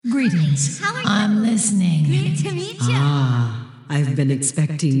Greetings. I'm listening. Good to meet you. I've been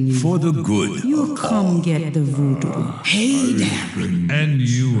expecting you. For the good. You come get the voodoo. Hey there. And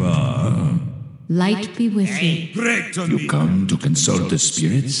you are? Light be with you. You come to consult the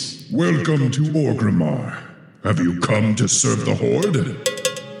spirits? Welcome to Orgrimmar. Have you come to serve the Horde?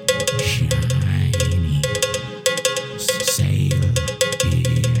 Shiny. Sail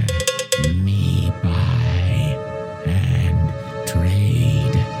here. Me buy and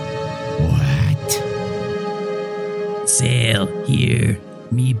trade. What? Sail here,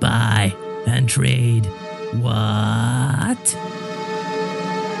 me buy and trade. What?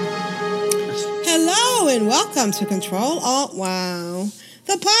 Hello and welcome to Control Alt Wow,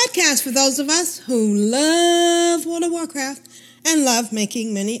 the podcast for those of us who love World of Warcraft and love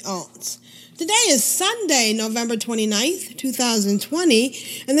making many alts. Today is Sunday, November 29th,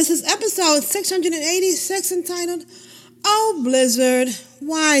 2020, and this is episode 686 entitled, Oh Blizzard,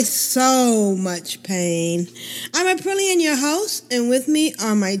 Why So Much Pain? I'm Aprillian, your host, and with me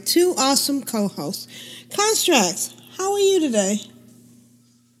are my two awesome co-hosts. Constructs, how are you today?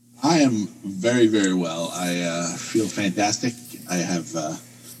 I am very, very well. I feel fantastic. I have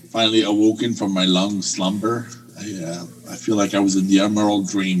finally awoken from my long slumber. I feel like I was in the Emerald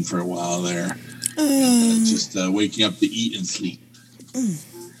Dream for a while there. Just waking up to eat and sleep.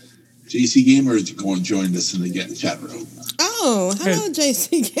 JC Gamer is going to join us in the chat room. Oh, hello,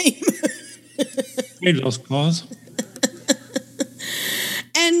 JC Gamer. Hey, Lost Cause.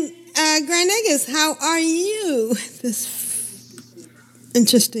 And Grand Negus, how are you this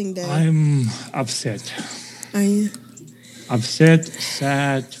interesting day? I'm upset. Are you? Upset,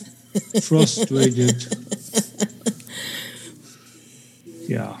 sad, frustrated.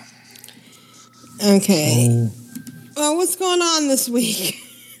 Yeah. Okay. Oh, Well, what's going on this week?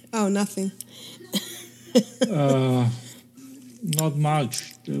 Oh, nothing. not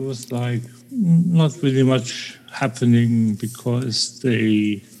much. There was like not really much happening because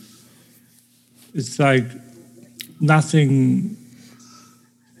it's like nothing.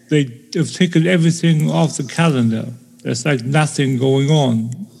 They've taken everything off the calendar. There's like nothing going on,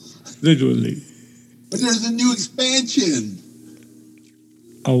 literally. But there's a new expansion.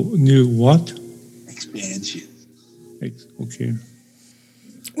 Oh, new what? Expansion. Okay.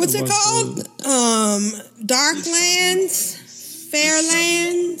 What's it called? Darklands?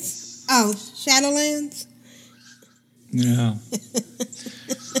 Fairlands? Oh, Shadowlands? Yeah.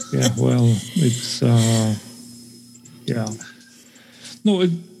 Yeah, well, it's, yeah. No,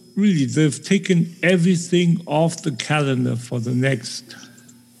 really, they've taken everything off the calendar for the next,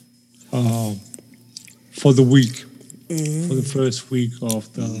 for the week, for the first week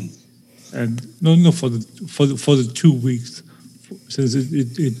of the, and for the 2 weeks, since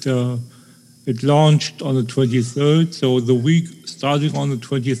it launched on the 23rd. So the week starting on the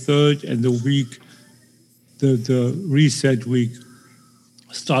 23rd, and the week, the reset week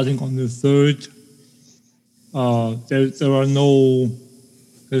starting on the 3rd.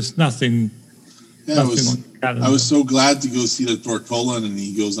 There's nothing. Yeah, nothing on the calendar. I was so glad to go see the Tortolan, and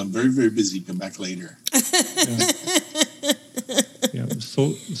he goes, I'm very, very busy. Come back later. Yeah.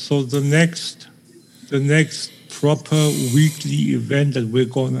 So the next proper weekly event that we're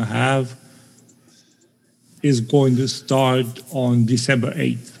going to have is going to start on December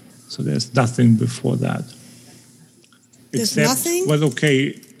 8th. So there's nothing before that. There's nothing? Well,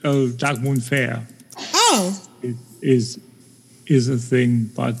 okay, Dark Moon Fair. Oh. It is a thing,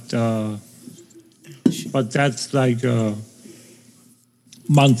 but that's like a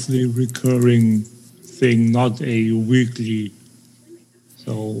monthly recurring thing, not a weekly.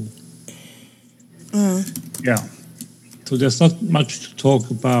 So yeah. So there's not much to talk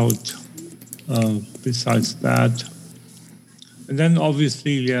about besides that. And then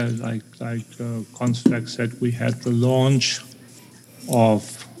obviously, yeah, like Construct said, we had the launch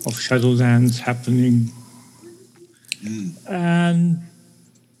of Shadowlands happening. And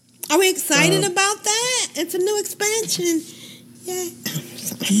are we excited about that? It's a new expansion. Yeah.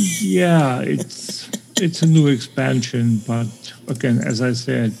 Yeah, it's a new expansion, but again, as I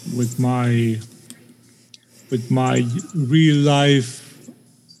said, with my real life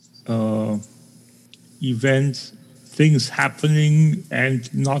events, things happening and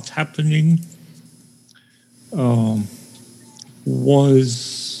not happening,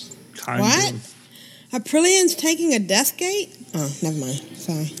 was kind What? of. Aprillian's taking a death gate? Oh, never mind.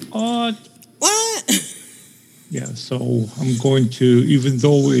 Sorry. What? Yeah, so I'm going to, even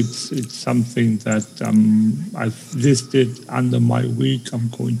though it's something that I've listed under my week, I'm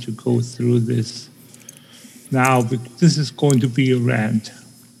going to go through this now, because this is going to be a rant.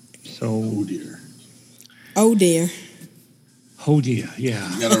 So, Oh, dear. Oh, dear. Oh dear, yeah.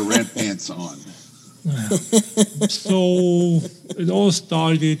 You got our red pants on. So it all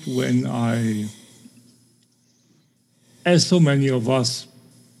started when I, as so many of us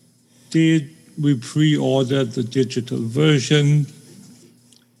did, we pre-ordered the digital version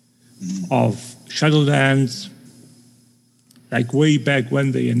of Shadowlands, like way back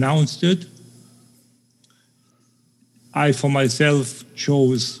when they announced it. I, for myself,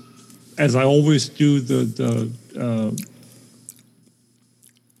 chose, as I always do, the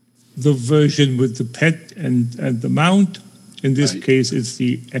version with the pet and the mount. In this case, it's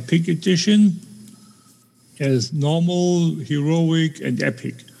the Epic Edition. As normal, heroic, and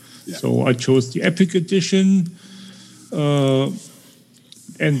epic. Yeah. So I chose the Epic Edition.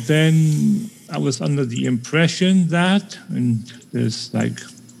 And then I was under the impression that, and there's like,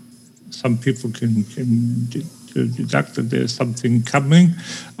 some people can deduct that there's something coming.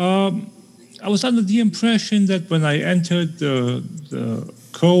 I was under the impression that when I entered the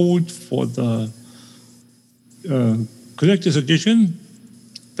code for the collector's edition,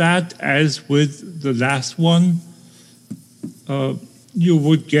 that as with the last one, you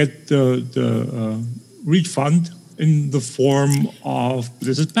would get the refund in the form of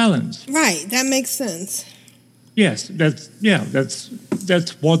Blizzard Balance. Right, that makes sense. Yes, that's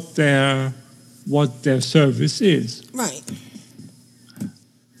what their service is. Right.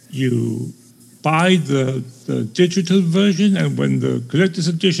 You buy the digital version, and when the collector's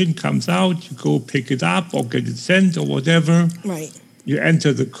edition comes out, you go pick it up or get it sent or whatever. Right. You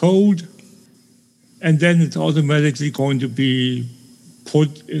enter the code, and then it's automatically going to be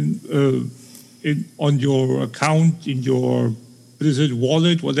put in on your account, in your Blizzard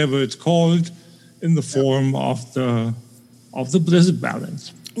wallet, whatever it's called, in the form of the Blizzard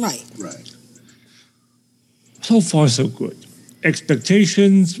Balance. Right. Right. So far, so good.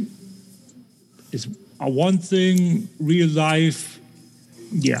 Expectations are one thing. Real life,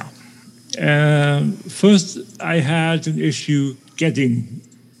 yeah. First, I had an issue getting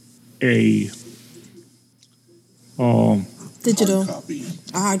a digital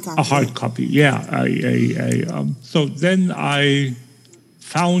hard copy. A hard copy, yeah. So then I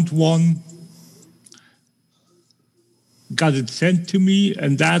found one, got it sent to me,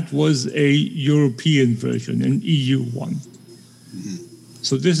 and that was a European version, an EU one. Mm-hmm.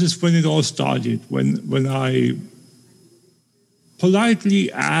 So this is when it all started, when I politely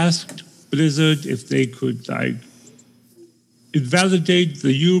asked Blizzard if they could invalidate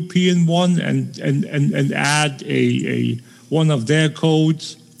the European one and add a one of their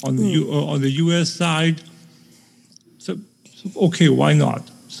codes on the US side. So okay, why not?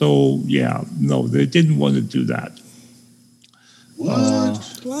 So yeah, no, they didn't want to do that. What?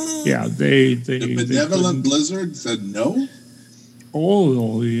 Yeah, the benevolent Blizzard said no?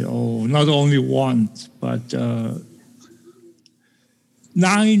 Oh, not only once, but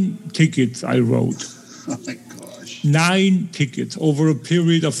 9 tickets I wrote. Oh my gosh. 9 tickets over a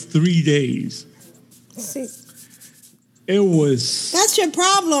period of 3 days. See, it was... That's your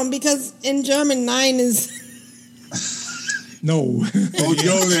problem, because in German 9 is... No. Don't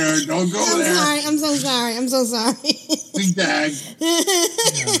go there. Don't go there. I'm so sorry. Big bag. No,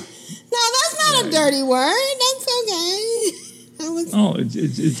 that's not a dirty word. That's okay.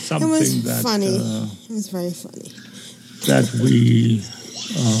 It's something it was that... funny. It was very funny. That we...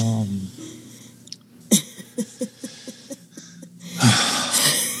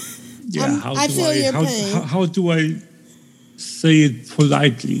 How do I say it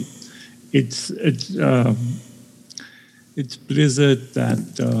politely? It's Blizzard that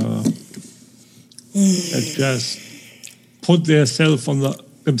just put themselves on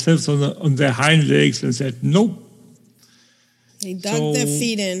their hind legs and said nope. They dug their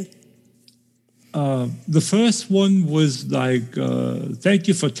feet in. The first one was like, thank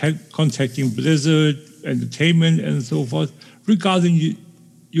you for contacting Blizzard Entertainment and so forth regarding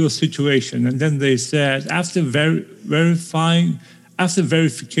your situation. And then they said, after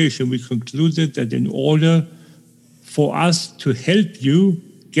verification, we concluded that in order for us to help you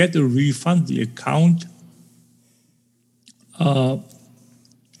get a refund, the account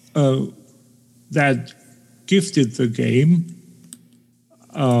that gifted the game,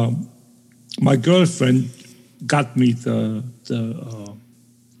 my girlfriend got me the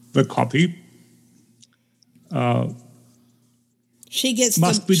copy. She gets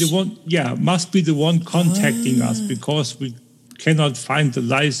must be the one contacting us, because we cannot find the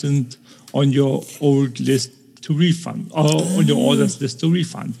license on your old list to refund, or on your orders list to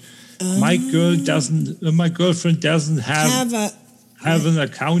refund. My girlfriend doesn't have an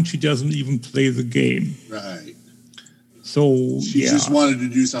account. She doesn't even play the game. Right. So she just wanted to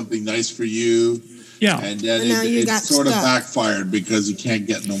do something nice for you. Yeah. And then now you it got sort of stuck. backfired because you can't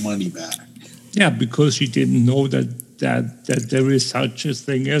get no money back. Yeah, because she didn't know that there is such a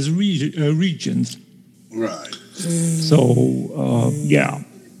thing as regions. Right. So, yeah.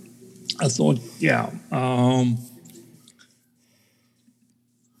 I thought,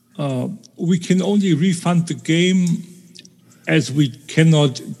 we can only refund the game as we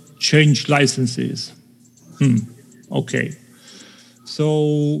cannot change licenses. Okay.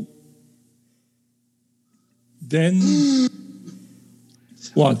 So then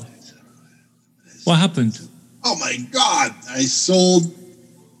what? What happened? Oh my God! I sold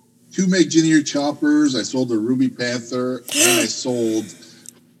 2 McGinnier choppers. I sold a Ruby Panther, and I sold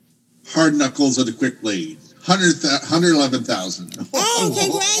Hard Knuckles at a Quick Blade. 111,000. Oh,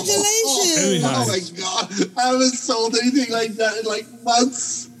 congratulations! Very nice. Oh my God! I haven't sold anything like that in like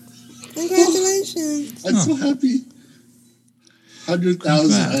months. Congratulations! I'm so happy.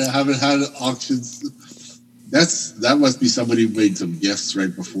 100,000. I haven't had auctions. That must be somebody who made some gifts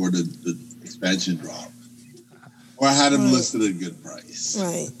right before the expansion drop, or I had them listed at a good price.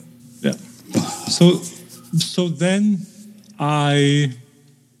 Right. Yeah. So then I,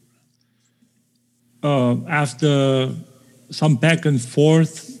 after some back and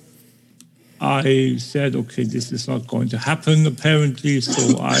forth, I said, okay, this is not going to happen apparently.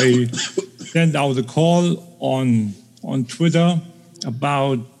 So I sent out a call on Twitter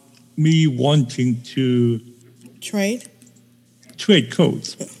about me wanting to Trade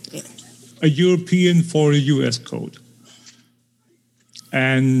codes, a European for a US code.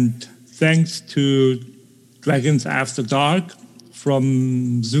 And thanks to Dragons After Dark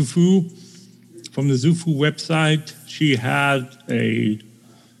from Zufu, from the Zufu website, she had a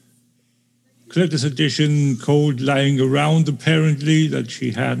collector's edition code lying around apparently that she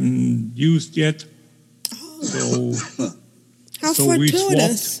hadn't used yet. So, how so we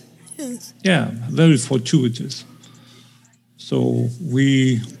fortuitous! swapped. Yes. Yeah, very fortuitous. So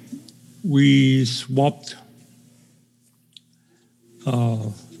we swapped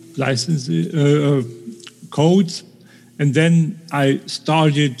licenses, codes, and then I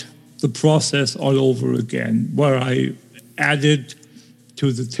started the process all over again, where I added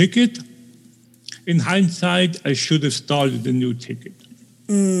to the ticket. In hindsight, I should have started a new ticket.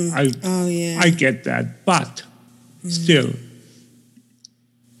 I get that, but still,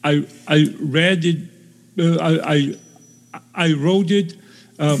 I read it. I wrote it.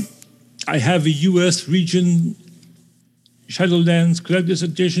 I have a U.S. region Shadowlands Collector's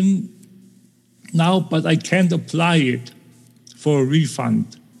Edition now, but I can't apply it for a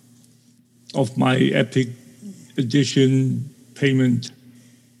refund of my Epic Edition payment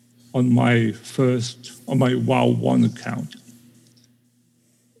on my WoW 1 account.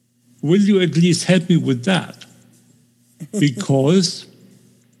 Will you at least help me with that? Because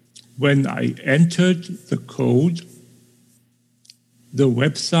when I entered the code, the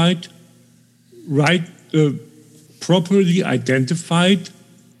website properly identified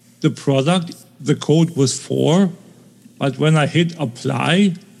the product the code was for, but when I hit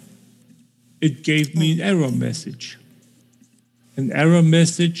apply, it gave me an error message. An error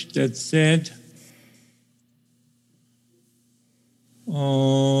message that said,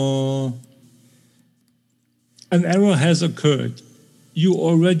 an error has occurred. You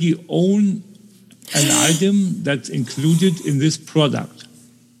already own an item that's included in this product,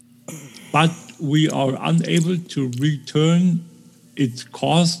 but we are unable to return its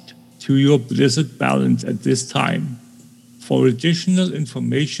cost to your Blizzard balance at this time. For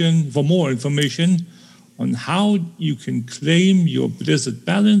more information on how you can claim your Blizzard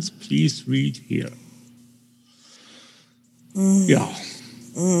balance, please read here. Yeah.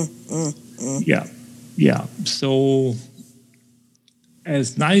 So,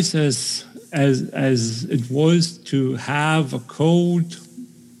 as nice as it was to have a code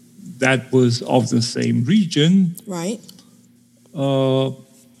that was of the same region, right?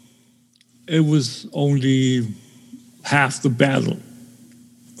 It was only half the battle.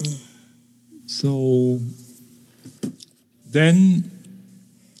 So then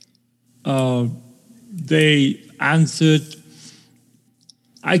they answered,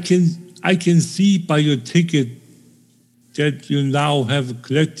 I can see by your ticket that you now have a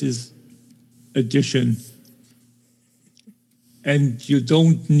collector's edition and you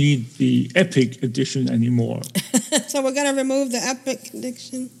don't need the Epic edition anymore. So we're going to remove the Epic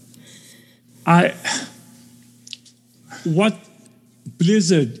edition? What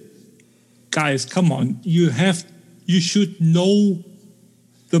Blizzard, guys, come on. You should know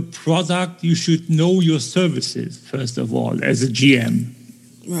the product. You should know your services, first of all, as a GM.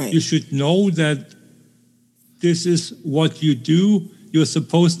 Right. You should know that this is what you do. you're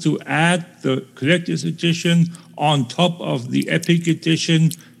supposed to add the collector's edition on top of the Epic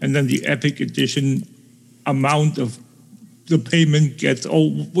edition, and then the Epic edition amount of the payment gets, or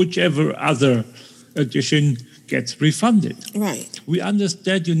whichever other edition gets refunded. Right. We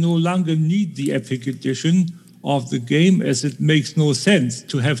understand you no longer need the Epic edition of the game, as it makes no sense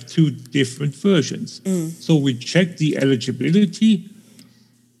to have two different versions. So we check the eligibility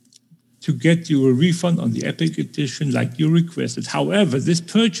to get you a refund on the Epic edition like you requested. However, this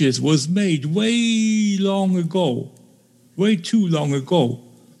purchase was made way long ago, way too long ago.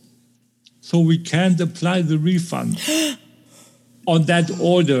 So we can't apply the refund on that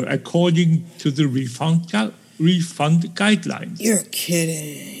order according to the refund guidelines. You're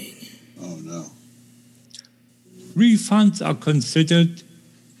kidding. Oh, no. Refunds are considered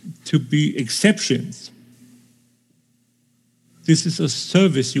to be exceptions. This is a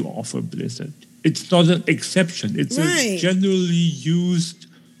service you offer, Blizzard. It's not an exception. It's a generally used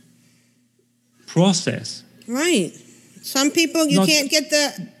process. Right. Some people, you can't get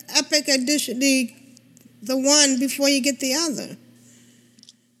the Epic edition, the one before you get the other.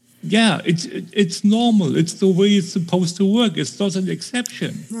 Yeah, it's normal. It's the way it's supposed to work. It's not an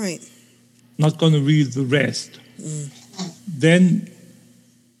exception. Right. Not going to read the rest. Then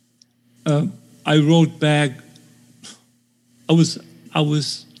I wrote back. I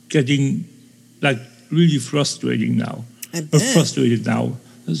was getting like really frustrating now. Frustrated now.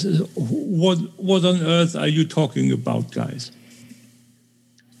 What on earth are you talking about, guys?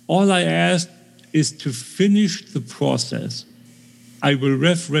 All I asked is to finish the process. I will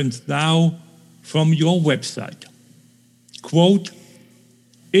reference now from your website. Quote,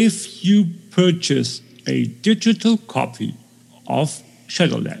 if you purchase a digital copy of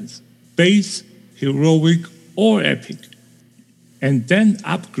Shadowlands, base, heroic, or epic, and then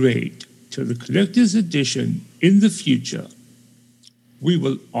upgrade to the collector's edition in the future, we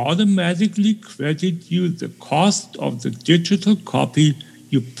will automatically credit you the cost of the digital copy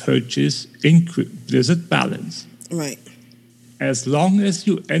you purchase in Blizzard Balance. Right. As long as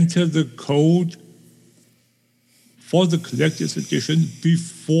you enter the code for the collector's edition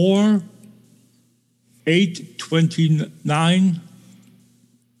before 8/29.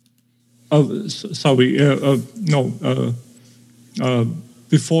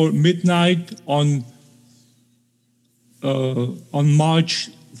 Before midnight on March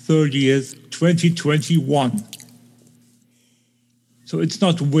 30th, 2021. So it's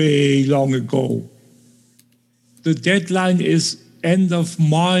not way long ago. The deadline is end of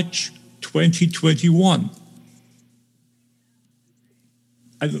March 2021.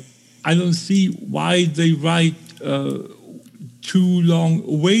 I don't see why they write way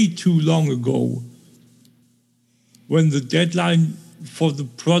too long ago, when the deadline for the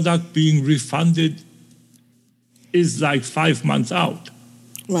product being refunded is like 5 months out.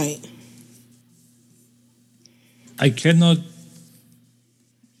 Right. I cannot,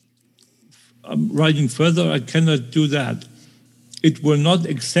 I'm writing further, I cannot do that. It will not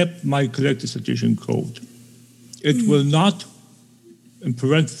accept my collector's edition code. It will not, in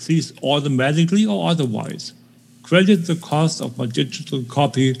parentheses, automatically or otherwise, credit the cost of my digital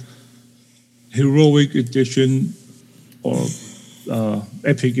copy, heroic edition, or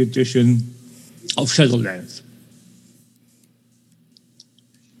epic edition of Shadowlands.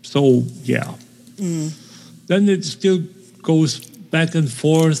 So, yeah. Then it still goes back and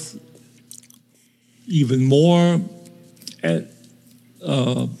forth even more.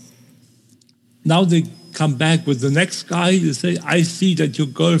 Now they come back with the next guy. They say, I see that your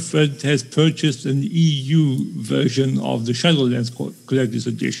girlfriend has purchased an EU version of the Shadowlands Collector's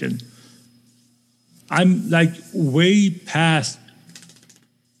Edition. I'm like way past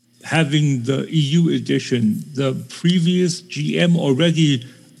having the EU edition. The previous GM already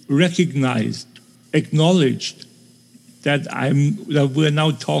recognized, acknowledged that we're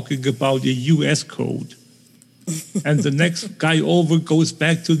now talking about a US code. And the next guy over goes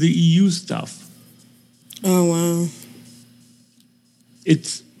back to the EU stuff. Oh, wow.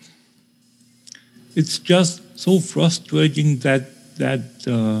 It's just so frustrating that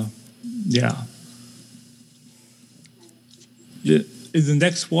yeah. In the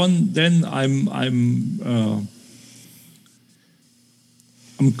next one, then I'm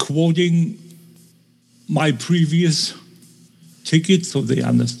quoting my previous ticket so they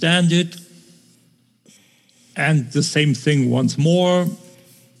understand it, and the same thing once more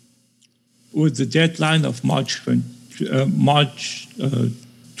with the deadline of March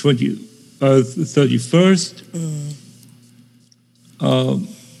 31st.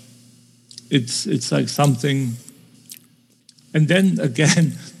 It's like something. And then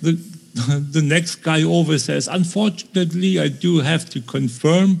again, the next guy over says, unfortunately, I do have to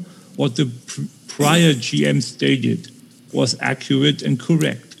confirm what the prior GM stated was accurate and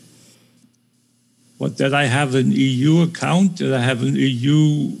correct. But that I have an EU account, that I have an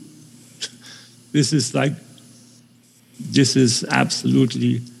EU, this is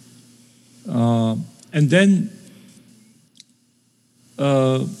absolutely, and then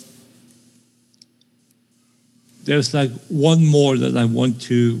there's like one more that I want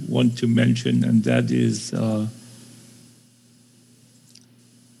to mention, and that is,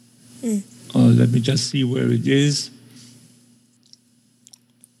 let me just see where it is.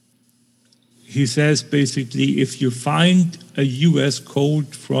 He says basically, if you find a US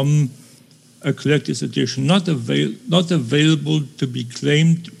code from a collector's edition not available to be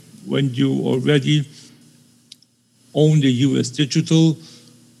claimed when you already own the US digital,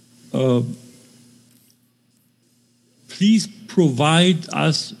 please provide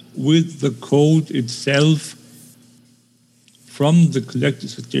us with the code itself from the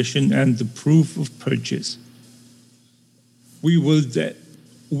collector's edition and the proof of purchase. We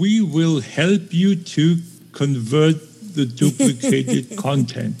will help you to convert the duplicated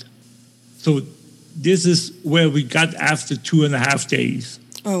content. So this is where we got after 2.5 days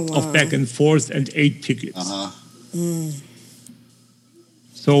of back and forth and 8 tickets.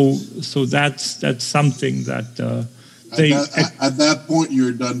 So that's something that at that point you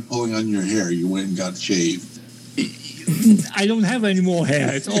were done pulling on your hair. You went and got shaved. I don't have any more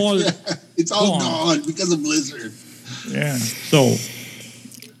hair. It's all it's all gone because of Blizzard. Yeah. So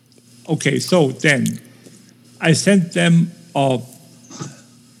okay. So then I sent them a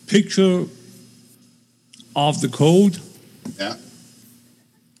picture of the code. Yeah.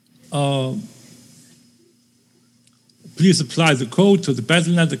 Please apply the code to the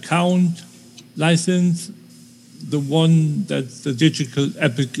Battle.net account license, the one that's the digital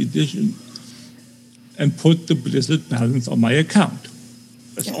Epic edition, and put the Blizzard balance on my account.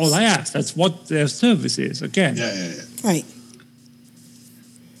 That's all I ask. That's what their service is. Again. Yeah. Right.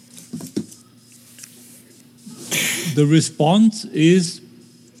 The response is,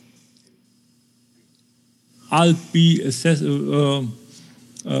 I'll be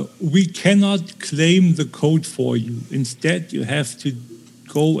we cannot claim the code for you. Instead, you have to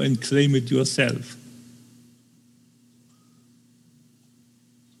go and claim it yourself.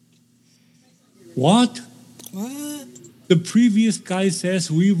 What? What? The previous guy says,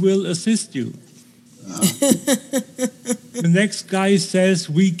 we will assist you. The next guy says,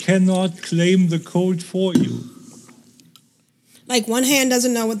 we cannot claim the code for you. Like one hand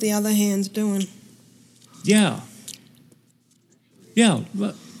doesn't know what the other hand's doing. Yeah,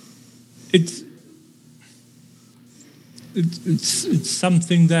 but it's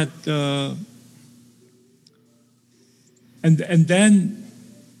something that and then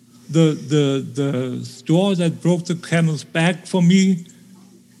the store that broke the camel's back for me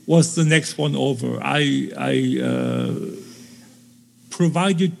was the next one over. I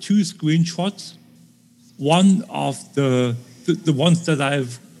provided 2 screenshots, one of the ones that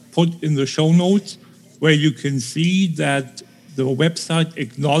I've put in the show notes, where you can see that the website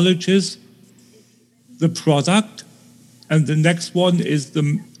acknowledges the product, and the next one is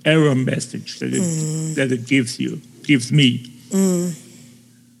the error message that it gives me.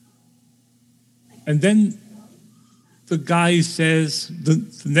 And then the guy says, the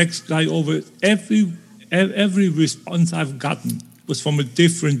next guy over, every response I've gotten was from a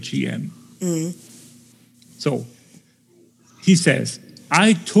different GM. So he says,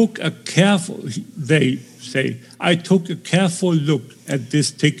 I took a careful look at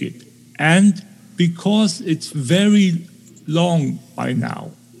this ticket, and because it's very long by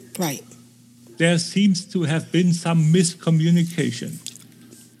now, right, there seems to have been some miscommunication.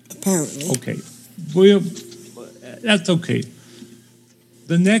 Apparently. Okay. That's okay.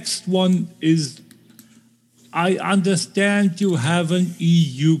 The next one is, I understand you have an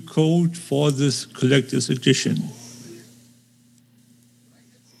EU code for this collector's edition.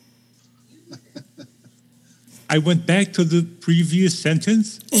 I went back to the previous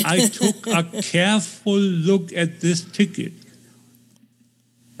sentence. I took a careful look at this ticket.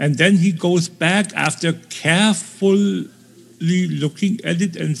 And then he goes back after carefully looking at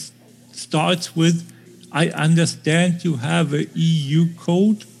it and starts with, I understand you have an EU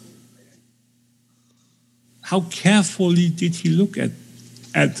code. How carefully did he look at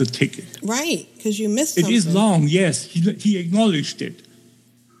the ticket? Right, because you missed it something. It is long, yes. He acknowledged it.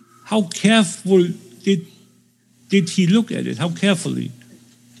 How careful did he look at it? How carefully?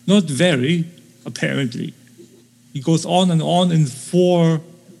 Not very, apparently. He goes on and on in four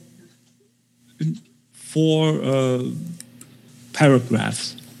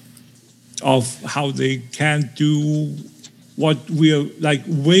paragraphs. of how they can't do what we are like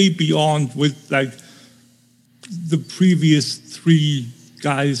way beyond with like the previous 3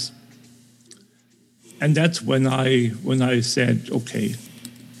 guys. And that's when I said, okay,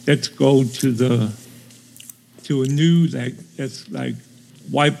 let's go to a new, like, let's like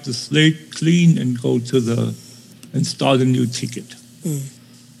wipe the slate clean and go and start a new ticket.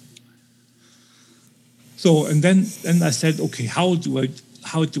 So, and then I said, okay, how do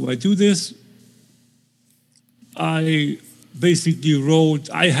I do this? I basically wrote,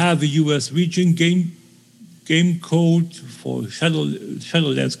 I have a US region game code for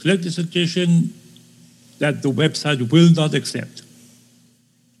Shadowlands Collector's Edition that the website will not accept.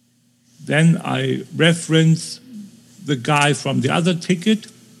 Then I reference the guy from the other ticket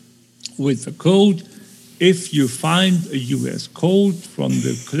with the code. If you find a US code from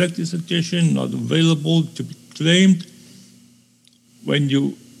the Collector's Edition not available to be claimed, when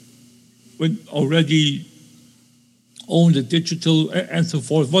already own the digital and so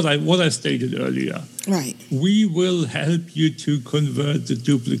forth, what I stated earlier. Right. We will help you to convert the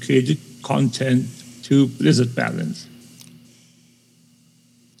duplicated content to Blizzard Balance.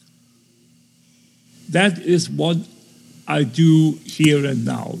 That is what I do here and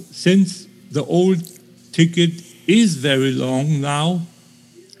now. Since the old ticket is very long now,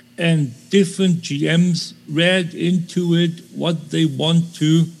 and different GMs read into it what they want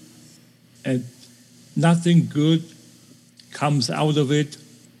to, and nothing good comes out of it,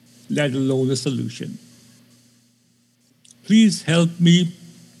 let alone a solution. Please help me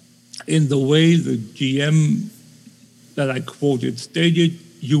in the way the GM that I quoted stated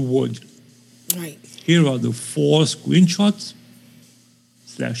you would. Right. Here are the 4 screenshots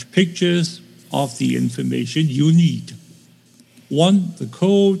 / pictures of the information you need. 1, the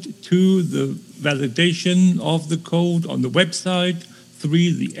code. 2, the validation of the code on the website.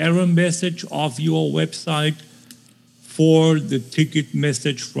 3, the error message of your website. 4, the ticket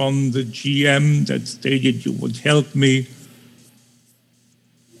message from the GM that stated you would help me.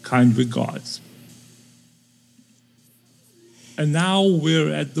 Kind regards. And now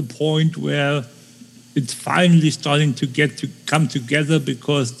we're at the point where it's finally starting to come together,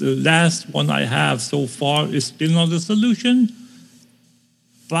 because the last one I have so far is still not a solution.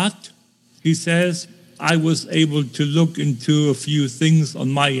 But he says I was able to look into a few things on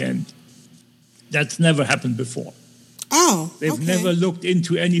my end. That's never happened before. Oh, They've okay. never looked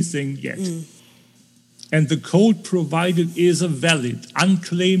into anything yet. And the code provided is a valid,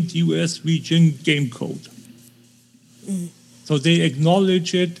 unclaimed US region game code. So they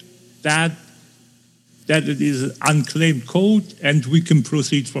acknowledge it, that it is an unclaimed code, and we can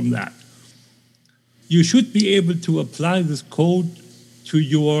proceed from that. You should be able to apply this code to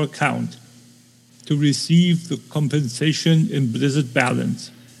your account to receive the compensation in Blizzard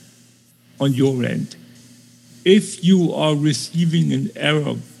Balance on your end. If you are receiving an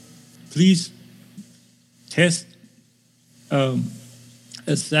error, please test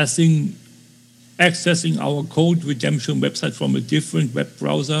accessing our code redemption website from a different web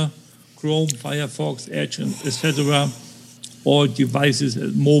browser, Chrome, Firefox, Edge, etc., or devices,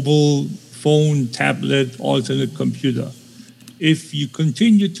 mobile, phone, tablet, alternate computer. If you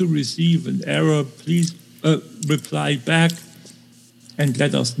continue to receive an error, please reply back and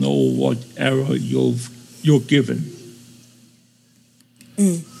let us know what error you're given.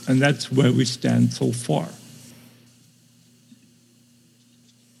 And that's where we stand so far.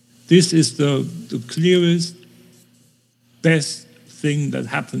 This is the clearest, best thing that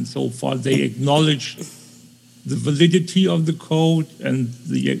happened so far. They acknowledge the validity of the code, and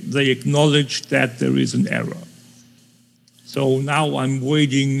they acknowledge that there is an error. So now I'm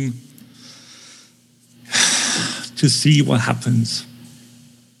waiting to see what happens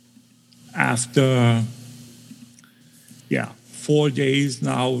after, 4 days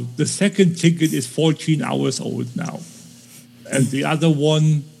now. The second ticket is 14 hours old now. And the other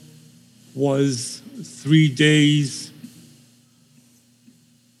one was 3 days.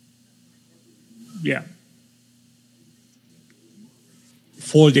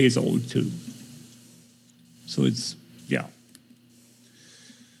 4 days old too. So it's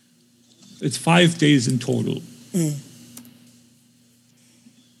 5 days in total.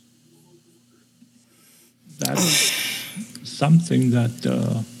 That's something that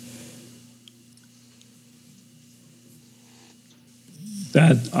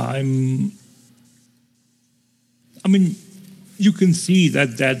you can see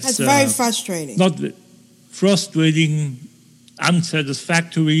that's very frustrating. Not frustrating,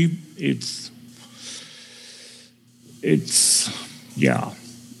 unsatisfactory. It's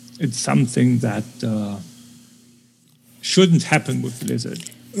something that shouldn't happen with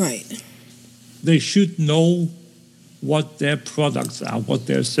Blizzard. Right. they should know what their products are, what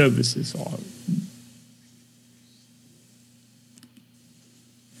their services are.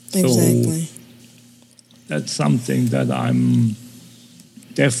 Exactly. So that's something that I'm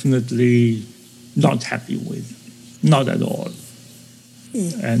definitely not happy with. Not at all.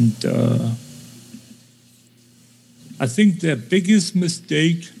 And I think their biggest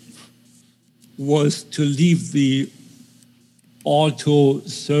mistake was to leave the auto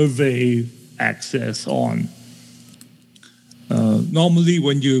survey access on. Normally,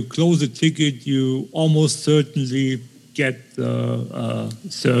 when you close a ticket, you almost certainly get the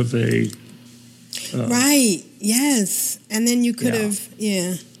survey. Right, yes. And then you could have,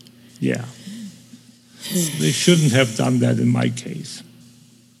 Yeah. They shouldn't have done that in my case.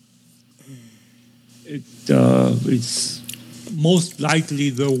 It's most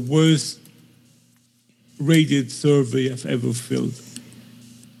likely the worst rated survey I've ever filled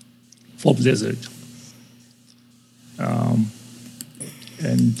for Blizzard.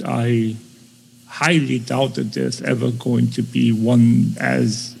 And I highly doubt that there's ever going to be one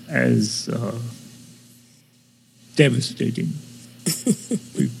as devastating.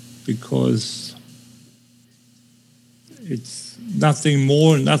 Because it's nothing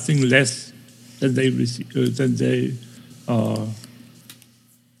more, nothing less than they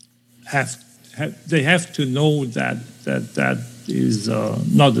have to know that is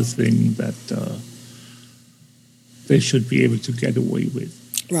not a thing that they should be able to get away with.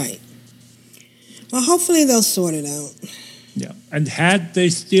 Right. Well, hopefully they'll sort it out. Yeah, and had they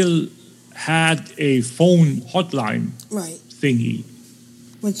still had a phone hotline thingy,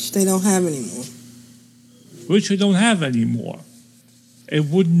 which they don't have anymore. Which we don't have anymore. It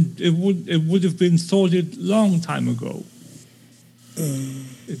would have been sorted long time ago.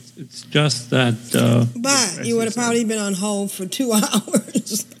 It's just that. But you would have probably been on hold for 2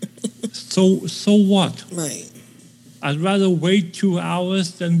 hours. So what? Right. I'd rather wait 2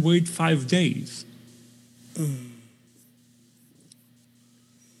 hours than wait 5 days.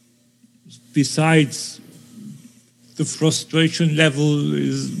 Besides, the frustration level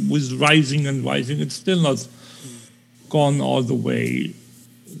was rising and rising. It's still not gone all the way.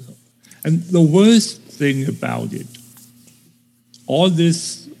 And the worst thing about it, all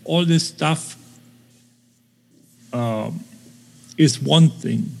this stuff is one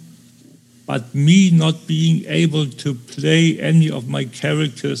thing, but me not being able to play any of my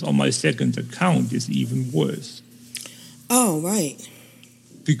characters on my second account is even worse. Oh, right.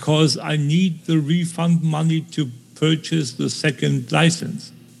 Because I need the refund money to purchase the second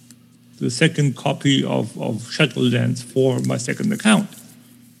license, the second copy of Shadowlands for my second account.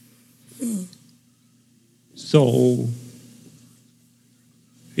 So,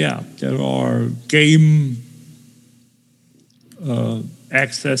 yeah, there are game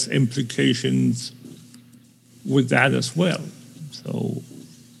access implications with that as well. So,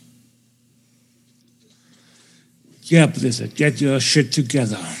 yeah, Blizzard, get your shit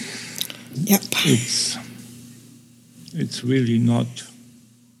together. Yep. It's really not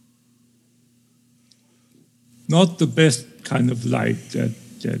the best kind of light that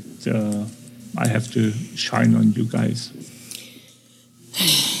I have to shine on you guys.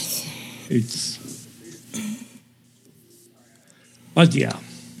 But yeah.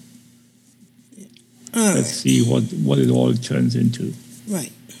 Let's see what it all turns into.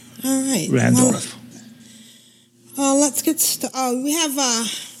 Right. All right. Randolph. Well, let's get started. We have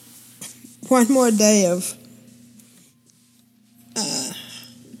one more day of...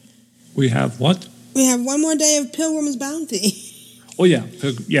 we have what? We have one more day of Pilgrim's Bounty. Oh, yeah.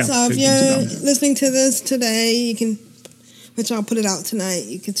 So if you're listening to this today, you can, which I'll put it out tonight,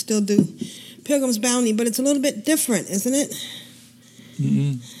 you can still do Pilgrim's Bounty, but it's a little bit different, isn't it?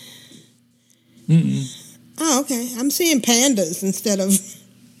 Oh, okay. I'm seeing pandas instead of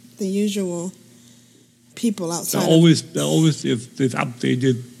the usual people outside. They've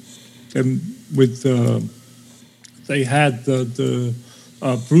updated them with they had the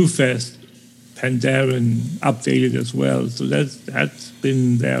Brewfest Pandaren updated as well, so that's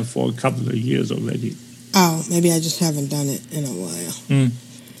been there for a couple of years already. Oh, maybe I just haven't done it in a while.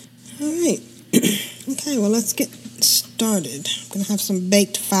 All right. Okay, well, let's get started. I'm going to have some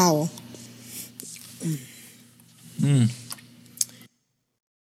baked fowl.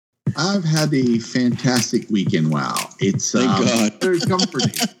 I've had a fantastic weekend. Wow. It's very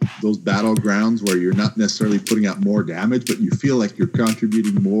comforting. Those battlegrounds where you're not necessarily putting out more damage, but you feel like you're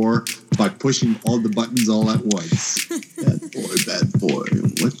contributing more by pushing all the buttons all at once. Bad boy.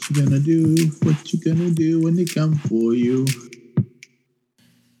 What you gonna do? What you gonna do when they come for you?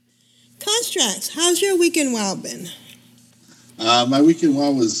 Constructs, how's your weekend WoW been? My weekend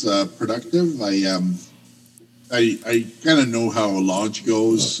WoW was productive. I kind of know how a launch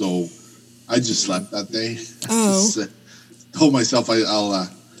goes, so I just slept that day. Told myself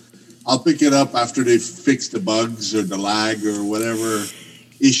I'll pick it up after they fix the bugs or the lag or whatever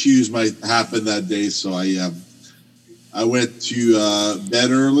issues might happen that day. So I went to bed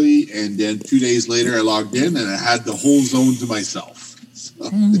early, and then 2 days later I logged in and I had the whole zone to myself. So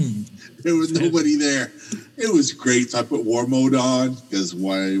there was nobody there. It was great. So I put war mode on because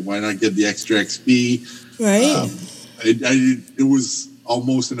why not get the extra XP? Right. It was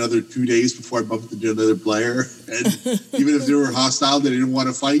almost another 2 days before I bumped into another player, and even if they were hostile, they didn't want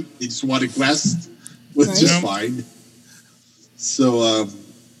to fight. They just wanted quest, which is fine. So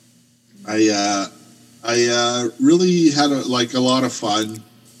I really had a lot of fun,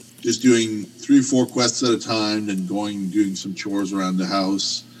 just doing 3 or 4 quests at a time, and doing some chores around the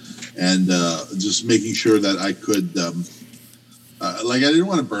house, and just making sure that I could, I didn't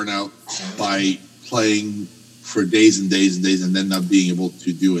want to burn out by playing for days and days and days and then not being able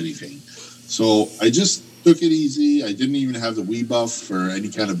to do anything. So I just took it easy. I didn't even have the Wii buff or any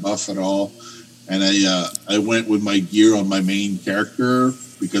kind of buff at all. And I went with my gear on my main character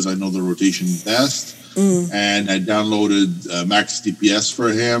because I know the rotation best. And I downloaded max DPS for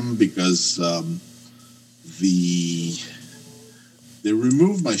him because they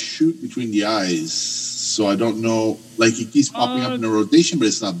removed my shoot between the eyes. So I don't know, like it keeps popping up in the rotation, but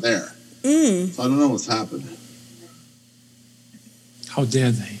it's not there. So I don't know what's happened. How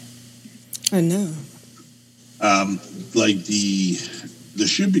dare they? I know. Like the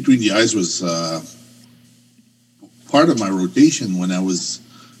shoot between the eyes was part of my rotation when I was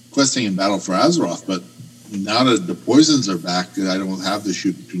questing in Battle for Azeroth, but now that the poisons are back, I don't have the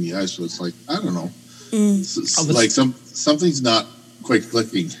shoot between the eyes, so it's like, I don't know. It's like something's not quite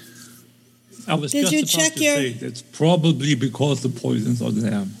clicking. I was just about to say that's probably because the poisons are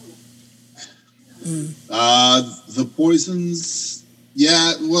there. The poisons,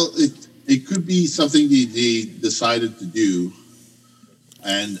 yeah, well, it could be something they decided to do,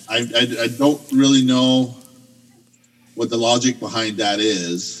 and I don't really know what the logic behind that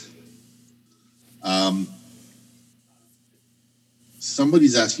is.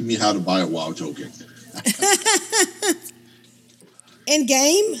 Somebody's asking me how to buy a WoW token. In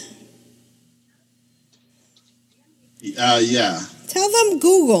game? Yeah. Tell them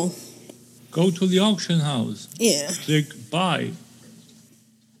Google. Go to the auction house. Yeah. Click buy.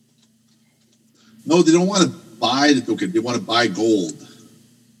 No, they don't want to buy the token. They want to buy gold.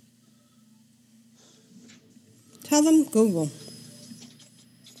 Tell them Google.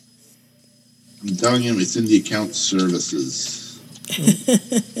 I'm telling him it's in the account services.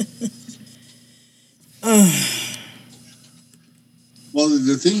 Well,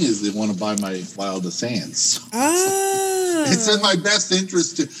 the thing is, they want to buy my Wild of Sands. It's in my best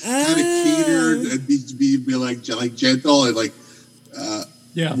interest to kind of cater and be like gentle and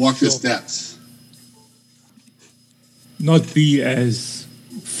walk the steps. Not be as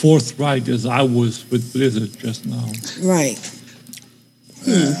forthright as I was with Blizzard just now. Right.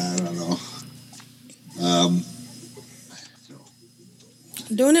 I don't know.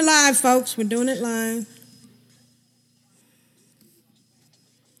 Doing it live, folks. We're doing it live.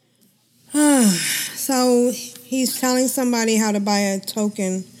 So he's telling somebody how to buy a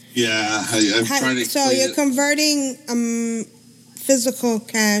token. Yeah, I'm trying to. So you're converting physical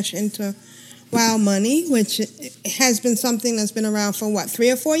cash into WoW money, which has been something that's been around for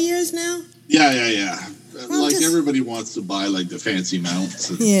 3 or 4 years now. Yeah. Well, everybody wants to buy the fancy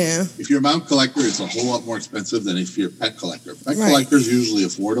mounts. Yeah. If you're a mount collector, it's a whole lot more expensive than if you're a pet collector. Pet collector is usually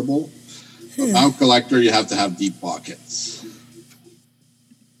affordable. But mount collector, you have to have deep pockets.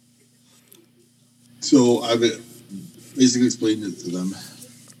 So I've basically explained it to them.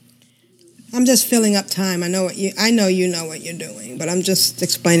 I'm just filling up time. I know you know what you're doing, but I'm just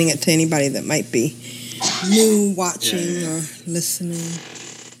explaining it to anybody that might be new watching or listening.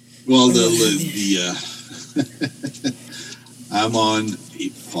 Well, I'm on a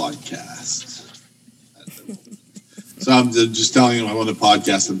podcast. So I'm just telling them I'm on a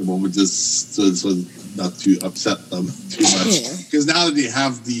podcast at the moment, just so not to upset them too much. Because now that they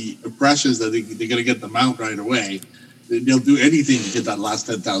have the impressions that they're going to get the mount right away, they'll do anything to get that last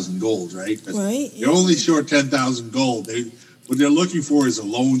 10,000 gold, right? Right. They're only short 10,000 gold. What they're looking for is a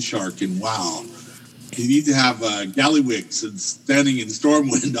loan shark in WoW. You need to have Gallywix and standing in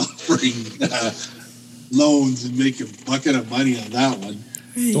Stormwind offering loans and make a bucket of money on that one.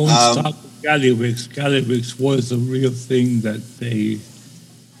 Don't stop with Gallywix. Gallywix was a real thing that they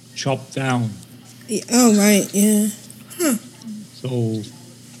chopped down. Oh, right, yeah. Huh. So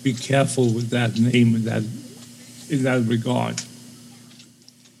be careful with that name in that regard.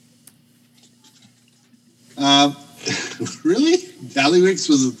 Gallywix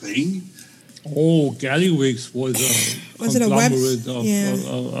was a thing? Oh, Gallywix was a Was it a web? conglomerate of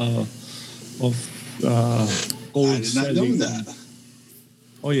gold I did not know selling. that.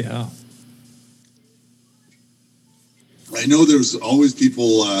 Oh, yeah. I know there's always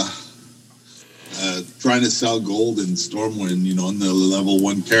people trying to sell gold in Stormwind, you know, on the level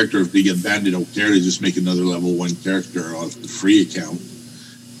 1 character. If they get banned, they don't care. They just make another level 1 character off the free account.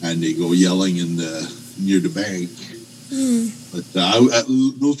 And they go yelling near the bank. But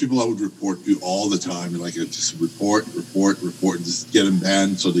those people I would report to all the time. Like, just report, and just get them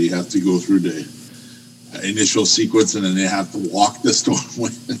banned so they have to go through the initial sequence and then they have to walk the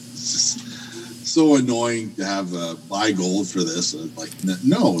Stormwind. It's just so annoying to have buy gold for this. Like,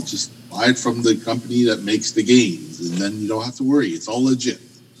 no, just buy it from the company that makes the games, and then you don't have to worry. It's all legit.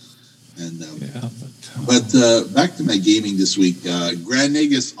 And but back to my gaming this week. Grand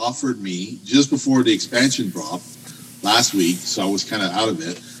Nagus offered me just before the expansion dropped last week, so I was kind of out of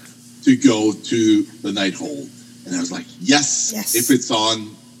it, to go to the Nighthold, and I was like, yes. If it's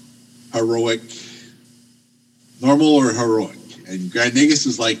on heroic, normal or heroic. And Grand Nagus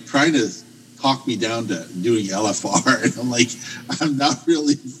is like trying to talk me down to doing LFR, and I'm like, I'm not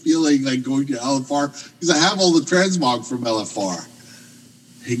really feeling like going to LFR because I have all the transmog from LFR.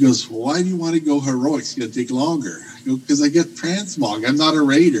 He goes, well, why do you want to go heroic? It's going to take longer. I go, because I get transmog. I'm not a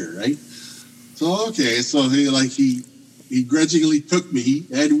raider, right? So, okay. So he grudgingly took me,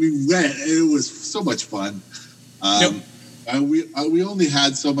 and we went. And it was so much fun. We only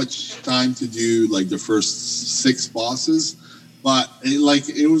had so much time to do like the first 6 bosses, but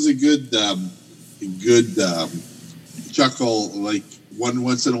it was a good chuckle. Like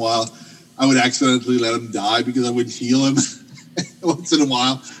once in a while, I would accidentally let him die because I wouldn't heal him. Once in a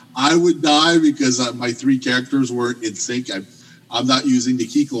while, I would die because my 3 characters weren't in sync. I'm not using the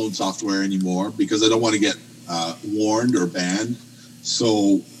key clone software anymore because I don't want to get warned or banned.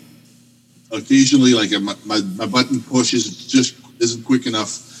 So occasionally, like my button push isn't quick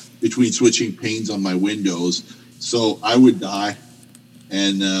enough between switching panes on my windows. So I would die,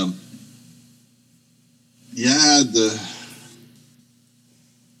 and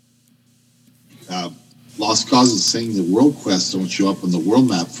Lost Cause is saying the world quests don't show up on the world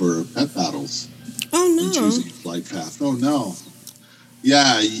map for pet battles. Oh, no. When choosing a flight path. Oh, no.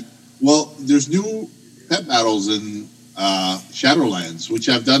 Yeah, well, there's new pet battles in Shadowlands, which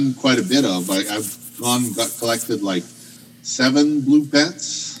I've done quite a bit of. I've collected like 7 blue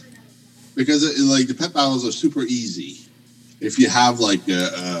pets because the pet battles are super easy. If you have like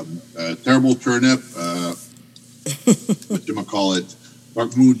a terrible turnip, whatchamacallit,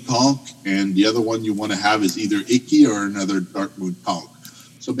 Darkmood Tonk, and the other one you want to have is either Icky or another Darkmood Tonk.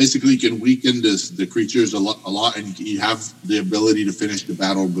 So basically, you can weaken the creatures a lot, and you have the ability to finish the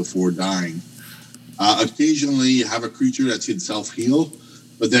battle before dying. Occasionally, you have a creature that can self-heal,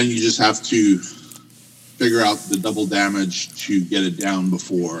 but then you just have to figure out the double damage to get it down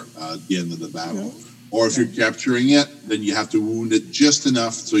before the end of the battle. Or if you're capturing it, then you have to wound it just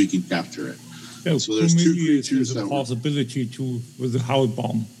enough so you can capture it. Yeah, so there's 2 creatures. There's a possibility with the Howl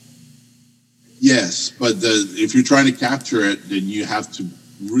Bomb. Yes, but if you're trying to capture it, then you have to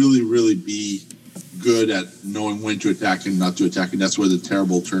really, really be good at knowing when to attack and not to attack, and that's where the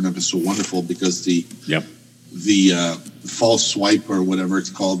terrible turnip is so wonderful because the false swipe or whatever it's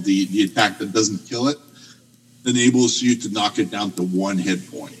called, the attack that doesn't kill it, enables you to knock it down to 1 hit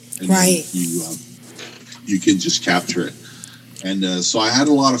point, and you can just capture it. And so I had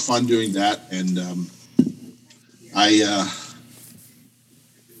a lot of fun doing that, and I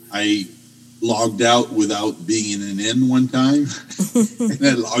logged out without being in an inn one time, and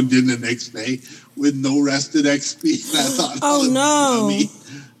I logged in the next day with no rested XP. And I thought,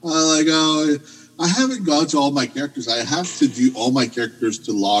 I haven't gone to all my characters. I have to do all my characters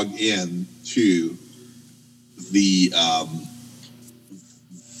to log in to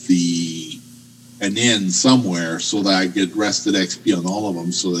an inn somewhere so that I get rested XP on all of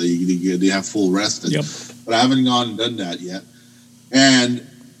them so that they have full rested. But I haven't gone and done that yet. And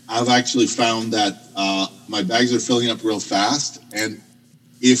I've actually found that my bags are filling up real fast. And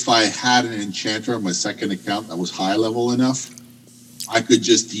if I had an enchanter on my second account that was high level enough, I could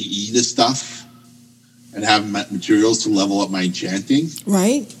just DE the stuff and have materials to level up my enchanting.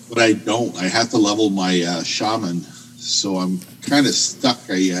 Right. But I don't. I have to level my shaman. So I'm kind of stuck.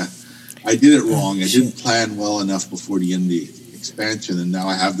 I did it wrong. I didn't plan well enough before the end of the expansion, and now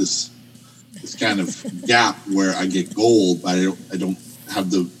I have this kind of gap where I get gold, but I don't have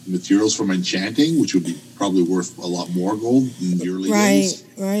the materials for my enchanting, which would be probably worth a lot more gold in the early days.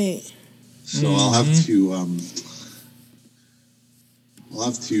 Right. So I'll have to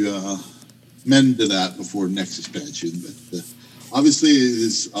mend to that before next expansion. But obviously,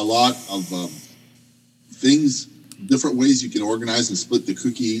 there's a lot of things, different ways you can organize and split the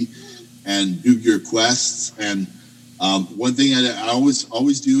cookie and do your quests. And one thing I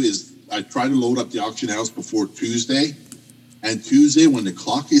always do is I try to load up the auction house before Tuesday. And Tuesday, when the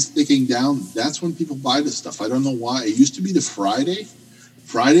clock is ticking down, that's when people buy the stuff. I don't know why. It used to be the Friday.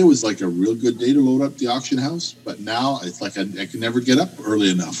 Friday was like a real good day to load up the auction house. But now it's like I can never get up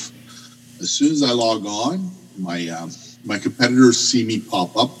early enough. As soon as I log on, my competitors see me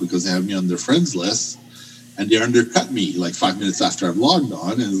pop up because they have me on their friends list. And they undercut me like 5 minutes after I've logged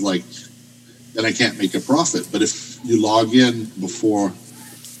on. And it's like, then I can't make a profit. But if you log in before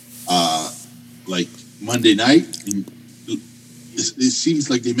like Monday night, it seems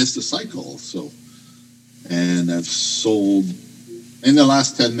like they missed a cycle. So, and I've sold, in the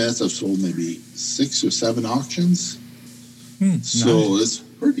last 10 minutes, I've sold maybe 6 or 7 auctions. So nice. It's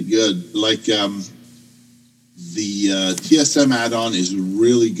pretty good. Like the TSM add-on is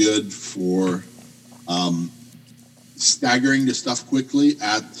really good for staggering the stuff quickly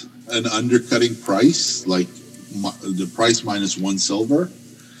at an undercutting price, like the price minus 1 silver.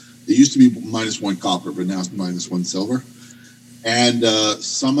 It used to be minus 1 copper, but now it's minus 1 silver. And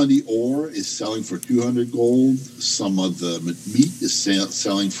some of the ore is selling for 200 gold. Some of the meat is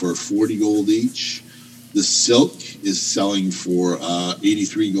selling for 40 gold each. The silk is selling for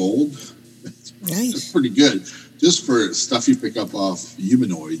 83 gold. Nice. That's pretty good, just for stuff you pick up off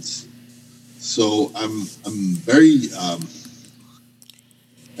humanoids. So I'm very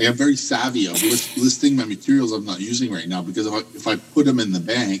I'm very savvy of listing my materials I'm not using right now, because if I put them in the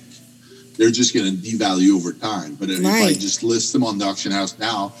bank, they're just going to devalue over time. But if I just list them on the auction house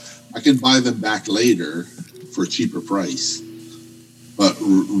now, I can buy them back later for a cheaper price. But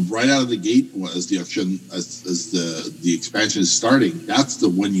right out of the gate, as the auction, as the expansion is starting, that's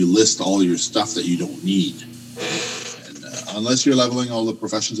when you list all your stuff that you don't need. And unless you're leveling all the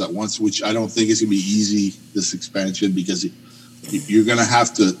professions at once, which I don't think is going to be easy this expansion, because you're going to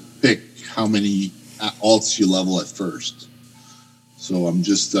have to pick how many alts you level at first. So I'm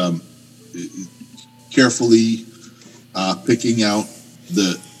just carefully picking out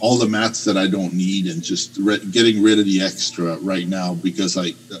all the mats that I don't need, and just getting rid of the extra right now, because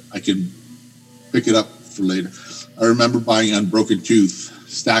I can pick it up for later. I remember buying Unbroken Tooth,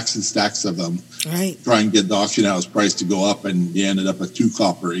 stacks and stacks of them, try and get the auction house price to go up, and they ended up at 2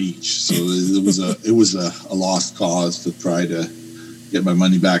 copper each. So it was a lost cause to try to get my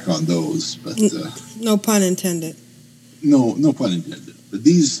money back on those. But no pun intended. No pun intended. But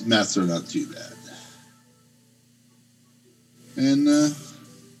these mats are not too bad. And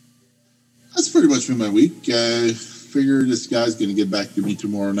that's pretty much been my week. I figure this guy's going to get back to me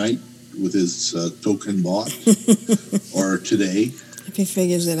tomorrow night with his token bought, or today. If he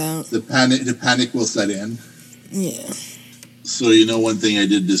figures it out. The panic will set in. Yeah. So, one thing I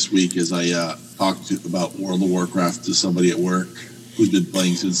did this week is I talked about World of Warcraft to somebody at work who's been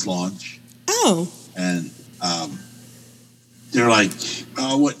playing since launch. Oh. And they're like,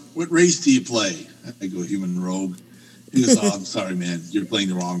 what race do you play? I go, Human Rogue. He goes, I'm sorry, man. You're playing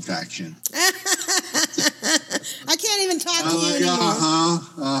the wrong faction. I can't even talk to you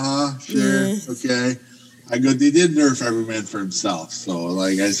anymore. Sure, yeah. Okay. I go, they did nerf every man for himself. So,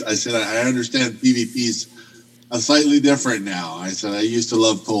 like I said, I understand PvP's slightly different now. I said, I used to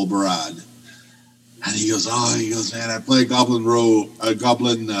love Tol Barad. And he goes, man, I play Goblin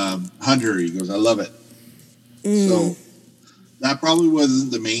Hunter. He goes, I love it. So that probably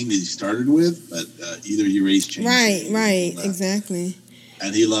wasn't the main that he started with, but either he race changed. Right, exactly.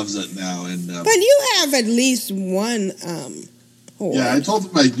 And he loves it now. And but you have at least one horde. Yeah, I told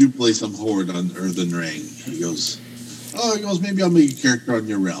him I do play some horde on Earthen Ring. He goes, maybe I'll make a character on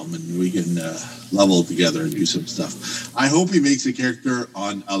your realm, and we can level together and do some stuff. I hope he makes a character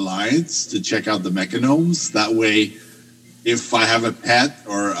on Alliance to check out the Mechanomes. That way, if I have a pet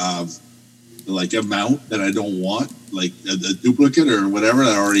or like a mount that I don't want, like a duplicate or whatever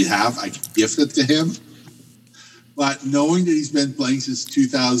that I already have, I can gift it to him. But knowing that he's been playing since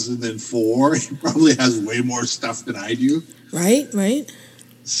 2004, he probably has way more stuff than I do. Right.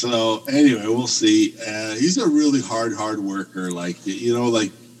 So anyway, we'll see. He's a really hard worker. Like you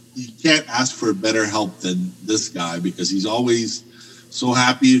can't ask for better help than this guy, because he's always so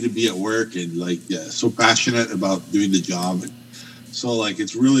happy to be at work and so passionate about doing the job. So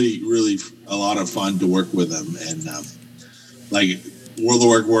it's really, really a lot of fun to work with him. And World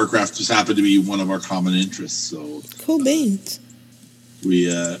of Warcraft just happened to be one of our common interests. So cool beans. We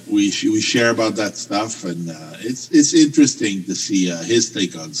share about that stuff, and it's interesting to see his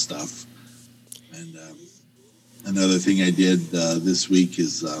take on stuff. And another thing I did this week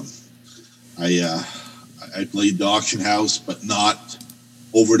is I I played the auction house, but not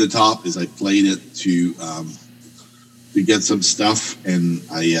over the top. As I played it to get some stuff, and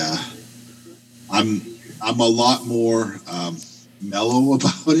I'm a lot more mellow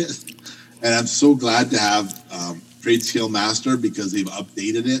about it, and I'm so glad to have Trade Skill Master because they've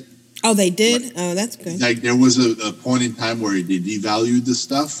updated it. Oh, they did? Oh, that's good. Like there was a point in time where they devalued the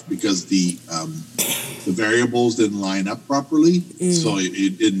stuff because the variables didn't line up properly, so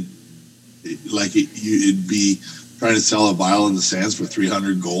it didn't. It'd be trying to sell a vial in the sands for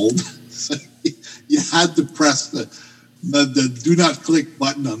 300 gold. So you had to press the do not click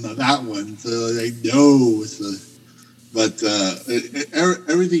button on that one. So like no, but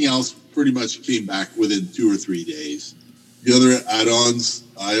everything else pretty much came back within 2 or 3 days. The other add-ons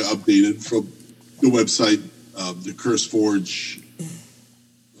I updated from the website, the Curse Forge,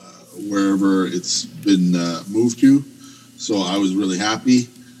 wherever it's been moved to. So I was really happy.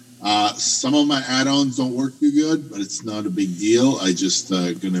 Some of my add-ons don't work too good, but it's not a big deal. I just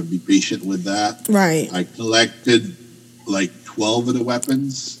going to be patient with that. Right. I collected like 12 of the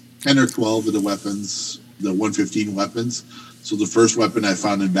weapons, 10 or 12 of the weapons, the 115 weapons. So the first weapon I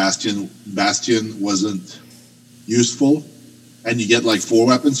found in Bastion wasn't useful. And you get like 4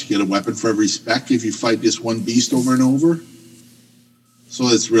 weapons. You get a weapon for every spec if you fight this one beast over and over. So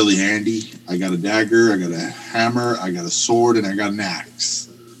it's really handy. I got a dagger, I got a hammer, I got a sword, and I got an axe.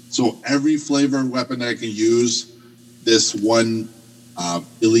 So every flavor weapon that I can use, this one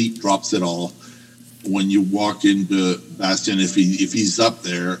elite drops it all. When you walk into Bastion, if he's up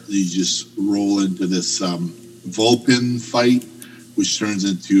there, you just roll into this Vulpin fight, which turns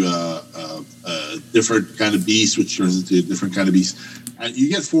into a different kind of beast, which turns into a different kind of beast. And you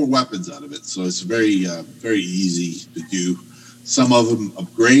get 4 weapons out of it, so it's very, very easy to do. Some of them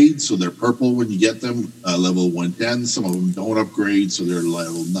upgrade, so they're purple when you get them, level 110. Some of them don't upgrade, so they're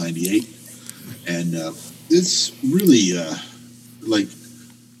level 98. And it's really,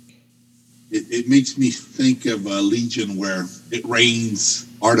 it makes me think of Legion, where it rains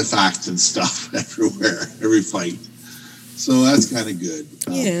artifacts and stuff everywhere, every fight. So that's kind of good.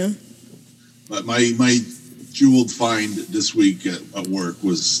 Yeah. But my jeweled find this week at work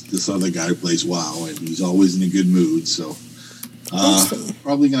was this other guy who plays WoW, and he's always in a good mood. So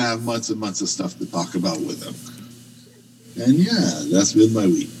probably going to have months and months of stuff to talk about with him. And yeah, that's been my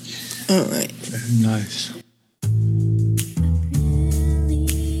week. All right. Very nice.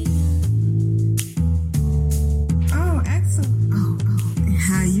 Oh, excellent. Oh,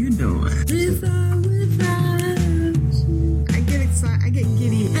 how you doing? I get excited. I get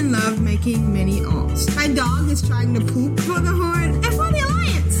giddy and love making mini alts. My dog is trying to poop for the Horde and for the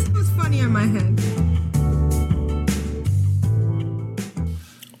Alliance. It was funny on my head.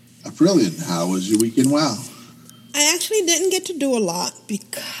 Brilliant. How was your weekend? WoW? I actually didn't get to do a lot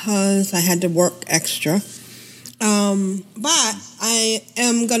because I had to work extra. But I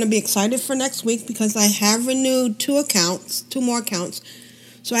am going to be excited for next week because I have renewed 2 more accounts.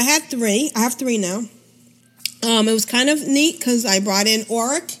 So I had 3. I have 3 now. It was kind of neat because I brought in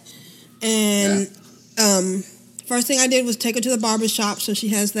Auric, and first thing I did was take her to the barbershop so she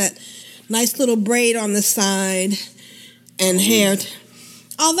has that nice little braid on the side and hair.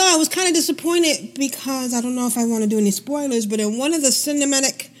 Although I was kind of disappointed because I don't know if I want to do any spoilers, but in one of the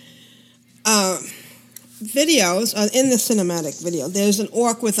cinematic videos, in the cinematic video, there's an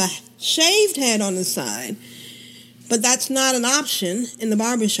orc with a shaved head on the side, but that's not an option in the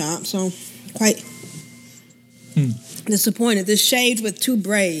barbershop, so quite disappointed. This shaved with 2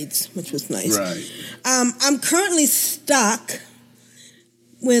 braids, which was nice. Right. I'm currently stuck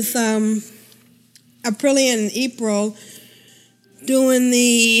with Aprilia and April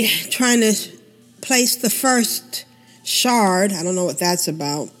trying to place the first shard. I don't know what that's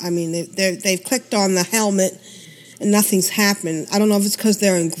about. I mean, they've clicked on the helmet and nothing's happened. I don't know if it's because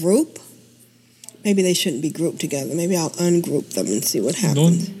they're in group. Maybe they shouldn't be grouped together. Maybe I'll ungroup them and see what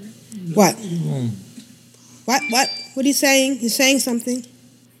happens. What? What? What are you saying? You're saying something?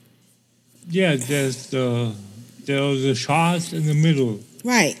 Yeah, there's the shards in the middle.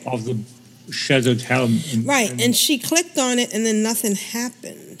 Right. Of the shattered helmet. And she clicked on it and then nothing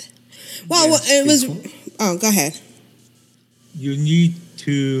happened. Well, it was... Oh, go ahead. You need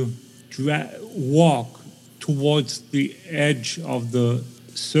to walk towards the edge of the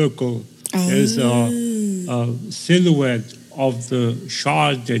circle. There's a silhouette of the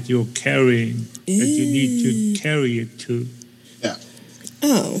shard that you're carrying that you need to carry it to. Yeah.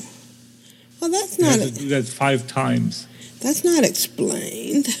 Oh. Well, that's not... You have to do that 5 times. That's not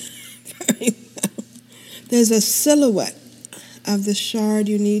explained very well. There's a silhouette of the shard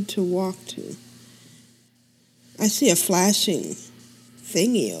you need to walk to. I see a flashing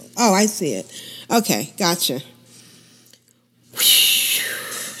thingy. Oh, I see it. Okay, gotcha.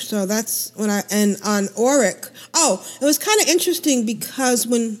 So that's when and on Auric. Oh, it was kind of interesting because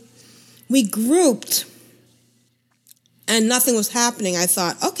when we grouped and nothing was happening, I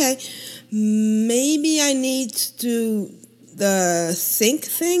thought, okay, maybe I need to do the sync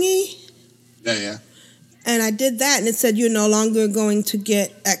thingy. Yeah. And I did that, and it said you're no longer going to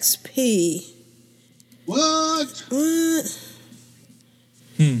get XP. What?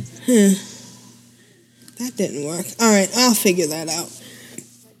 That didn't work. All right, I'll figure that out.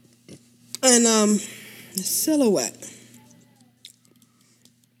 And the silhouette.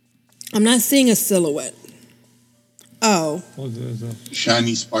 I'm not seeing a silhouette. Oh. The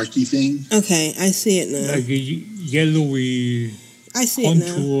shiny, sparky thing. Okay, I see it now. Like a yellowy I see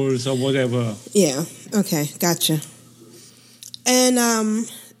contours or whatever. Yeah. Okay, gotcha. And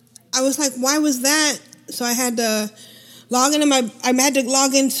I was like, why was that? So I had to log into I had to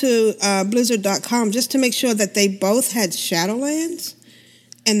log into Blizzard.com just to make sure that they both had Shadowlands,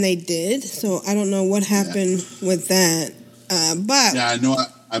 and they did. So I don't know what happened with that. But yeah, I know.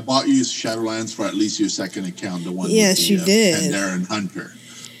 I bought you Shadowlands for at least your second account, the one. Yes, with the, you did. Pandaren and Hunter.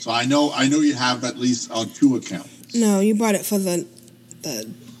 So I know you have at least on 2 accounts. No, you bought it for the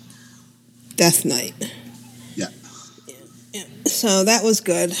Death Knight. Yeah. So that was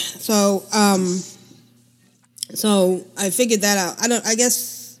good. So so I figured that out. I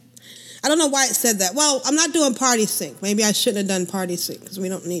don't know why it said that. Well, I'm not doing party sync. Maybe I shouldn't have done party sync because we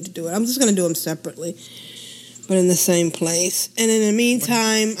don't need to do it. I'm just going to do them separately, but in the same place. And in the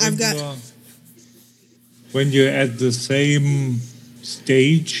meantime, I've got... When you're at the same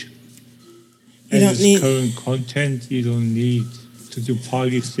stage as current content, you don't need to do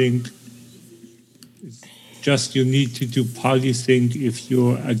party sync. It's just you need to do party sync if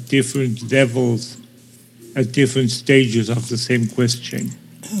you're at different levels, at different stages of the same question.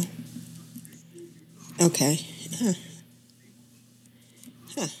 Oh. Okay.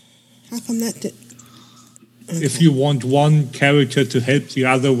 How come that did... Okay. If you want one character to help the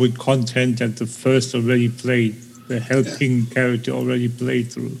other with content that the first already played, the helping character already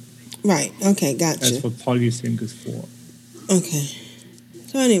played through. Right, okay, gotcha. That's what polysync is for. Okay.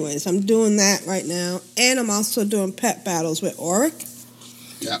 So anyways, I'm doing that right now. And I'm also doing pet battles with Auric,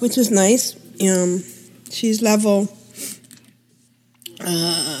 which is nice. She's level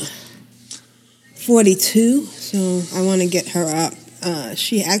 42, so I want to get her up.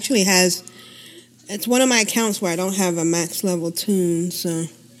 She actually has... It's one of my accounts where I don't have a max level tune, so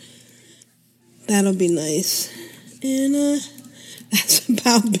that'll be nice. And that's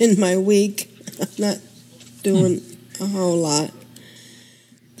about been my week. I'm not doing a whole lot.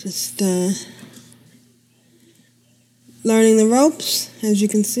 Just learning the ropes, as you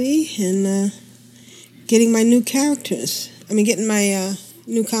can see, and getting my new characters. Getting my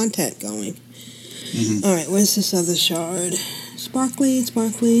new content going. Mm-hmm. All right, where's this other shard? Sparkly.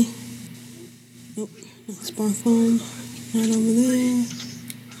 Nope, not Sparkfoam. Right over there.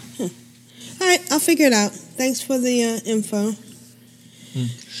 Huh. All right, I'll figure it out. Thanks for the info.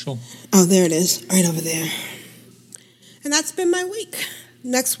 Sure. Oh, there it is, right over there. And that's been my week.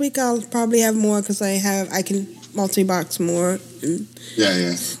 Next week I'll probably have more because I can multi-box more. And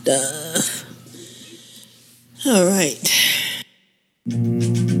stuff. All right.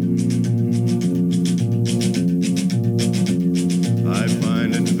 I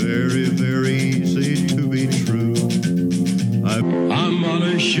find it very, very easy to be true. Am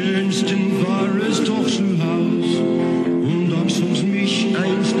allerschönsten war es doch zu Haus, und auch sonst mich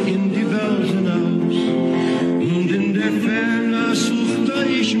einst in die Welt hinaus. Und in der Ferne suchte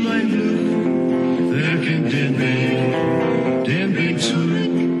ich mein Glück, wer kennt den Weg zurück.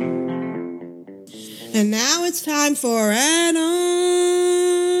 And now it's time for Add-on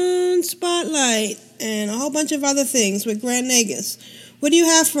Spotlight and a whole bunch of other things with Grand Nagus. What do you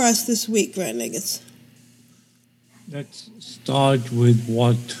have for us this week, Grand Nagus? Let's start with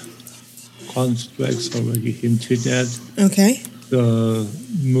what Constructs already hinted at. Okay. The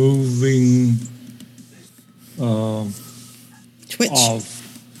moving Twitch of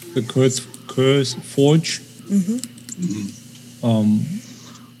the Curse Forge. Mm-hmm.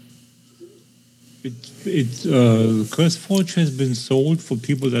 The Curse Forge has been sold for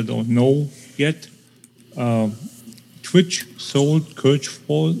people that don't know yet. Twitch sold Cursed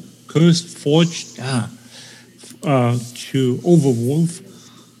Forge to Overwolf,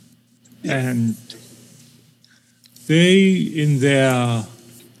 and they, in their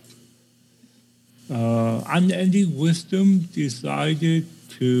unending wisdom, decided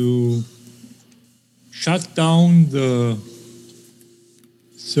to shut down the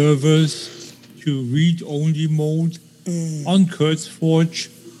servers to read-only mode on CurseForge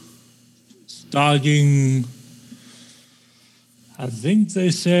starting, I think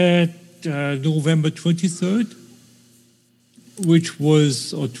they said November 23rd, or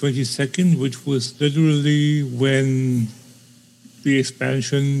 22nd, which was literally when the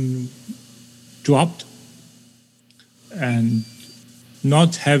expansion dropped, and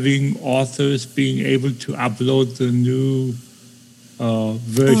not having authors being able to upload the new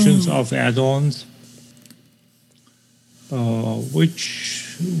versions of add-ons,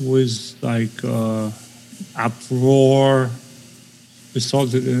 which was like uproar,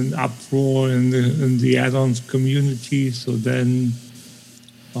 resulted in an uproar in the add-ons community. So then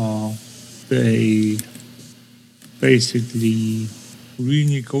they basically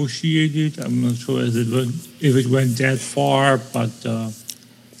renegotiated. I'm not sure if it went that far, but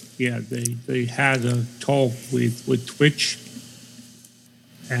they had a talk with Twitch,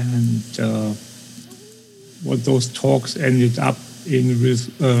 and what those talks ended up in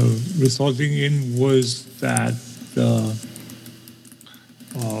resulting in was that the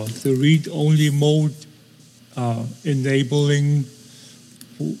read-only mode enabling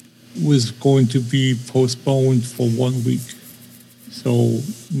was going to be postponed for 1 week. So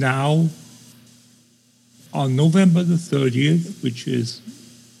now, on November the 30th, which is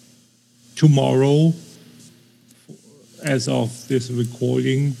tomorrow, as of this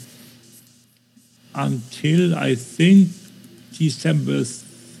recording, until I think December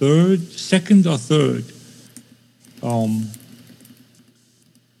 2nd or 3rd,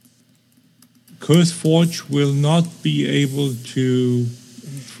 CurseForge will not be able to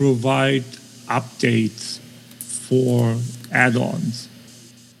provide updates for add-ons.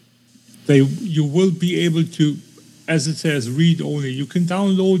 You will be able to, as it says, read only. You can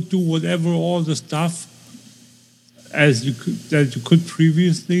download, do whatever, all the stuff that you could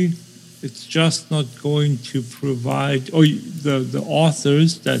previously. It's just not going to provide, or the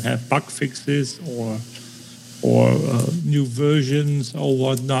authors that have bug fixes or new versions or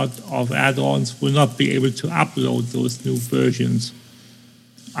whatnot of add-ons will not be able to upload those new versions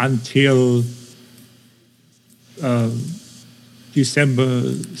until December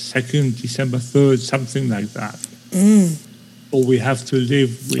 2nd, December 3rd, something like that. Or we have to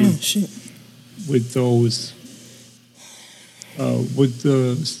live with those, with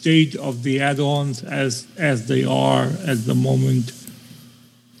the state of the add-ons as they are at the moment.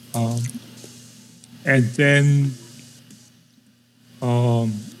 And then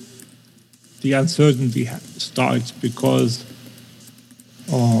the uncertainty starts, because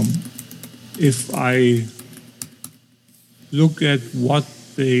if I look at what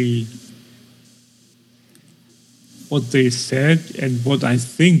they said and what I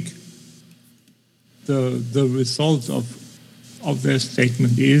think the result of their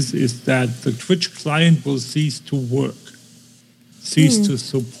statement is that the Twitch client will cease to work, cease to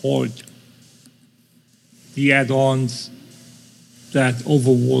support the add-ons that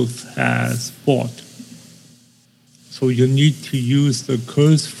Overwolf has bought. So you need to use the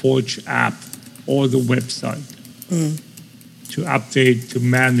CurseForge app or the website to update, to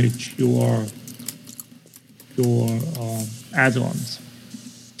manage your add-ons.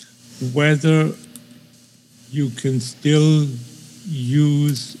 Whether you can still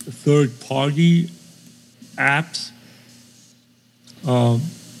use third-party apps,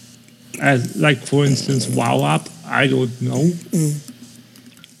 as like, for instance, WoW app, I don't know.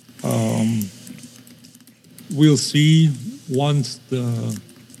 We'll see once the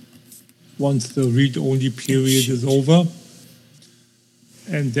read-only period is over,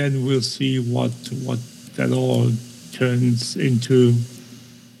 and then we'll see what that all turns into.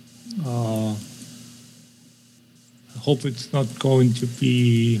 I hope it's not going to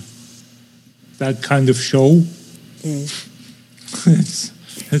be that kind of show.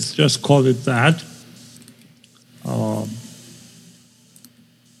 Let's just call it that.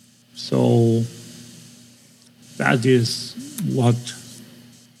 So that is what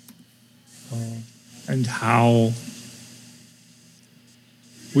and how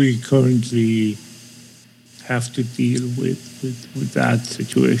we currently have to deal with that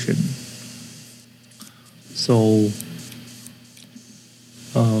situation. So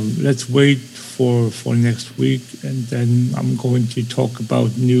let's wait for next week, and then I'm going to talk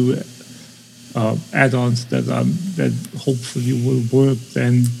about new add-ons that hopefully will work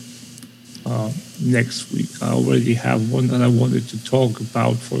then next week. I already have one that I wanted to talk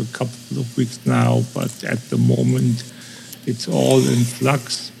about for a couple of weeks now, but at the moment it's all in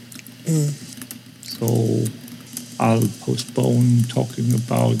flux. So I'll postpone talking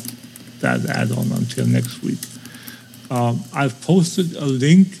about that add-on until next week. I've posted a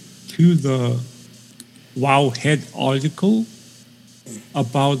link to the Wowhead article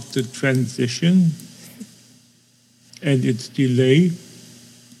about the transition and its delay.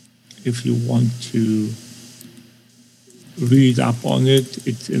 If you want to read up on it,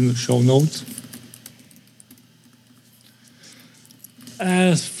 it's in the show notes.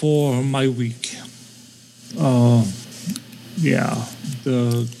 As for my week, the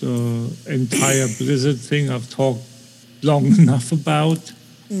entire Blizzard thing I've talked long enough about.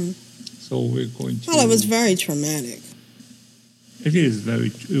 So we're going to... Well, it was very traumatic. It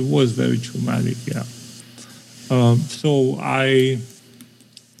was very traumatic, yeah. So I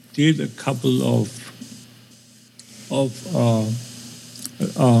did a couple I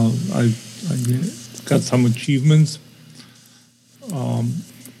got some achievements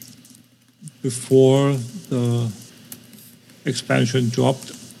before the expansion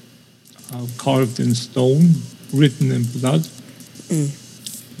dropped, carved in stone, written in blood,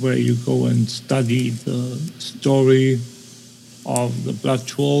 where you go and study the story of the Blood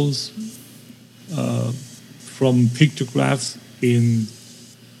Trolls from pictographs in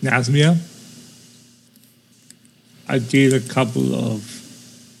Nazmir. I did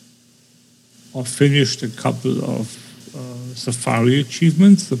finished a couple of safari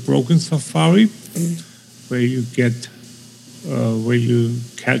achievements, the Broken Safari, where you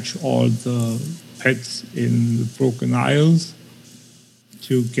catch all the pets in the Broken Isles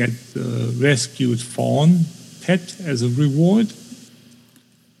to get the rescued fawn pet as a reward.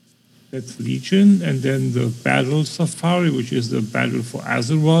 That's Legion. And then the Battle Safari, which is the Battle for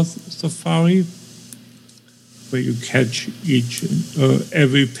Azeroth Safari, where you catch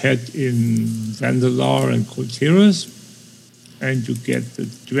every pet in Zandalar and Kul Tiras, and you get the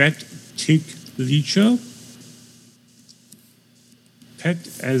Dread Tick Leecher pet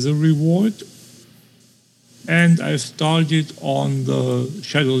as a reward. And I've started on the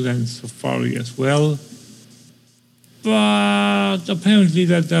Shadowlands Safari as well. But apparently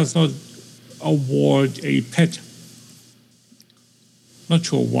that does not award a pet. Not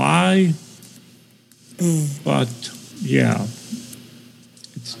sure why. But yeah,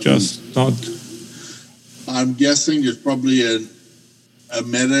 it's just not. I'm guessing there's probably a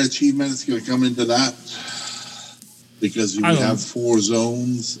meta achievement that's going to come into that, because you have 4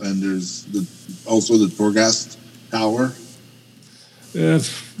 zones and there's also the Torghast Tower.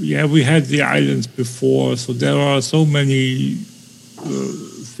 Yeah, we had the islands before, so there are so many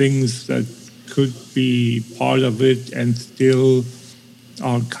things that could be part of it and still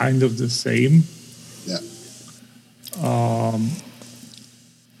are kind of the same. Yeah.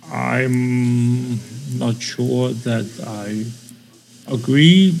 I'm not sure that I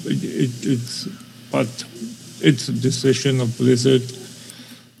agree. But it's a decision of Blizzard.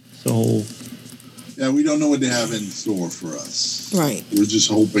 So yeah, we don't know what they have in store for us. Right. We're just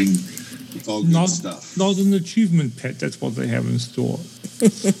hoping it's all good stuff. Not an achievement pet. That's what they have in store.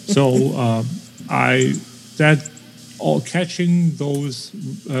 So catching those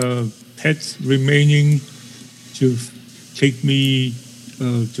pets remaining to take me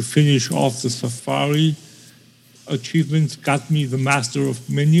to finish off the safari achievements got me the Master of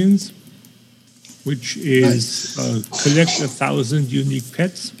Minions, which is collect 1,000 unique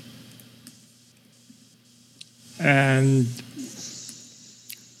pets. And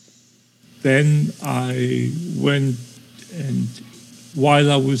then I went, and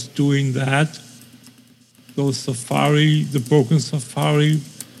while I was doing that, the Broken Safari,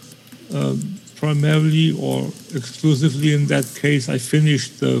 primarily or exclusively in that case, I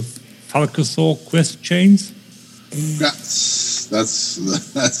finished the Falcasaur quest chains. That's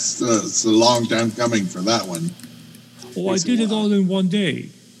a long time coming for that one. Oh, I did it all in one day.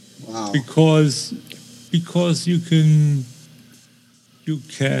 Wow. Because you can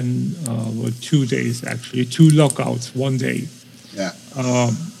 2 days actually, 2 lockouts, 1 day. Yeah.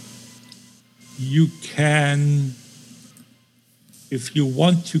 You can, if you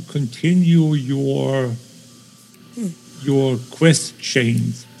want to continue your quest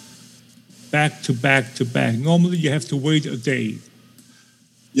chains back to back to back, normally you have to wait a day.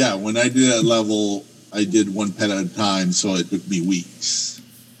 Yeah, when I did that level, I did 1 pet at a time, so it took me weeks.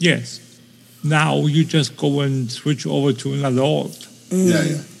 Yes. Now you just go and switch over to another alt.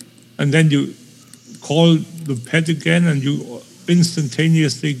 Yeah. And then you call the pet again and you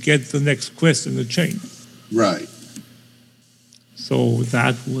instantaneously get the next quest in the chain. Right. So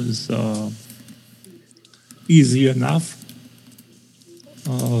that was easy enough.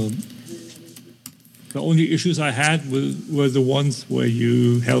 The only issues I had were the ones where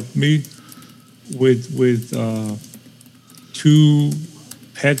you helped me with 2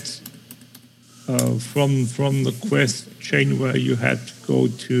 pets from the quest chain where you had to go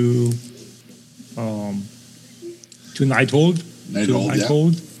to Nighthold.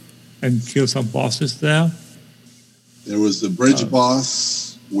 Nighthold, and kill some bosses there. There was the bridge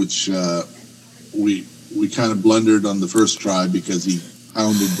boss, which we kind of blundered on the first try because he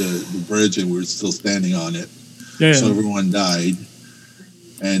pounded the bridge and we were still standing on it. Yeah. So everyone died.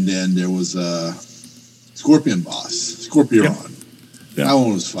 And then there was a Scorpion boss, Scorpion. Yeah. That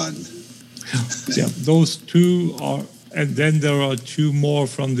one was fun. Yeah, those two are, and then there are two more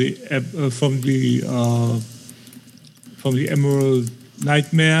from the Emerald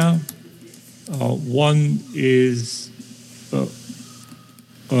Nightmare. One is the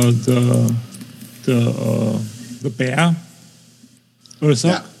bear,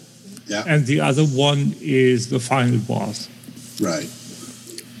 Ursa, yeah, and the other one is the final boss. Right.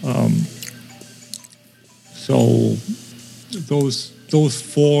 So those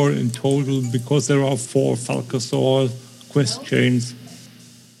four in total, because there are 4 Falcasaur quest chains,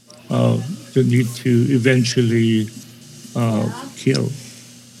 you need to eventually kill.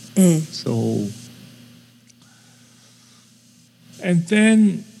 So, and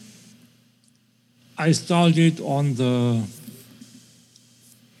then I started on the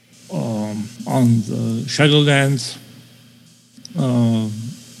Shadowlands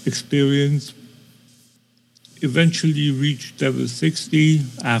experience. Eventually reached level 60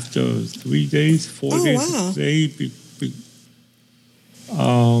 after 3 days, 4 days wow. of play.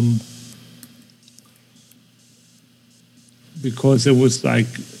 Because it was like,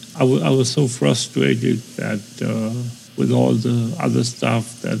 I was so frustrated that with all the other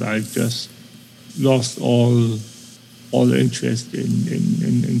stuff that I just lost all interest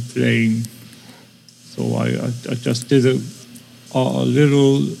in playing. So I just did a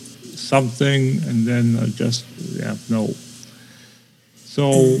little something and then I just, no.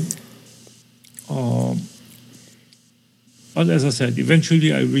 So, but as I said,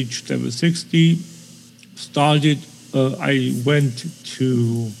 eventually I reached level 60, I went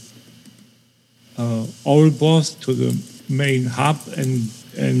to Oribos, to the main hub, and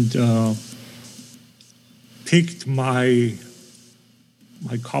picked my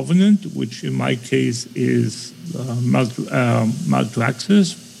covenant, which in my case is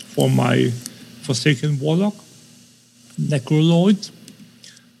Maldraxxus for my Forsaken Warlock, Necroloid.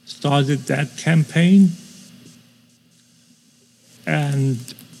 Started that campaign, and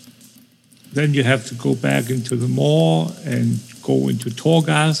then you have to go back into the Maw and go into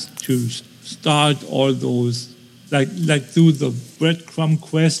Torghast to start all those, like do the breadcrumb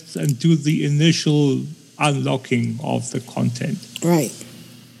quests and do the initial unlocking of the content. Right.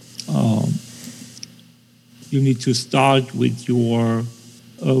 You need to start with your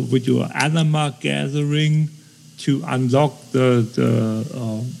anima gathering to unlock the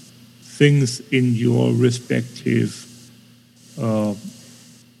things in your respective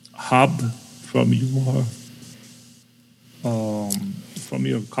hub from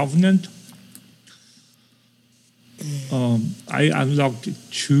your covenant. I unlocked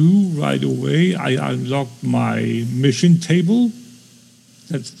 2 right away. I unlocked my mission table.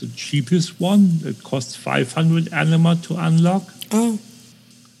 That's the cheapest one. It costs 500 anima to unlock. Oh.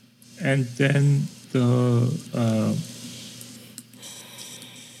 And then the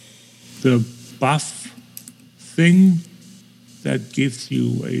buff thing that gives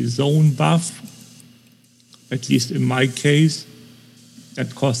you a zone buff, at least in my case,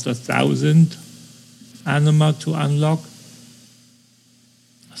 that costs 1,000 anima to unlock.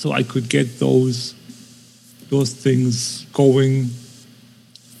 So I could get those things going.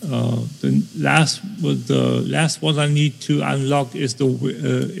 The last one I need to unlock is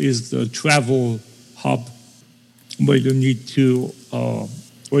the travel hub, where you need to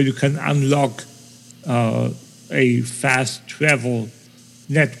where you can unlock a fast travel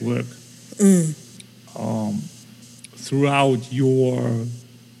network throughout your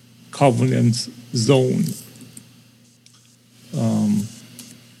Covenant's zone.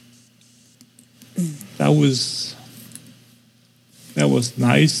 That was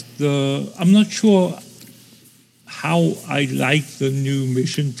nice. I'm not sure how I like the new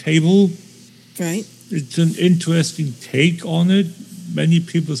mission table. Right. It's an interesting take on it. Many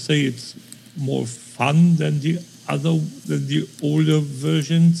people say it's more fun than the older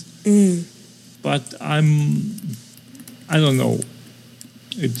versions. But I don't know.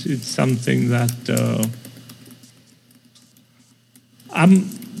 It's something that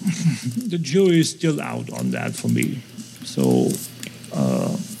the jury is still out on that for me. So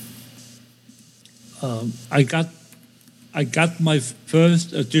I got my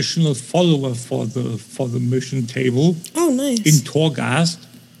first additional follower for the mission table. Oh, nice. In Torghast,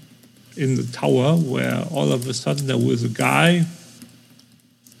 in the tower, where all of a sudden there was a guy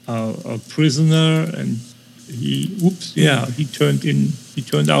a prisoner, and he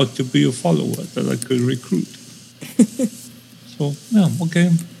turned out to be a follower that I could recruit. So yeah,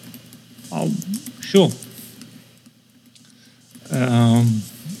 okay, sure.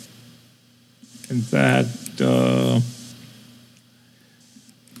 And that,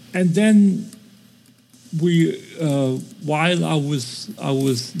 and then we, while I was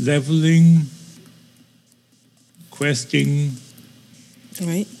leveling, questing,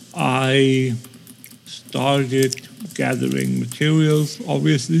 right, I started gathering materials,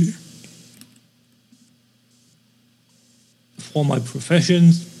 obviously, for my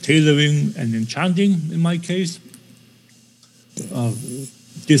professions, tailoring and enchanting in my case.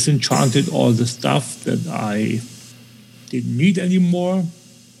 Disenchanted all the stuff that I didn't need anymore.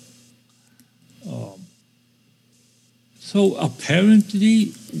 So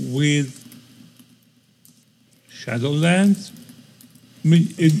apparently with Shadowlands,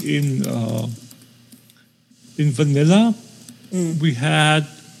 in vanilla, we had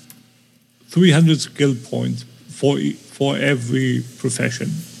 300 skill points for every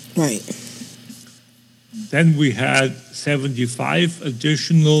profession. Right. Then we had 75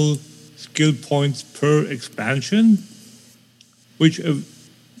 additional skill points per expansion, which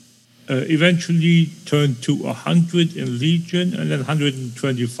eventually turned to 100 in Legion, and then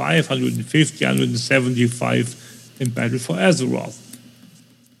 125, 150, 175 in Battle for Azeroth.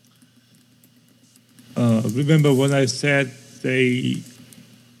 Remember when I said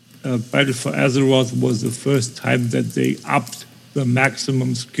Battle for Azeroth was the first time that they upped the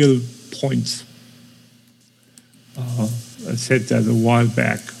maximum skill points. I said that a while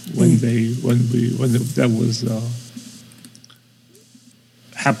back when that was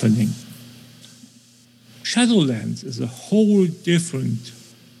happening. Shadowlands is a whole different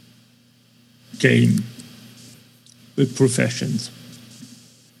game with professions.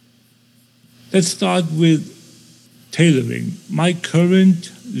 Let's start with tailoring. My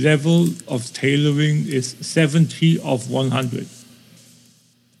current level of tailoring is 70 of 100.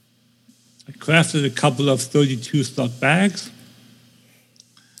 I crafted a couple of 32 slot bags,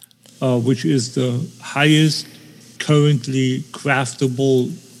 which is the highest currently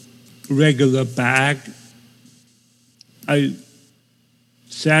craftable regular bag. I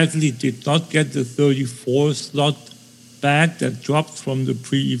sadly did not get the 34 slot bag that dropped from the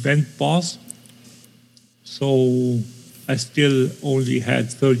pre-event boss, so I still only had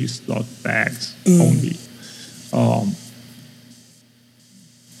 30 slot bags only.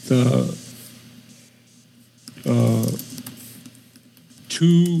 The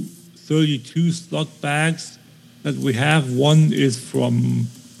two 32 slot bags that we have, one is from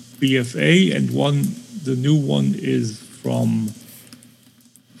BFA and the new one is from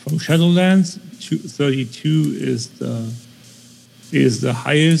Shadowlands. 32 is the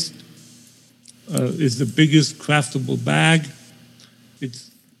highest, is the biggest craftable bag.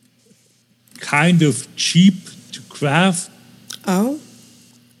 It's kind of cheap to craft. Oh.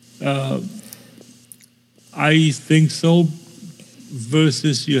 I think so,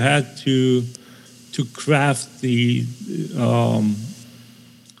 versus you had to craft the,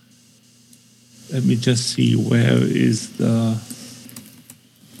 let me just see, where is the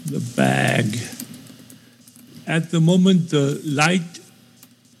bag? At the moment, the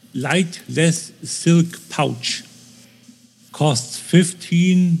lightless silk pouch costs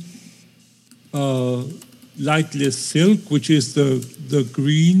 15 lightless silk, which is the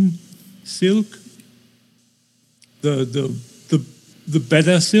green silk, the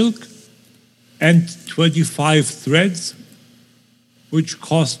better silk, and 25 threads, which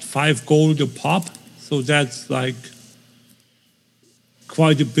cost 5 gold a pop. So that's like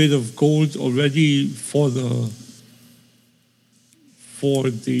quite a bit of gold already for the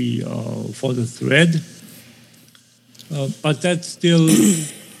thread. But that's still,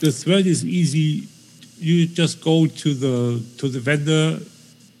 the thread is easy. You just go to the vendor,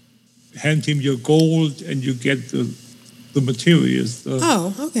 hand him your gold, and you get the materials.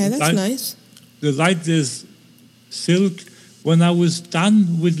 Okay, that's nice. The lightless silk, when I was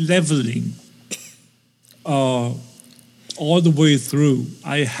done with leveling, all the way through,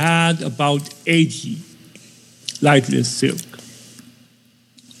 I had about 80 lightless silk.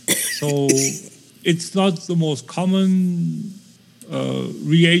 So it's not the most common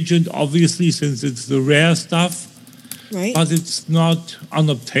reagent, obviously, since it's the rare stuff. Right. But it's not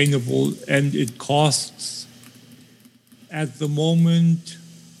unobtainable, and it costs at the moment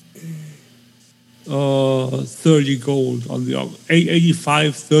 30 gold on the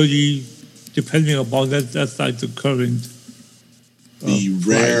 85, 30, depending upon that. That's like the current. The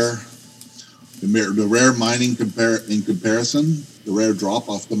rare mining in comparison the rare drop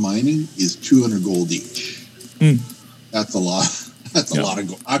off the mining is 200 gold each. That's a lot. That's a lot of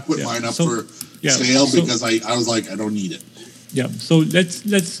gold. I put mine up for sale because I was like, I don't need it. Yeah. So let's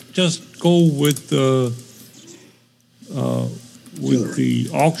just go with the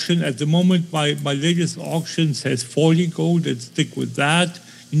auction. At the moment, my latest auction says 40 gold. Let's stick with that.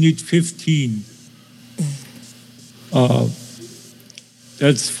 You need 15.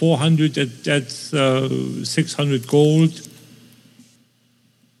 That's 400. That's 600 gold.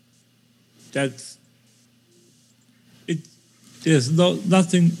 That's it. There's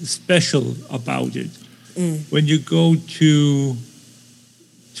nothing special about it. When you go to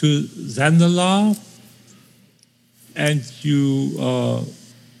Zandalar and you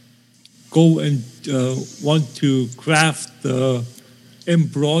go and want to craft the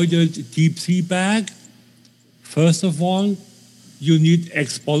embroidered deep sea bag, first of all, you need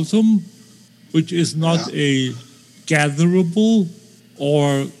expulsum, which is not a gatherable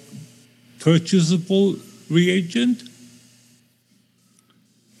or purchasable reagent.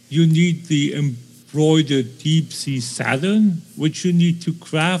 You need the embroidered deep sea Saturn, which you need to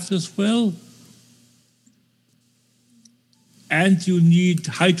craft as well. And you need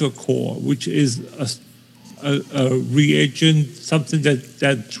hydrocore, which is a reagent, something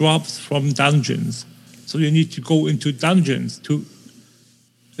that drops from dungeons. So you need to go into dungeons to.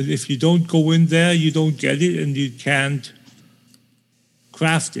 And if you don't go in there, you don't get it, and you can't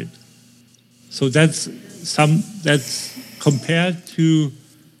craft it. So that's compared to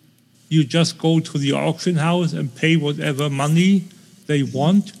you just go to the auction house and pay whatever money they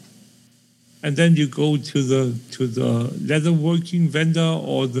want, and then you go to the leatherworking vendor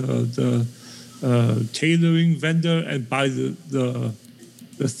or the tailoring vendor and buy the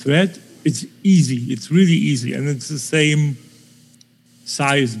thread. It's easy. It's really easy, and it's the same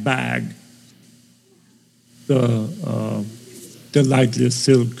size bag. The lightless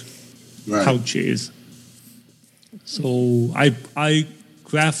silk pouches. So I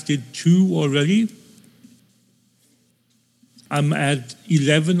crafted 2 already. I'm at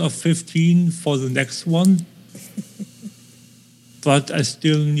 11 of 15 for the next one, but I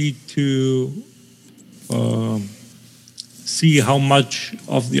still need to see how much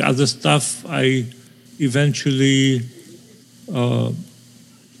of the other stuff I eventually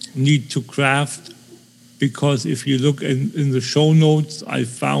need to craft, because if you look in the show notes, I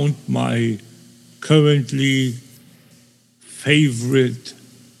found my currently favorite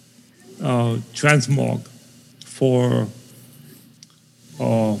transmog for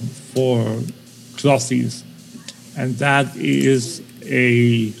clothies, and that is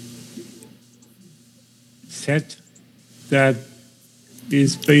a set that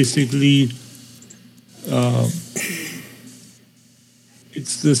is basically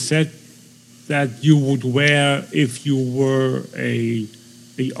it's the set that you would wear if you were a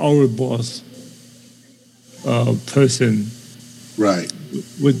Ouroboros person, right?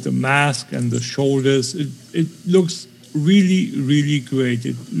 With the mask and the shoulders, it looks really, really great.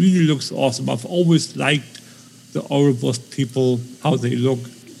 It really looks awesome. I've always liked the Ouroboros people, how they look.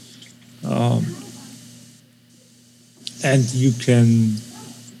 And you can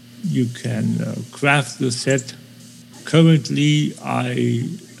craft the set. Currently,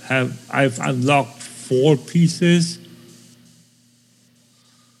 I've unlocked 4 pieces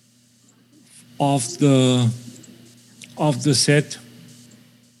of the set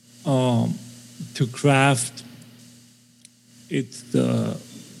to craft. It's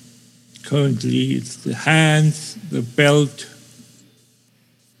currently the hands, the belt,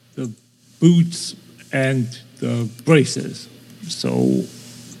 the boots, and the braces. So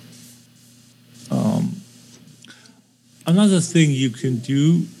another thing you can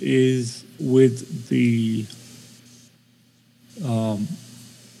do is with the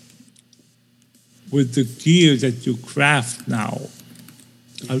gear that you craft now.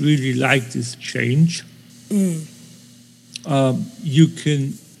 I really like this change. You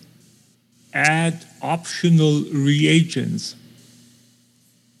can add optional reagents.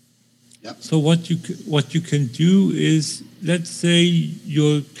 Yep. So what you can do is, let's say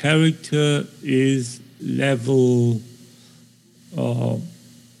your character is level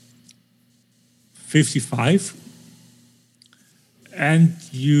 55, and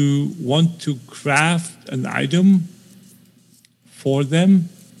you want to craft an item for them,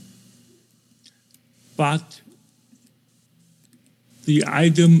 but the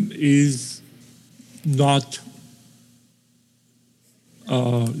item is not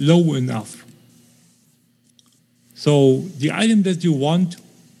low enough. So the item that you want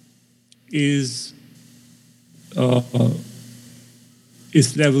is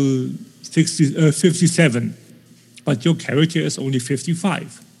level 57, but your character is only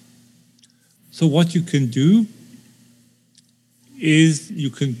 55. So what you can do is you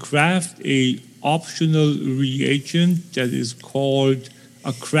can craft a optional reagent that is called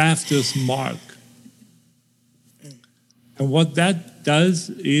a crafter's mark. And what that does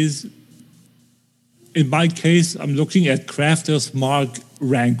is, in my case, I'm looking at crafter's mark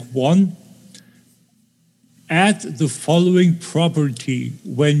rank 1. Add the following property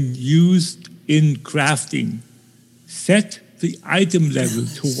when used in crafting. Set the item level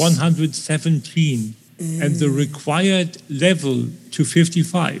to 117 and the required level to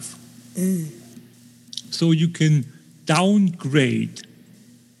 55. So you can downgrade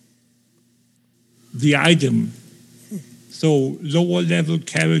the item. So lower level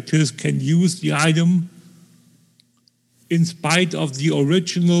characters can use the item in spite of the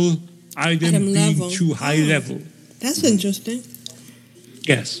original item being level. too high level. That's interesting.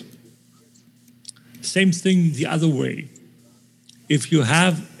 Yes. Same thing the other way. If you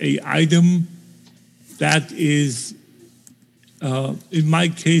have an item that is, in my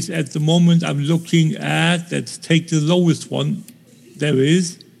case at the moment, I'm looking at, let's take the lowest one there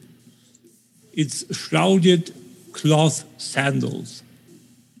is. It's shrouded cloth sandals.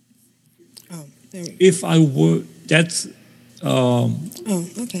 Oh, there we go. If I were, that's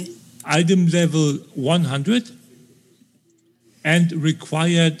okay. Item level 100 and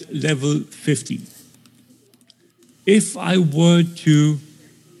required level 50. If I were to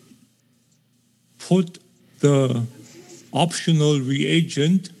put the optional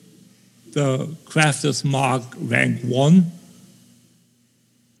reagent, the crafter's mark rank 1,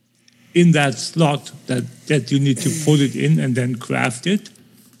 in that slot that you need to put it in and then craft it,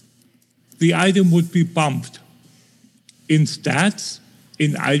 the item would be bumped in stats,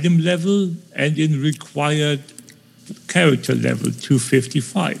 in item level, and in required character level to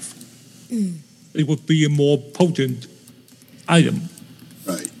 55. It would be a more potent item.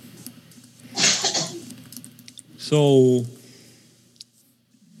 Right. So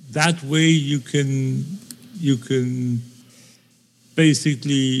that way you can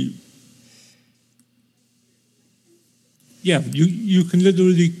basically, you can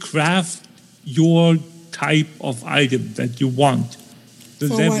literally craft your type of item that you want. The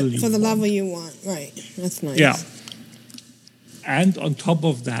level you want, right. That's nice. Yeah. And on top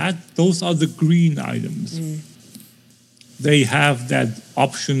of that, those are the green items. They have that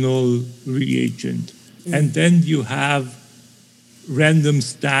optional reagent. And then you have random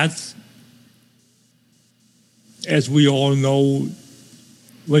stats. As we all know,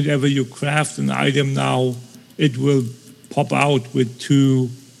 whenever you craft an item now, it will pop out with 2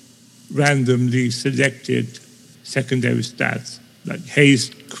 randomly selected secondary stats, like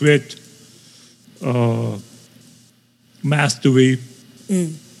haste, crit, mastery.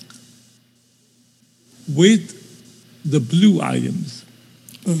 With the blue items,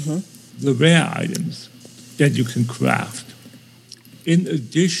 the rare items that you can craft. In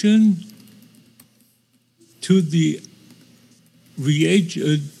addition to the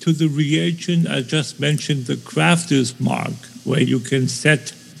reagent I just mentioned, the crafter's mark, where you can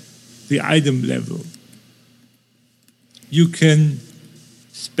set the item level, you can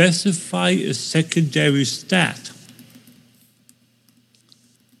specify a secondary stat.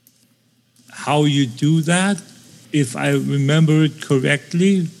 How you do that, if I remember it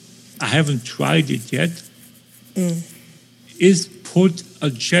correctly, I haven't tried it yet, is put a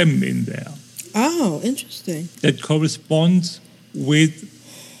gem in there. Oh, interesting. That corresponds with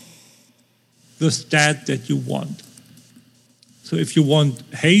the stat that you want. So if you want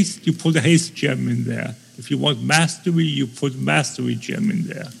haste, you put a haste gem in there. If you want mastery, you put mastery gem in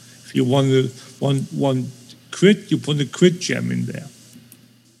there. If you want crit, you put a crit gem in there.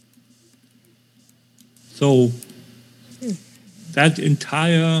 So that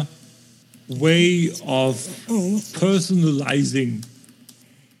entire way of personalizing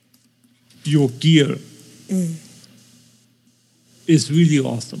your gear is really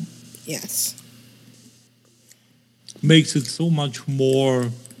awesome. Yes. Makes it so much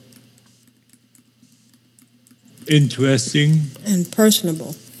more interesting. And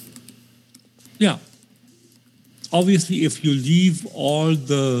personable. Yeah. Obviously, if you leave all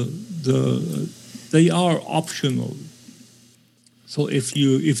they are optional. So if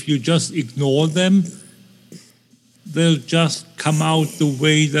you just ignore them, they'll just come out the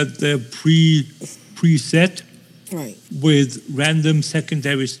way that they're preset, right, with random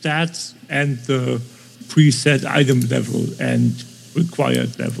secondary stats and the preset item level and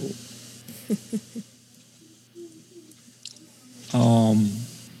required level.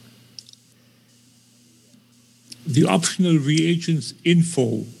 The optional reagents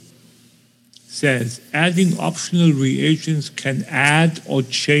info says, adding optional reagents can add or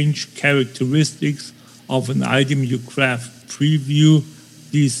change characteristics of an item you craft. Preview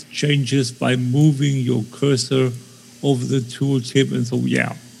these changes by moving your cursor over the tooltip. And so,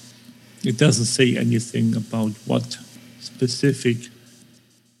 yeah, it doesn't say anything about what specific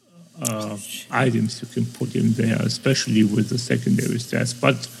items you can put in there, especially with the secondary stats.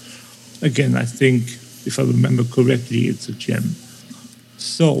 But again, I think, if I remember correctly, it's a gem.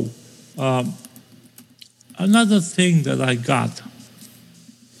 So, another thing that I got,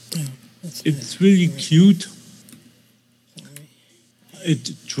 it's really cute.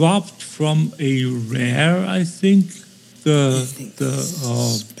 It dropped from a rare, I think. The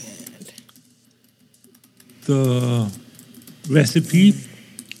recipe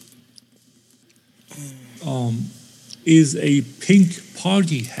is a pink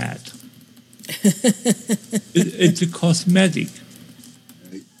party hat. It's a cosmetic.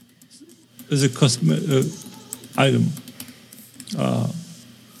 It's a cosmetic item.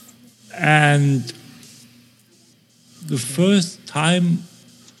 And the first time,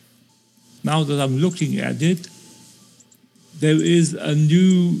 now that I'm looking at it, there is a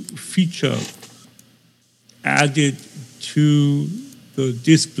new feature added to the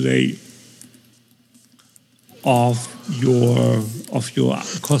display of your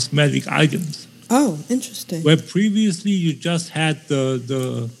cosmetic items. Oh, interesting. Where previously you just had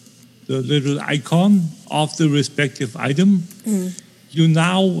the little icon of the respective item, you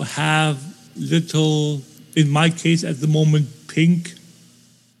now have little, in my case at the moment, pink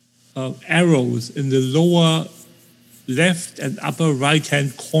arrows in the lower left and upper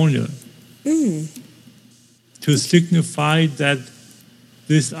right-hand corner to signify that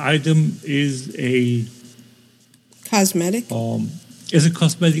this item is a cosmetic. Is a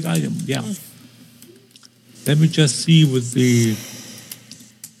cosmetic item. Yeah. Let me just see with the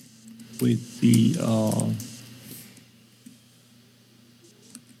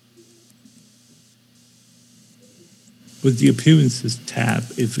appearances tab,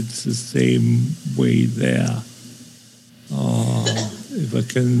 if it's the same way there. If I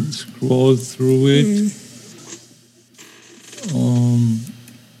can scroll through it.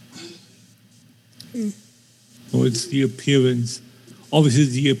 Oh, it's the appearance. Obviously,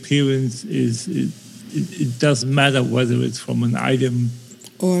 the appearance is it doesn't matter whether it's from an item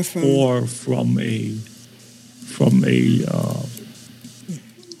or from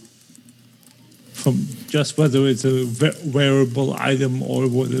just whether it's a wearable item or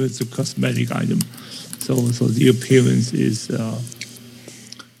whether it's a cosmetic item. So the appearance is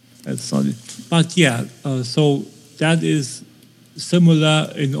that's not it. But yeah, so that is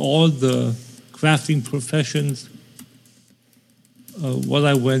similar in all the crafting professions. What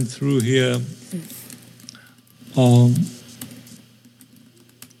I went through here,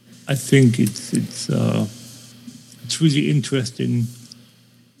 I think it's really interesting,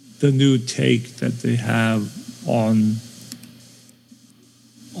 the new take that they have on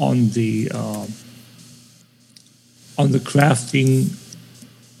the crafting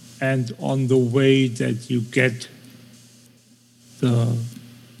and on the way that you get the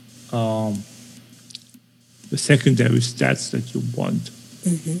secondary stats that you want.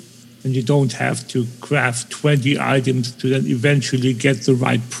 And you don't have to craft 20 items to then eventually get the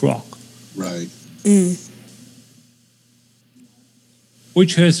right proc. Right.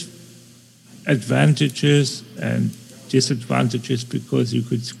 Which has advantages and disadvantages, because you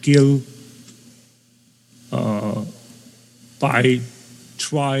could skill by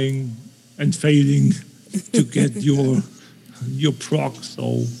trying and failing to get your proc.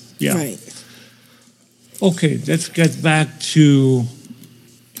 So yeah. Right. Okay, let's get back to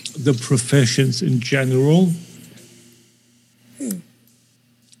the professions in general.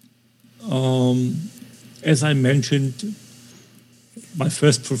 As I mentioned, my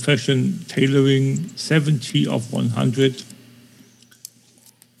first profession, tailoring, 70 of 100.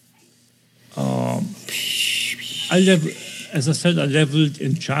 As I said, I leveled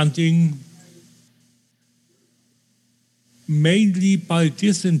enchanting mainly by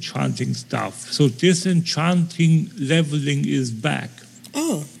disenchanting stuff. So disenchanting leveling is back.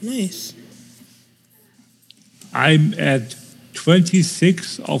 Oh, nice. I'm at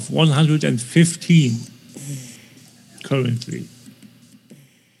 26 of 115 currently.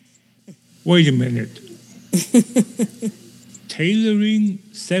 Wait a minute. Tailoring,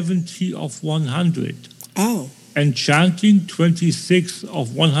 70 of 100. Oh. Enchanting, 26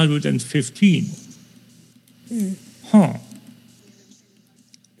 of 115. Huh.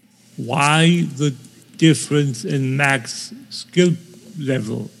 Why the difference in max skill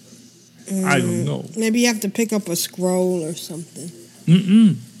level? I don't know. Maybe you have to pick up a scroll or something.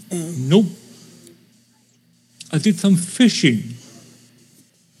 Nope. I did some fishing.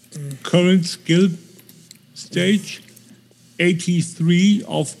 Current skill stage, 83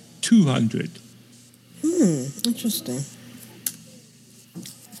 of 200. Interesting.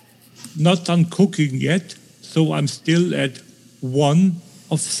 Not done cooking yet, so I'm still at 1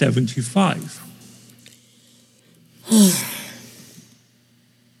 of 75.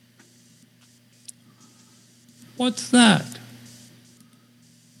 What's that?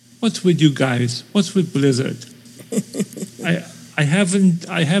 What's with you guys? What's with Blizzard? I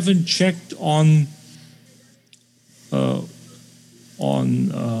haven't checked on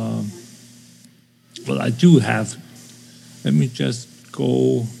well, I do have. Let me just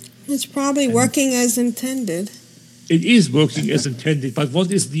go. It's probably working as intended. It is working as intended, but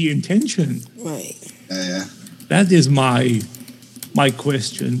what is the intention? Right. Yeah. That is my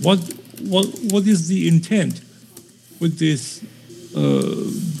question. What is the intent with this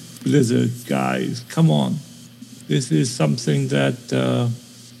Blizzard guys? Come on, this is something that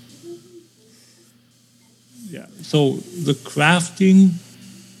yeah. So the crafting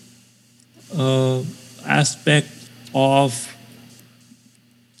aspect of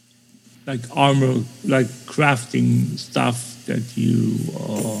like armor, like crafting stuff that you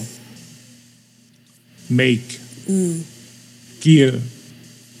make. Gear,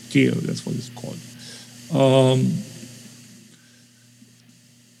 that's what it's called,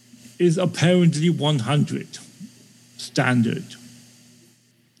 is apparently 100 standard.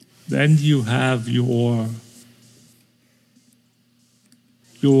 Then you have your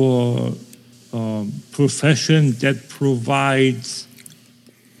profession that provides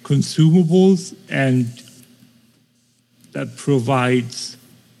consumables and that provides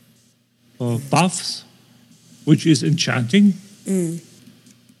buffs, which is enchanting.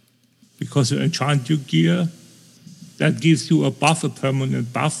 Because you enchant your gear, that gives you a buff, a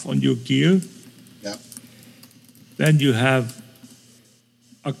permanent buff on your gear. Yeah. Then you have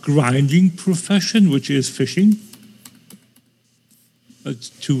a grinding profession, which is fishing. That's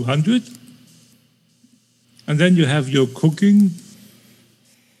 200. And then you have your cooking,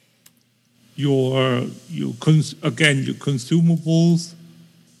 your consumables.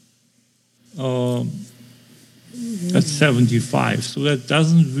 That's 75. So that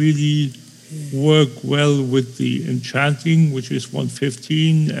doesn't really work well with the enchanting, which is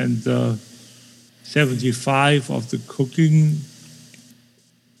 115, and 75 of the cooking.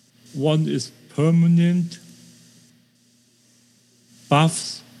 One is permanent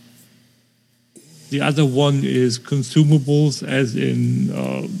buffs. The other one is consumables, as in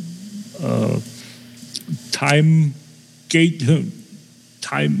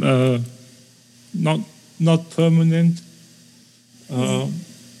not permanent.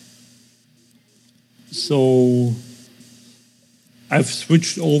 So I've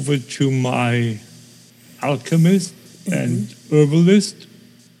switched over to my alchemist and herbalist,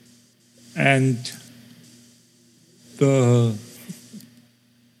 and the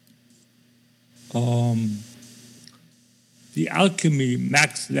alchemy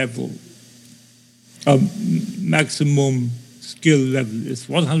max level, maximum skill level is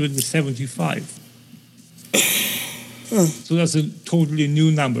 175. So that's a totally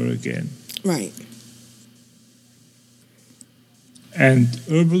new number again. Right. And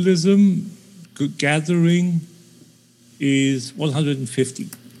herbalism, gathering, is 150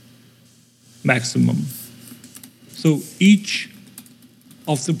 maximum. So each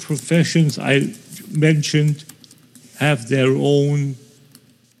of the professions I mentioned have their own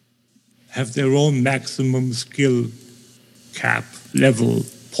maximum skill cap level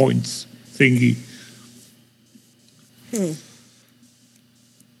points thingy.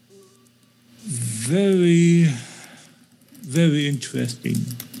 Very, very interesting.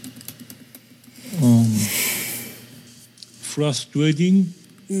 Frustrating.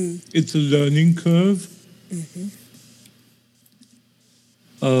 It's a learning curve.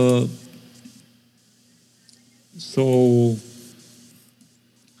 So,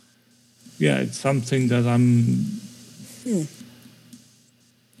 yeah, it's something that I'm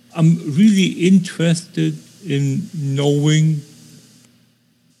really interested in knowing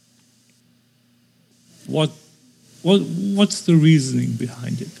what's the reasoning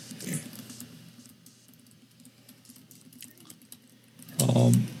behind it.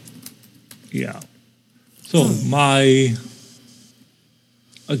 Yeah. So my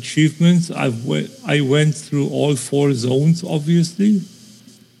achievements, I went through all 4 zones, obviously.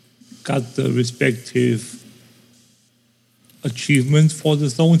 Got the respective achievements for the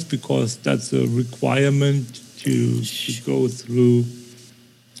zones because that's a requirement to go through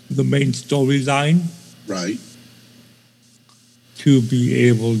the main storyline. Right. To be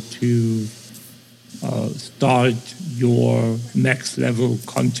able to start your next level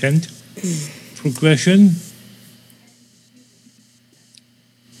content progression.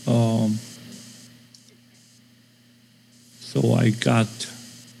 So I got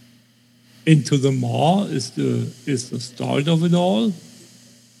into the Maw is the start of it all.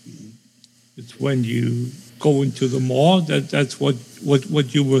 It's when you go into the Maw that's what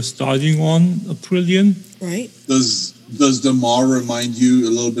you were starting on, Aprillian. Right. Does the Maw remind you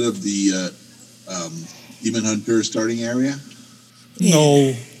a little bit of the Demon Hunter starting area?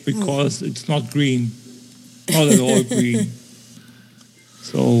 No, because it's not green. Not at all green.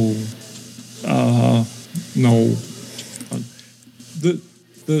 So, no.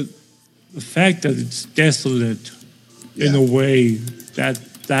 The fact that it's desolate in a way,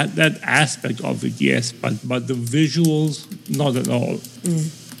 that aspect of it, yes, but the visuals, not at all.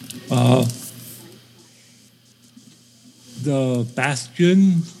 The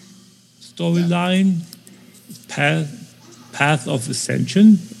Bastion storyline, Path of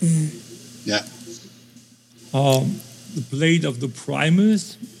Ascension. Yeah. The Blade of the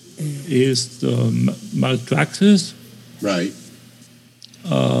Primus is the Maldraxxus. Right.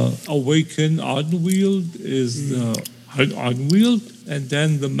 Awaken Ardenweald is the Ardenweald, and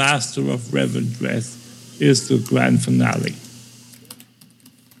then the Master of Revendreth is the grand finale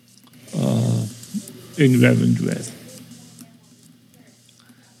in Revendreth.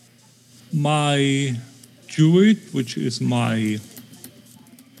 My Druid, which is my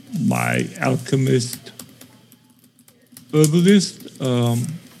alchemist herbalist,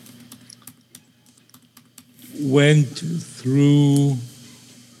 went through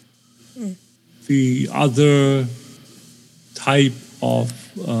the other type of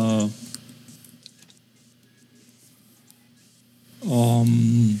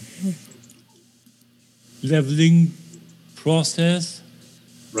leveling process.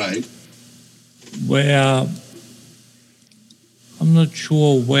 Right. Where I'm not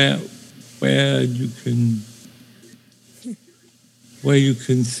sure where you can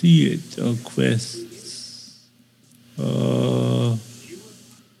see it. Quests.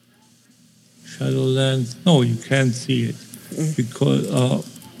 Shadowlands. No, you can't see it because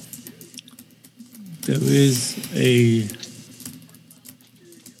there is a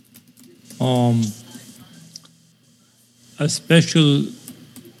special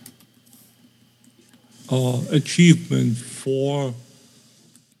achievement for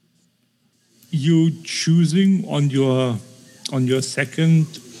you choosing on your second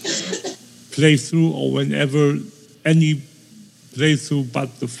playthrough or whenever any playthrough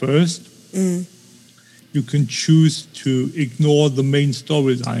but the first. You can choose to ignore the main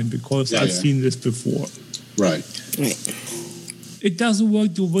storyline because I've seen this before. Right. It doesn't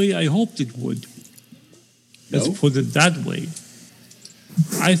work the way I hoped it would. Let's put it that way.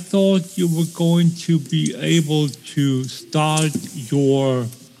 I thought you were going to be able to start your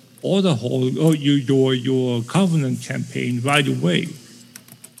order hall or your Covenant campaign right away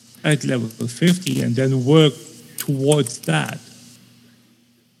at level 50 and then work towards that.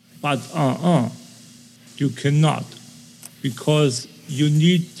 But you cannot, because you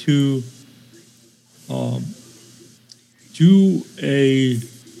need to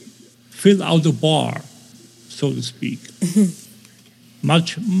fill out a bar, so to speak.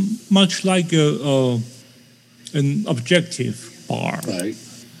 Much like an objective bar. Right.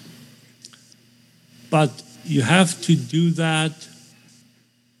 But you have to do that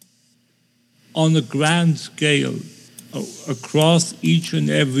on a grand scale across each and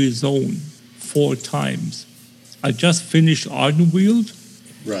every zone 4 times. I just finished Ardenweald.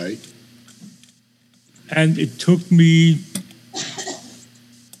 Right. And it took me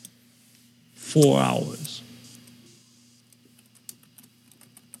 4 hours.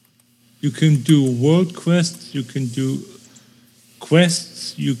 You can do world quests, you can do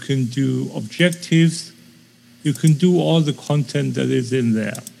quests, you can do objectives, you can do all the content that is in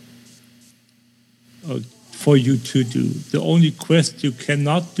there for you to do. The only quests you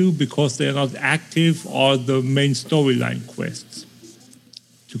cannot do because they're not active are the main storyline quests.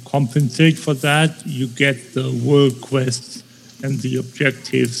 To compensate for that, you get the world quests and the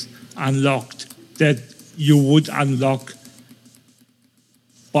objectives unlocked that you would unlock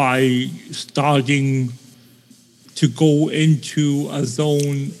by starting to go into a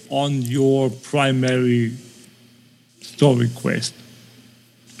zone on your primary story quest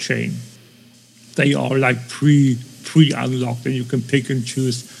chain. They are like pre-unlocked, and you can pick and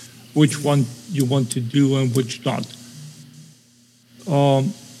choose which one you want to do and which not.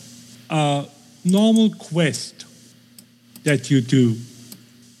 A normal quest that you do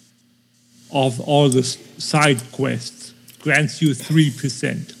of all the side quests grants you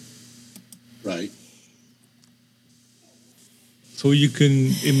 3%. Right. So you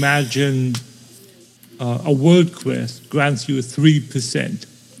can imagine a world quest grants you 3%.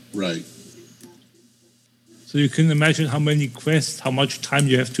 Right. So you can imagine how many quests, how much time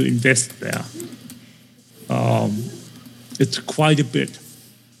you have to invest there. It's quite a bit.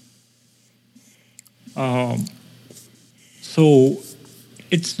 So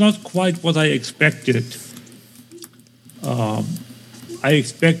it's not quite what I expected. I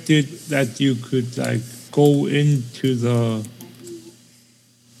expected that you could like go into the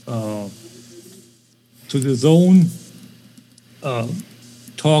zone,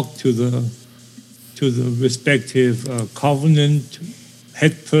 talk to the respective covenant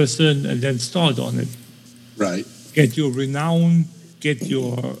head person, and then start on it. Right. Get your renown, get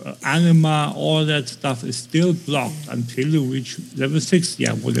your anima, all that stuff is still blocked until you reach level 60,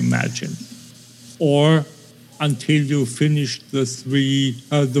 I would imagine. Or until you finish the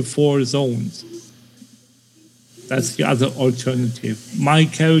 4 zones. That's the other alternative. My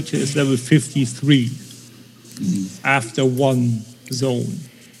character is level 53 after 1 zone.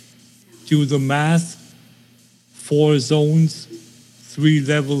 Do the math, 4 zones, 3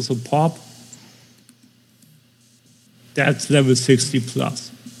 levels a pop. That's level 60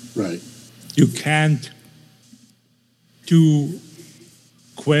 plus. Right. You can't do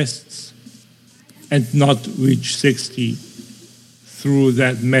quests and not reach 60 through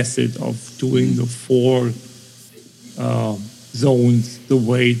that method of doing the 4 zones the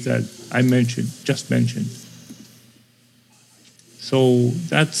way that I just mentioned. So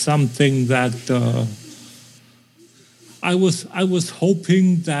that's something that I was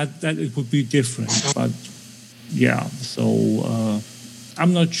hoping that it would be different, but yeah. So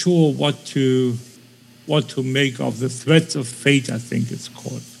I'm not sure what to make of the Threads of Fate, I think it's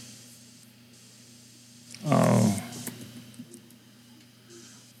called.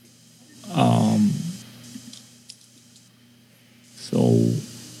 So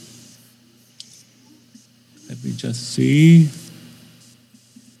let me just see.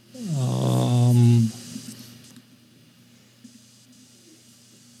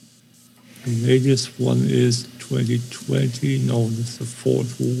 The latest one is 2020. No, this is the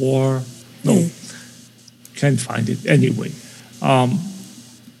 4th war. No, can't find it. Anyway,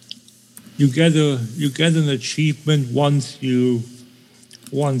 you get an achievement once your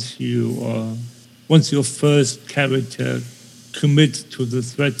first character commits to the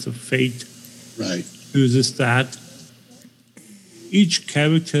Threads of Fate. Right. Uses that. Each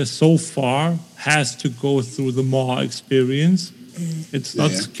character so far has to go through the Maw experience. It's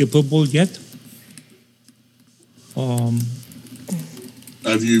not skippable yet.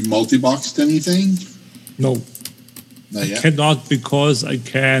 Have you multi-boxed anything? No. Not yet? I cannot because I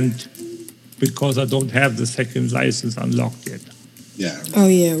can't, because I don't have the second license unlocked yet. Yeah. Right. Oh,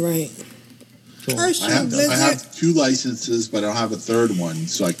 yeah, right. So I have 2 licenses, but I don't have a 3rd one,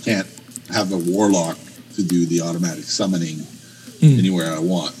 so I can't have a warlock to do the automatic summoning anywhere I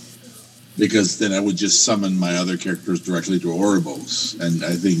want. Because then I would just summon my other characters directly to Ouroboros. And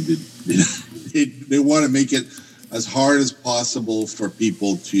I think that they want to make it as hard as possible for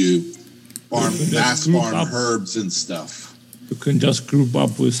people to mass farm herbs and stuff. You can just group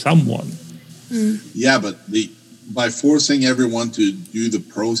up with someone. Yeah, but by forcing everyone to do the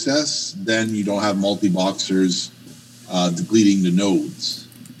process, then you don't have multi-boxers depleting the nodes.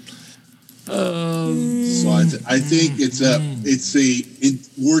 So I think it's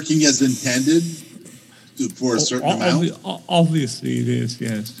working as intended for a certain amount. Obviously, it is.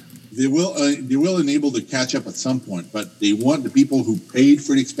 Yes, they will enable to catch up at some point, but they want the people who paid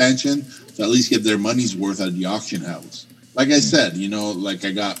for the expansion to at least get their money's worth at the auction house. Like I said, like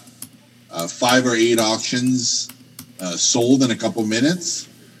I got 5 or 8 auctions sold in a couple minutes.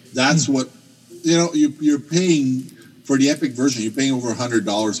 That's what you're paying for the epic version. You're paying over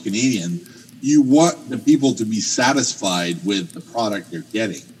 $100 Canadian. You want the people to be satisfied with the product they're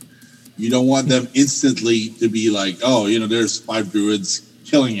getting. You don't want them instantly to be like, oh, there's 5 druids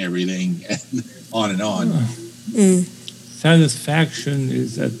killing everything, and on and on. Satisfaction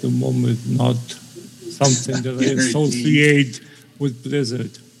is at the moment not something that I associate with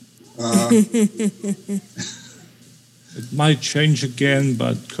Blizzard. It might change again,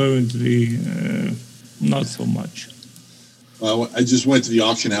 but currently not so much. Well, I just went to the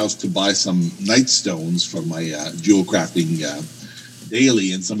auction house to buy some night stones for my jewel crafting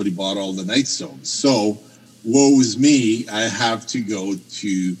daily, and somebody bought all the night stones. So, woe is me, I have to go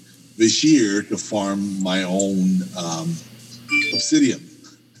to Vashir to farm my own obsidian.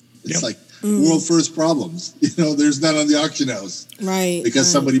 It's like world first problems. There's none on the auction house. Right. Because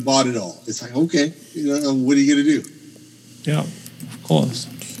somebody bought it all. It's like, okay, what are you going to do? Yeah, of course.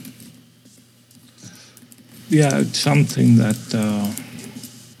 yeah, it's something that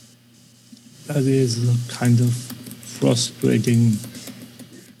that is kind of frustrating.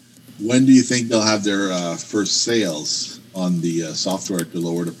 When do you think they'll have their first sales on the software to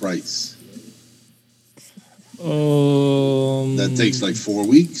lower the price? That takes like 4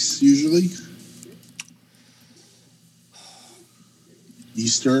 weeks usually.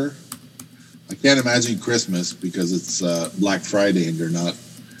 Easter. I can't imagine Christmas because it's Black Friday and they're not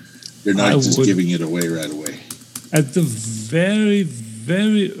just giving it away right away. At the very,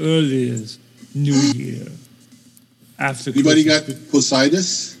 very earliest New Year. After anybody Christmas. got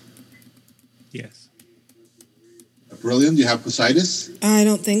Poseidus? Yes. Brilliant. Do you have Poseidus? I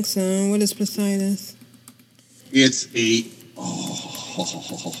don't think so. What is Poseidus? It's a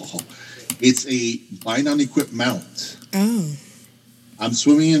bind on equip mount. Oh. I'm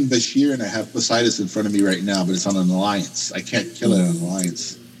swimming in Bashir and I have Poseidus in front of me right now, but it's on an alliance. I can't kill it on an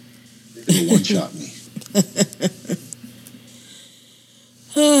alliance. It'll one-shot me.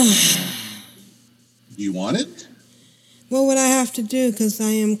 Do you want it? What would I have to do? Because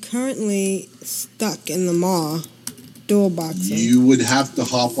I am currently stuck in the maw, dual boxing. You would have to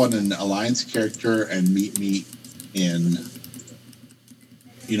hop on an alliance character and meet me in.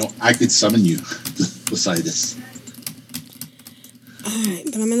 I could summon you, Poseidus. All right,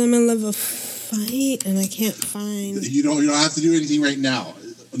 but I'm in the middle of a fight and I can't find. You don't have to do anything right now.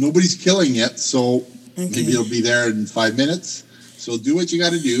 Nobody's killing yet, so maybe it'll be there in 5 minutes. So do what you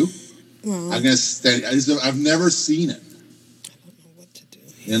got to do. Well, I'm gonna stand. I've never seen it. I don't know what to do.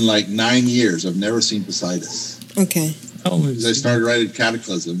 In like 9 years, I've never seen Poseidus. Okay. Because I started right at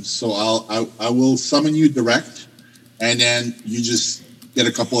Cataclysm, so I will summon you direct, and then you just get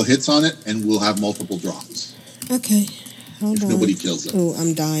a couple of hits on it, and we'll have multiple drops. Okay. Hold if on. nobody kills it. Oh,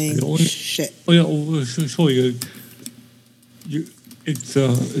 I'm dying. Shit. Oh yeah, sure. It's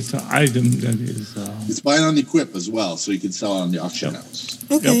an item that is. It's buying on equip as well, so you can sell it on the auction house.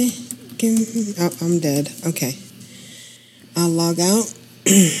 Okay. Yep. I'm dead. Okay. I'll log out.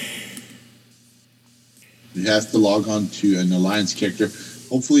 You have to log on to an alliance character.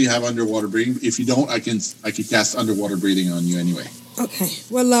 Hopefully, you have underwater breathing. If you don't, I can cast underwater breathing on you anyway. Okay.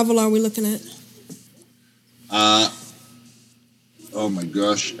 What level are we looking at? Oh my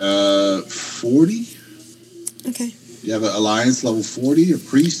gosh, 40. Okay. You have an alliance level 40, a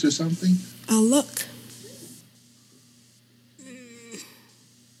priest or something? I'll look.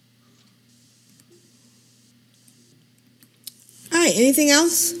 All right. Anything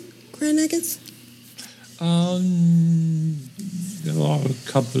else, Grand Nuggets? There are a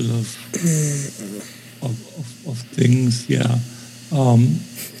couple of things. Yeah.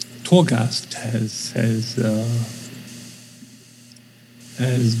 Torghast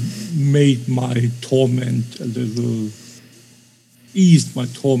has made my torment a little, eased my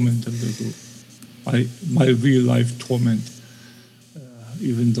torment a little, my real life torment,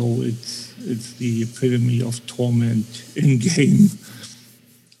 even though it's the epitome of torment in game.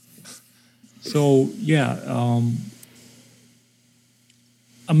 So yeah,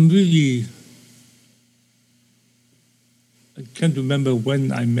 I'm really, I can't remember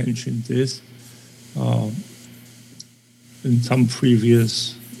when I mentioned this. In some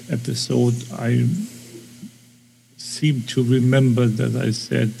previous episode, I seem to remember that I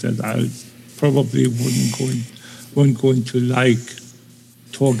said that I probably weren't going to like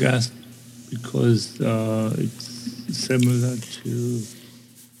Torghast because it's similar to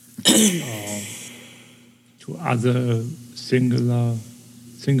other single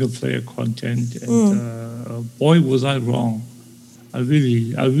player content, and boy was I wrong. I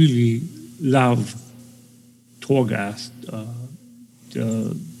really love Torghast,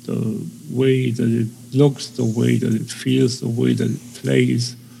 the way that it looks, the way that it feels, the way that it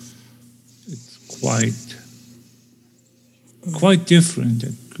plays. It's quite different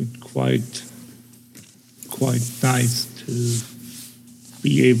and quite nice to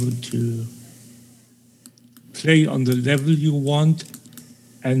be able to play on the level you want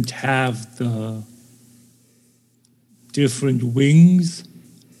and have the different wings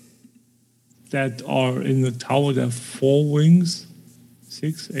that are in the tower. There are 4 wings,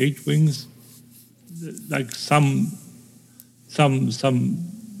 6, 8 wings, like some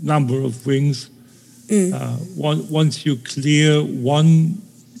number of wings. Once you clear one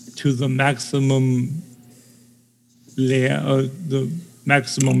to the maximum layer, the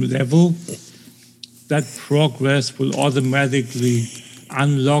maximum level, that progress will automatically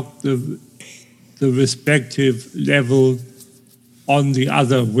unlock the respective level on the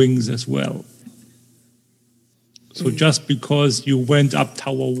other wings as well. So just because you went up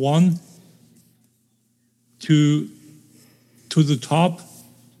Tower 1 to the top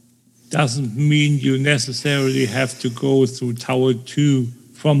doesn't mean you necessarily have to go through Tower 2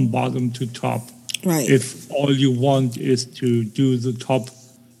 from bottom to top. Right. If all you want is to do the top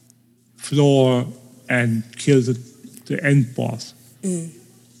floor and kill the end boss.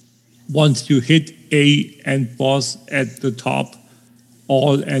 Once you hit a end boss at the top,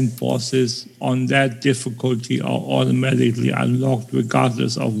 all end bosses on that difficulty are automatically unlocked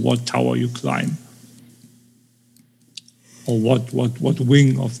regardless of what tower you climb. Or what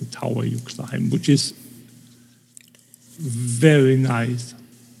wing of the tower you climb, which is very nice.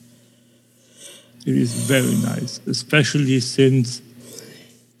 It is very nice, especially since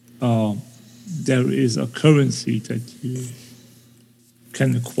there is a currency that you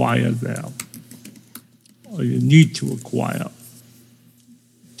can acquire there, or you need to acquire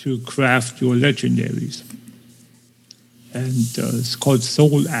to craft your legendaries. And it's called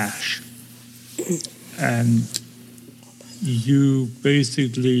Soul Ash. And you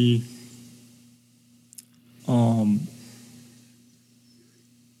basically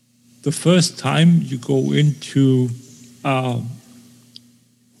the first time you go into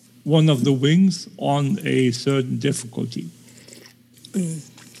one of the wings on a certain difficulty.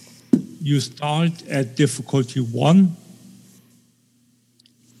 You start at difficulty 1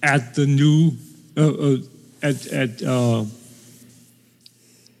 at the new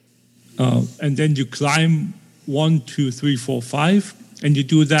and then you climb 1, 2, 3, 4, 5, and you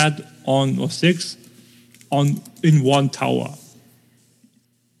do that on or 6 in one tower.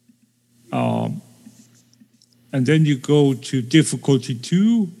 And then you go to difficulty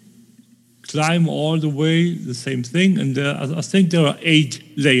 2, climb all the way, the same thing, and I think there are 8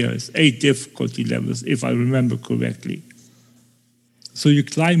 layers, 8 difficulty levels, if I remember correctly. So you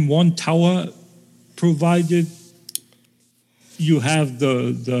climb one tower, provided you have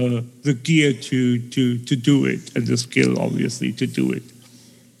the gear to do it, and the skill, obviously, to do it.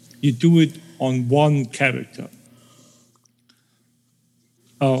 You do it on one character.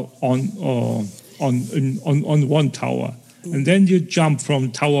 On one tower, and then you jump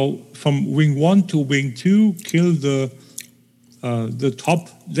from wing 1 to wing 2, kill the top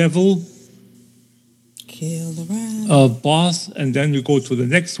level, kill the boss, and then you go to the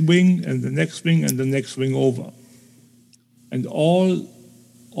next wing and the next wing and the next wing over, and all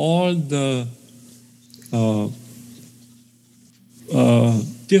the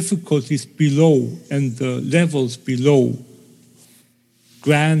difficulties below and the levels below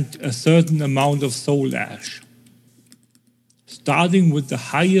grant a certain amount of soul ash, starting with the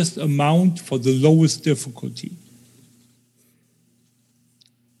highest amount for the lowest difficulty.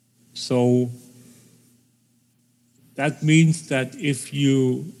 So that means that if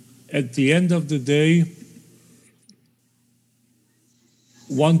you, at the end of the day,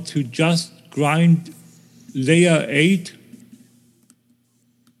 want to just grind layer 8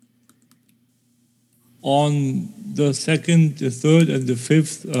 on the second, the third, and the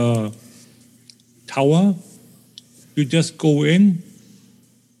fifth tower, you just go in,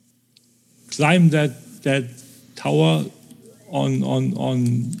 climb that tower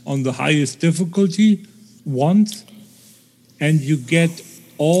on the highest difficulty once, and you get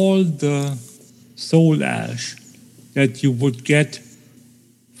all the soul ash that you would get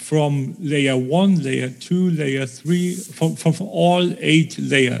from layer 1, layer 2, layer 3, from all 8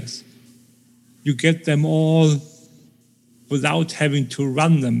 layers. You get them all without having to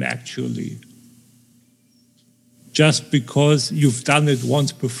run them, actually, just because you've done it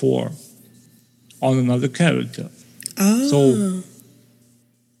once before on another character. Oh. So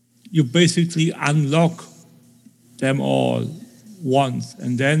you basically unlock them all once,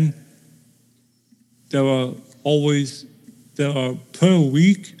 and then there are per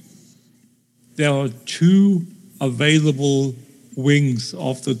week, there are 2 available wings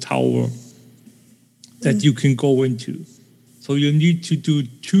of the tower that you can go into. So you need to do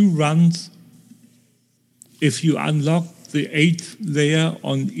 2 runs. If you unlock the 8th layer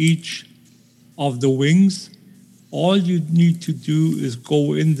on each of the wings, all you need to do is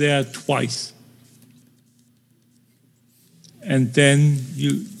go in there twice. And then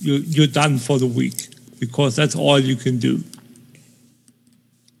you're done for the week, because that's all you can do.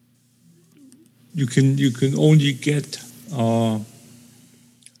 You can only get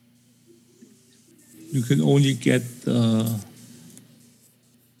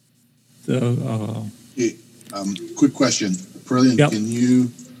quick question, Pearlian. Yep. Can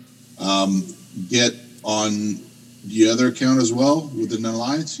you get on the other account as well with an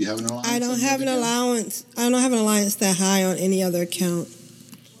alliance? You have an alliance? I don't have an allowance. I don't have an alliance that high on any other account.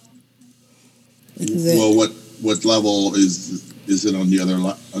 Well, what level is it on the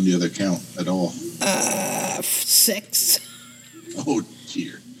other account at all? 6. Oh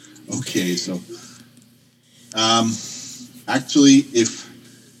dear. Okay, so actually, if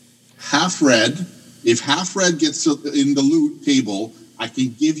half red gets in the loot table, I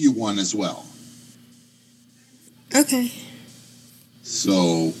can give you one as well. Okay.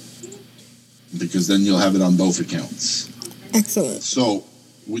 So, because then you'll have it on both accounts. Excellent. So,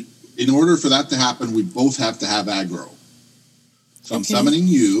 in order for that to happen, we both have to have aggro. So I'm summoning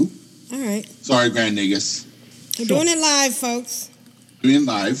you. All right. Sorry, Grand Negus. We're doing it live, folks. Doing it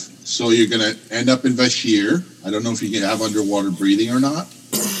live. So you're going to end up in Vashir. I don't know if you can have underwater breathing or not.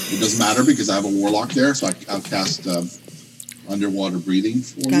 It doesn't matter because I have a warlock there, so I'll cast underwater breathing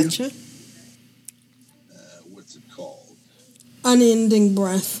for you. Gotcha. What's it called? Unending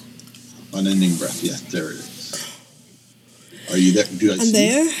breath. Unending breath. Yeah, there it is. Are you there? Do I see?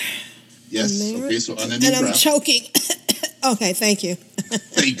 There. Yes. There. Okay, so unending breath. And I'm choking. Okay, thank you.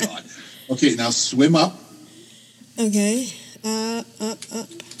 Thank God. Okay, now swim up. Okay. Up.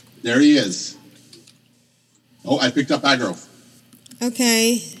 There he is. Oh, I picked up aggro.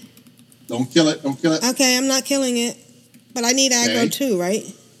 Okay. Don't kill it. Okay, I'm not killing it. But I need aggro too, right?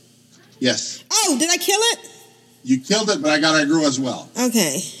 Yes. Oh, did I kill it? You killed it, but I got aggro as well.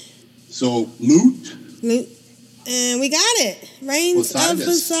 Okay. So, loot. And we got it. Reigns of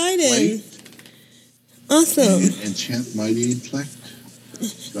Poseidon. Wait. Awesome. Enchant Mighty Intellect.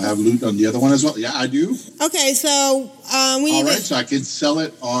 Do I have loot on the other one as well? Yeah, I do. Okay, so we all right, so I can sell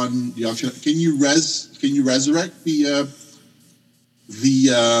it on the auction. Can you resurrect the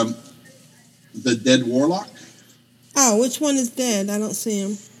dead warlock? Oh, which one is dead? I don't see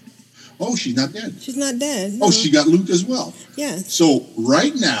him. Oh, she's not dead. She's not dead. No. Oh, she got loot as well. Yeah. So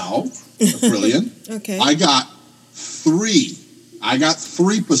right now, brilliant. Okay. I got three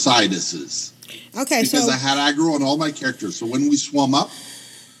Poseiduses. Okay, because I had aggro on all my characters. So when we swum up,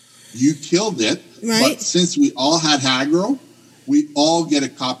 you killed it. Right. But since we all had aggro, we all get a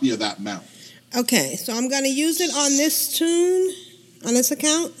copy of that mount. Okay, so I'm going to use it on this tune, on this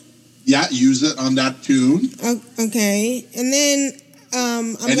account? Yeah, use it on that tune. Okay, and then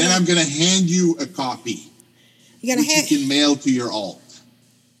I'm going to hand you a copy, you can mail to your alt.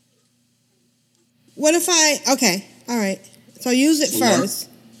 What if okay, all right. So use it first.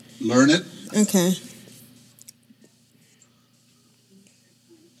 Learn it. Okay.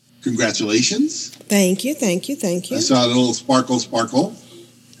 Congratulations. Thank you. I saw a little sparkle.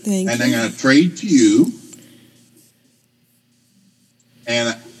 Thank you. And I'm going to trade to you.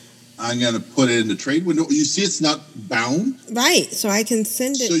 And I'm going to put it in the trade window. You see it's not bound? Right, so I can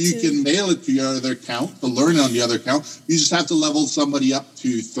send it so you can mail it to your other account, to learn it on the other account. You just have to level somebody up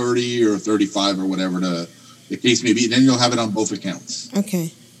to 30 or 35 or whatever the case may be. Then you'll have it on both accounts.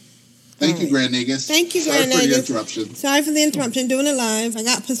 Okay. Thank you, Grand Negus. Thank you, Grand Negus. Sorry for the interruption. Sorry for the interruption. Doing it live. I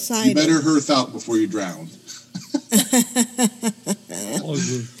got Poseidon. You better hearth out before you drown. All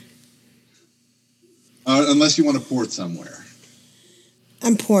good. Unless you want to port somewhere.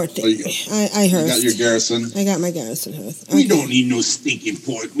 I'm porting. I heard. You got your garrison. I got my garrison hearth. Okay. We don't need no stinking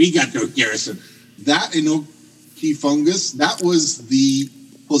port. We got no garrison. That Key Fungus, that was the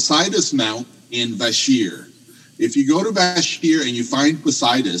Poseidus mount in Vashir. If you go to Vashir and you find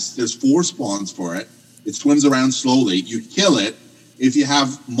Poseidus, there's 4 spawns for it. It swims around slowly. You kill it. If you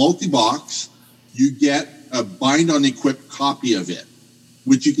have multi-box, you get a bind on equip copy of it,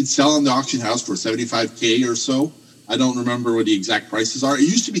 which you can sell in the auction house for 75K or so. I don't remember what the exact prices are. It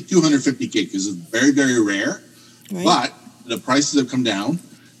used to be 250K because it's very, very rare. Right. But the prices have come down.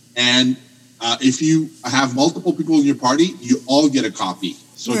 And if you have multiple people in your party, you all get a copy.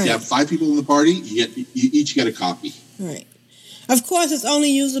 So if you have 5 people in the party, you each get a copy. Right. Of course, it's only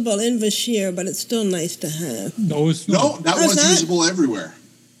usable in Vashir, but it's still nice to have. No, it's not. No, that one's usable everywhere.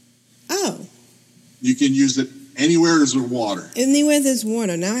 Oh. You can use it anywhere there's water. Anywhere there's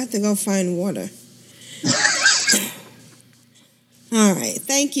water. Now I have to go find water. All right.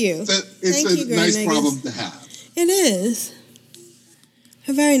 Thank you. It's a nice problem to have. It is.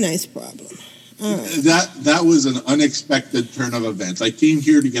 A very nice problem. Right. That was an unexpected turn of events. I came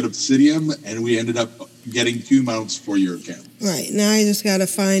here to get Obsidian, and we ended up getting 2 mounts for your account. Right. Now I just got to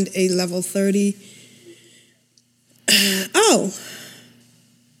find a level 30. Oh.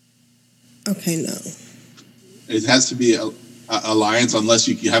 Okay, no. It has to be a alliance unless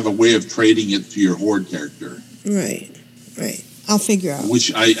you have a way of trading it to your horde character. Right. I'll figure out.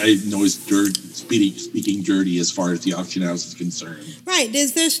 Which I know is speaking dirty as far as the auction house is concerned. Right.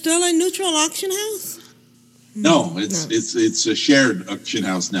 Is there still a neutral auction house? No, it's a shared auction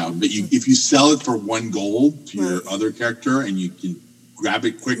house now. But if you sell it for 1 gold to your other character and you can grab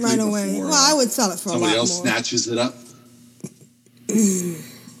it quickly right away. Before I would sell it for somebody a lot else more. Snatches it up.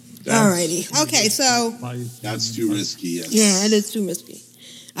 Alrighty. Okay, so that's too risky. Yes. Yeah, it is too risky.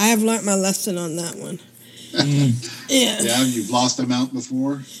 I have learned my lesson on that one. Yeah. Yeah, you've lost a mount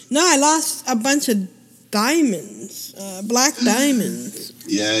before? No, I lost a bunch of diamonds, black diamonds.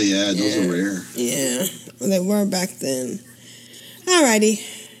 Yeah, those are rare. Yeah, well, they were back then. Alrighty.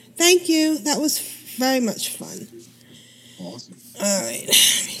 Thank you. That was very much fun. Awesome. All right.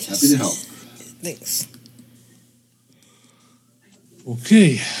 Happy to help. Thanks.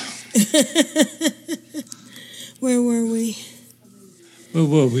 Okay. Where were we? Where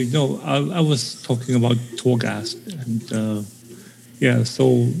were we? No, I was talking about Torghast. And,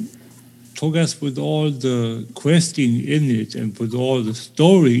 so Torghast with all the questing in it and with all the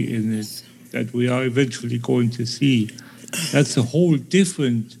story in it that we are eventually going to see, that's a whole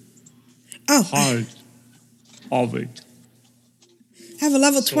different part of it. I have a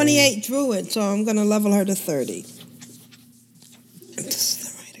level 28 druid, so I'm going to level her to 30. This is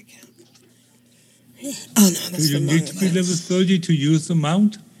the right account. Oh, no, that's Do you need to be level 30 to use the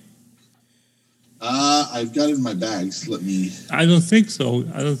mount? I've got it in my bags. Let me... I don't think so.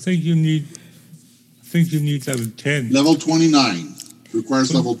 I don't think you need... I think you need level 10. Level 29.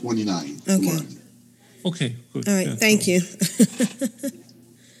 Requires level 29 to Okay. learn. Okay, good. All right, thank you.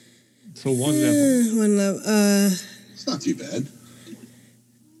 So one level. One level. It's not too bad.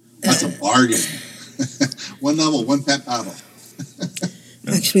 That's a bargain. One level, one pet battle.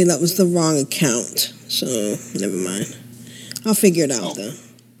 Actually, that was the wrong account, so never mind. I'll figure it out though.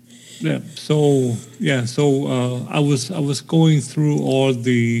 So I was going through all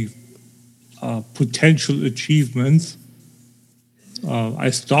the potential achievements. I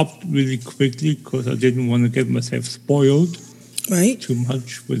stopped really quickly because I didn't want to get myself spoiled too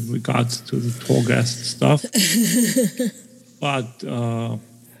much with regards to the Torghast stuff. But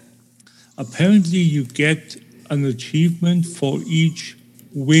apparently you get an achievement for each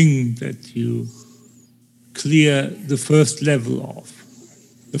wing that you clear the first level of,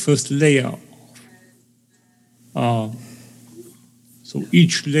 the first layer of. So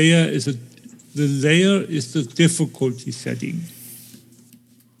each layer is the layer is the difficulty setting.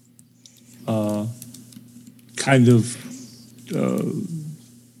 Kind of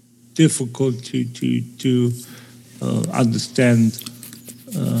difficult to understand,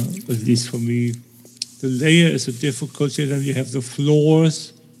 at least for me. The layer is a difficulty, then you have the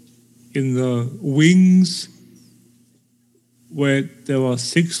floors in the wings, where there are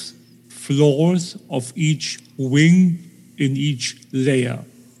 6 floors of each wing in each layer.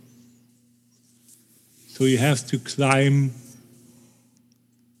 So you have to climb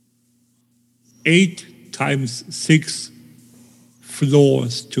 8 times 6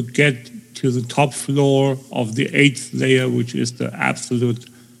 floors to get to the top floor of the 8th layer, which is the absolute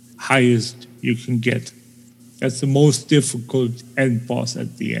highest you can get. That's the most difficult end boss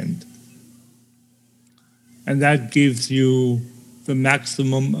at the end. And that gives you the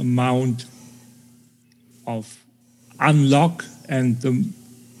maximum amount of unlock and the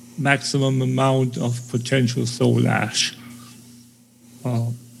maximum amount of potential soul ash.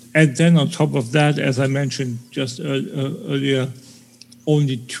 And then on top of that, as I mentioned just earlier,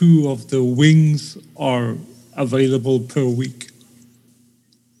 only 2 of the wings are available per week.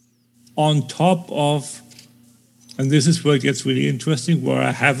 On top of, and this is where it gets really interesting, where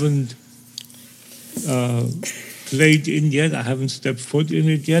I haven't played in yet, I haven't stepped foot in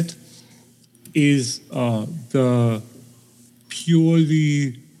it yet, is the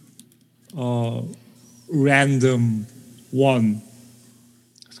purely random one.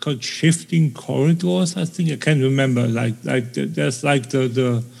 It's called Shifting Corridors, I think. I can't remember. There's like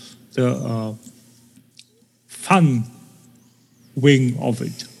the fun wing of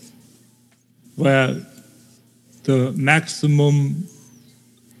it, where the maximum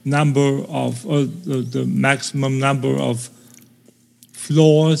number of the maximum number of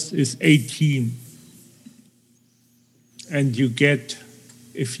floors is 18, and you get,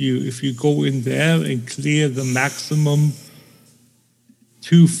 if you go in there and clear the maximum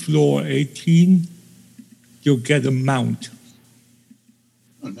to floor 18, you'll get a mount.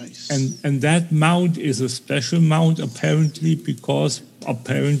 Oh, nice. And that mount is a special mount, apparently, because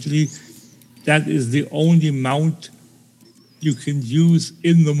apparently that is the only mount you can use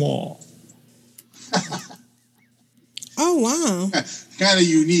in the mall. Oh, wow. Kind of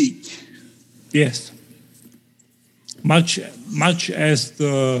unique. Yes. Much as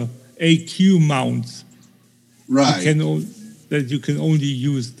the AQ mounts. Right. That you can only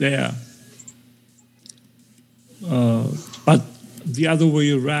use there. But the other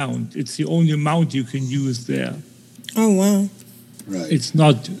way around, it's the only mount you can use there. Oh, wow. Right. It's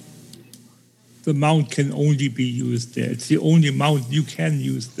not, the mount can only be used there. It's the only mount you can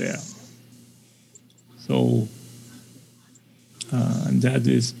use there. So And that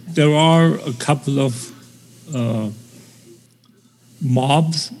is, there are a couple of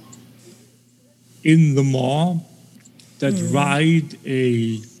mobs in the mall that ride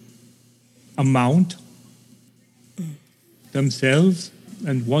a mount themselves,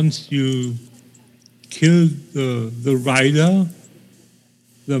 and once you kill the rider,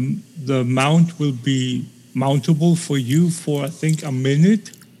 the mount will be mountable for you for, I think, a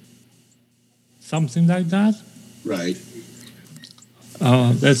minute, something like that. Right.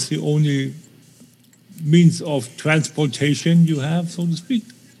 That's the only means of transportation you have, so to speak.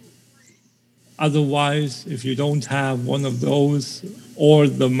 Otherwise, if you don't have one of those or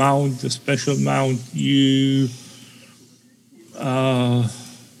the mount, the special mount,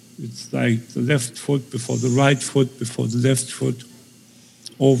 it's like the left foot before the right foot before the left foot,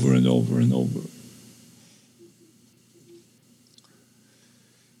 over and over and over.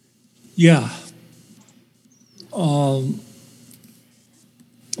 Yeah. I'm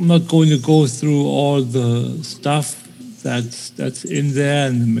not going to go through all the stuff that's in there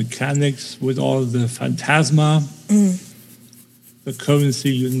and the mechanics with all the phantasma, the currency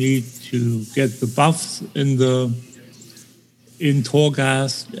you need to get the buffs in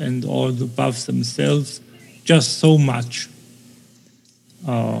Torghast and all the buffs themselves. Just so much.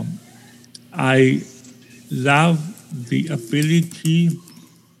 I love the ability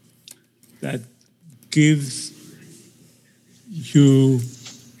that gives you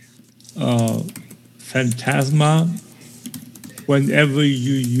phantasma whenever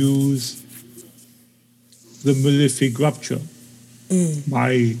you use the Malefic Rupture,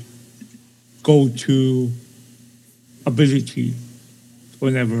 my go-to ability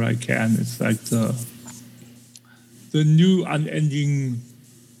whenever I can. It's like the new unending,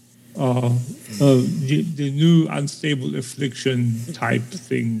 the new unstable affliction type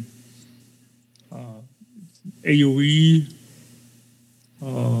thing. AoE,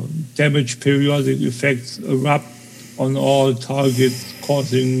 damage periodic effects erupt on all targets,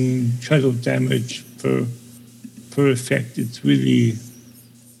 causing shadow damage per effect. It's really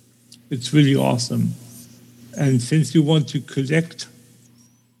awesome. And since you want to collect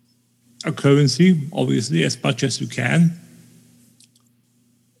a currency, obviously, as much as you can,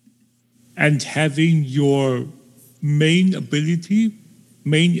 and having your main ability,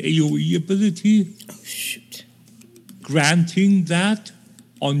 main AoE ability, granting that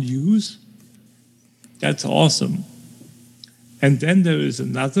on use, that's awesome. And then there is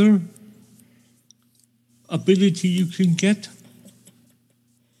another ability you can get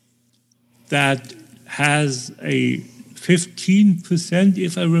that has a 15%,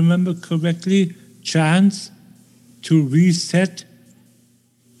 if I remember correctly, chance to reset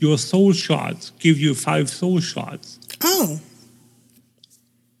your soul shards, give you 5 soul shards. Oh.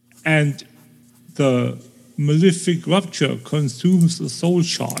 And the Malefic Rupture consumes the soul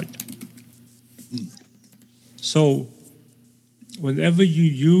shard. So whenever you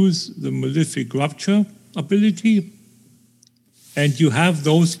use the Malefic Rupture ability and you have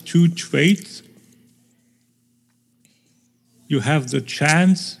those 2 traits, you have the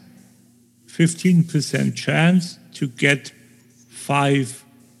chance, 15% chance to get 5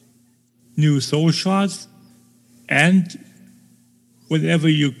 new soul shards, and whenever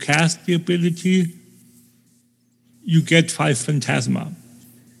you cast the ability, you get 5 phantasma,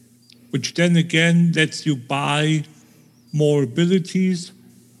 which then again lets you buy more abilities.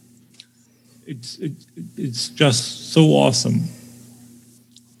 It's just so awesome.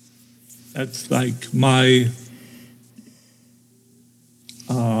 That's like my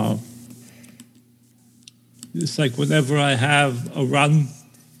it's like whenever I have a run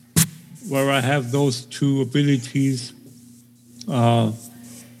where I have those 2 abilities,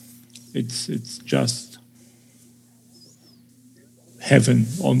 it's just heaven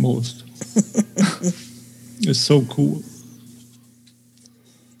almost. It's so cool.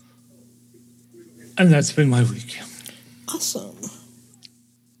 And that's been my week. Awesome.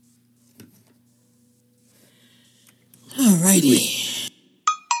 Alrighty.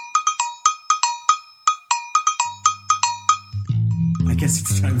 I guess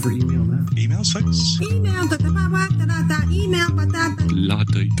it's time for email now. Email, folks? Email. Email. La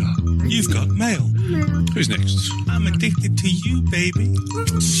data. You've got mail. Who's next? I'm addicted to you, baby.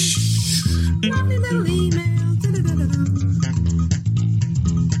 Lovely little email.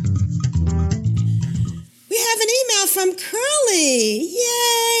 We have an email from Curly.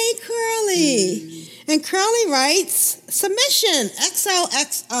 Yay, Curly. And Curly writes, submission,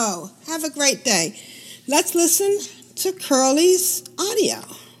 XOXO. Have a great day. Let's listen to Curly's audio.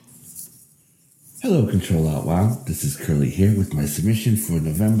 Hello, Control Out Wow. This is Curly here with my submission for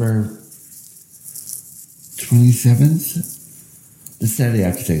November 27th. the Saturday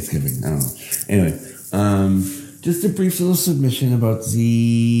after Thanksgiving. I don't know. Anyway, just a brief little submission about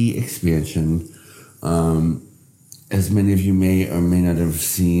the expansion. As many of you may or may not have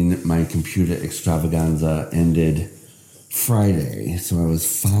seen, my computer extravaganza ended Friday, so I was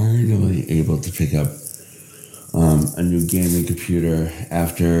finally able to pick up a new gaming computer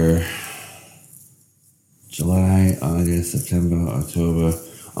after July, August, September, October,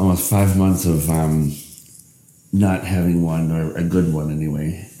 almost 5 months of not having one, or a good one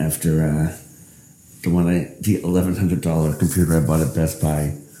anyway, after the $1,100 computer I bought at Best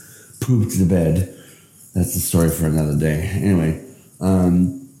Buy pooped the bed. That's the story for another day. Anyway,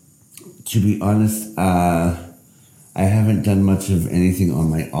 to be honest, I haven't done much of anything on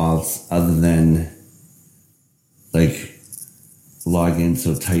my alts other than like log in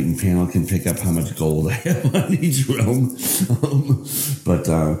so Titan Panel can pick up how much gold I have on each realm. But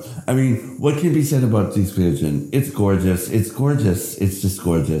I mean, what can be said about the expansion? It's gorgeous. It's gorgeous. It's just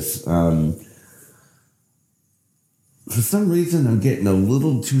gorgeous. For some reason, I'm getting a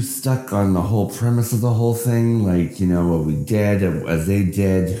little too stuck on the whole premise of the whole thing. Like, you know, are we dead? Are they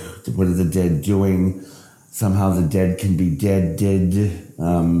dead? What are the dead doing? Somehow the dead can be dead.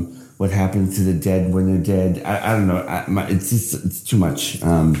 What happens to the dead when they're dead? I don't know. It's too much.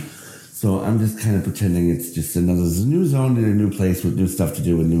 So I'm just kind of pretending it's just another new zone in a new place with new stuff to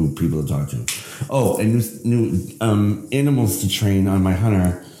do and new people to talk to. Oh, and new animals to train on my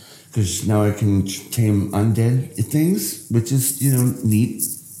hunter. Because now I can tame undead things, which is, you know, neat.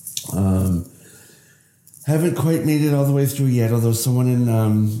 Haven't quite made it all the way through yet, although someone in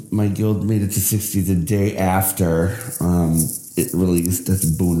my guild made it to 60 the day after it released. That's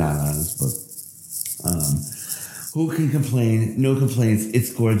a boon on us, but who can complain? No complaints. It's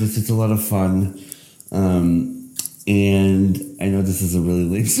gorgeous. It's a lot of fun. And I know this is a really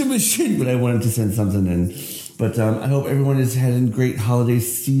lame submission, but I wanted to send something in. But I hope everyone has had a great holiday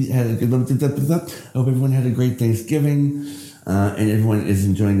season. I hope everyone had a great Thanksgiving, and everyone is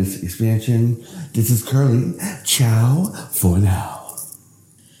enjoying this expansion. This is Curly. Ciao for now.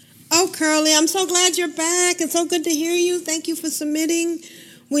 Oh, Curly, I'm so glad you're back. It's so good to hear you. Thank you for submitting.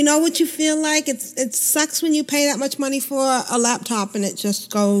 We know what you feel like. It sucks when you pay that much money for a laptop and it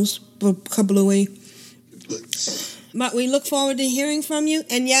just goes kablooey. But we look forward to hearing from you.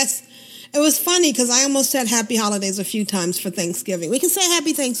 And yes, it was funny because I almost said happy holidays a few times for Thanksgiving. We can say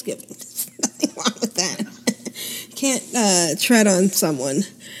happy Thanksgiving. There's nothing wrong with that. Can't tread on someone.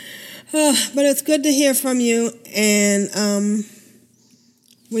 But it's good to hear from you. And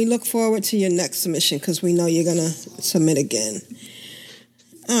we look forward to your next submission because we know you're going to submit again.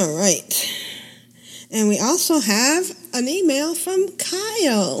 All right. And we also have an email from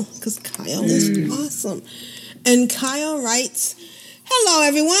Kyle because Kyle is awesome. And Kyle writes, hello,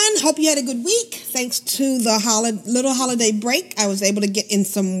 everyone. Hope you had a good week. Thanks to the little holiday break, I was able to get in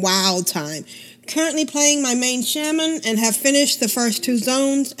some WoW time. Currently playing my main shaman and have finished the first 2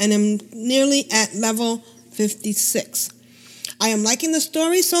 zones and am nearly at level 56. I am liking the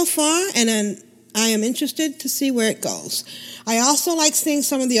story so far and I am interested to see where it goes. I also like seeing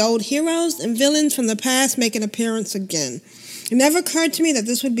some of the old heroes and villains from the past make an appearance again. It never occurred to me that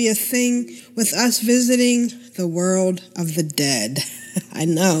this would be a thing with us visiting the world of the dead. I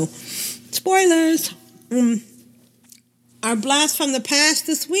know. Spoilers. Our blast from the past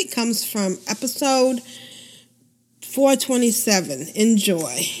this week comes from episode 427.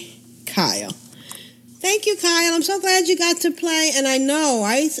 Enjoy. Kyle. Thank you, Kyle. I'm so glad you got to play. And I know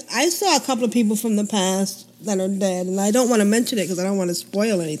I saw a couple of people from the past that are dead. And I don't want to mention it because I don't want to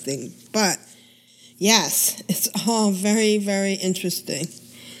spoil anything. But yes, it's all very, very interesting.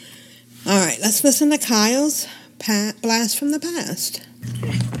 All right, let's listen to Kyle's blast from the past.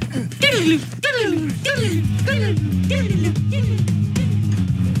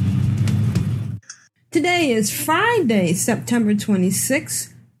 Today is Friday, September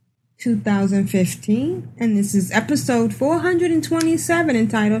 26, 2015, and this is episode 427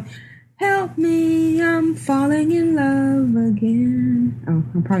 entitled, Help Me, I'm Falling in Love Again. Oh,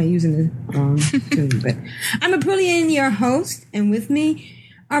 I'm probably using the wrong tune, but I'm Aprillian, your host, and with me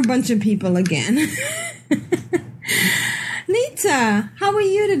are a bunch of people again. Lita, how are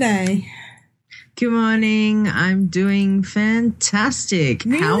you today? Good morning. I'm doing fantastic.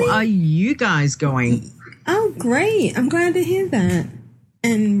 Really? How are you guys going? Oh, great. I'm glad to hear that.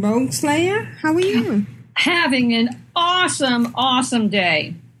 And Rogue Slayer, how are you? Having an awesome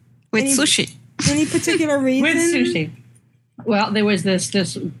day. With sushi. Any particular reason? With sushi. Well, there was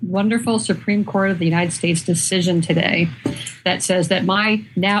this wonderful Supreme Court of the United States decision today that says that my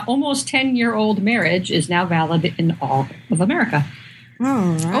now almost 10-year-old marriage is now valid in all of America.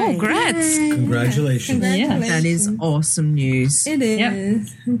 All right. Oh, congrats. Congratulations. Yeah, that is awesome news. It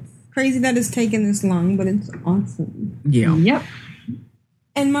is. Crazy that it's taken this long, but it's awesome. Yeah. Yep.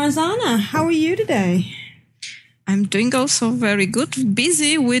 And Marzana, how are you today? I'm doing also very good.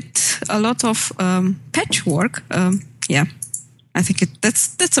 Busy with a lot of patchwork. Yeah. I think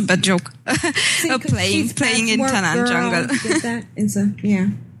that's a bad joke. Playing in Tanaan Jungle. Get that?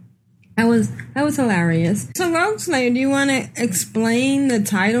 That was hilarious. So, Rogue Slayer, do you want to explain the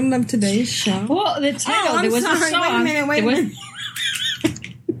title of today's show? Well, the title. I'm there was sorry. a song. Wait a minute.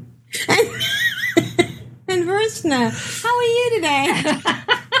 And Vrishna, how are you today?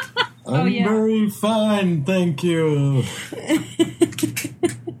 I'm very fine, thank you.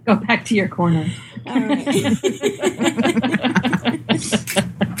 Go back to your corner. All right.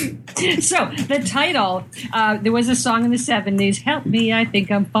 So the title, there was a song in the 70s, Help Me, I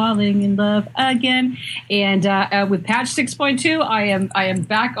Think I'm Falling in Love Again. And with patch 6.2, I am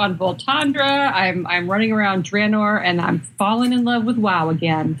back on Voltandra. I'm running around Draenor, and I'm falling in love with WoW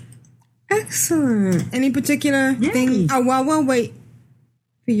again. Excellent. Any particular thing? Oh, well, wait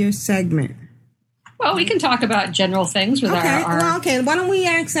for your segment. Well, we can talk about general things with our... Okay, why don't we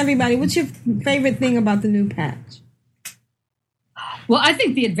ask everybody, what's your favorite thing about the new patch? Well, I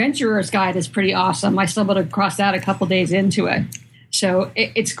think the Adventurer's Guide is pretty awesome. I stumbled across that a couple days into it. So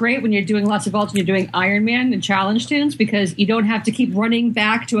it's great when you're doing lots of vaults and you're doing Iron Man and challenge tunes, because you don't have to keep running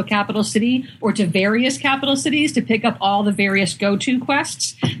back to a capital city or to various capital cities to pick up all the various go-to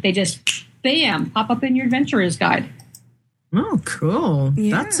quests. They just, bam, pop up in your Adventurer's Guide. Oh, cool.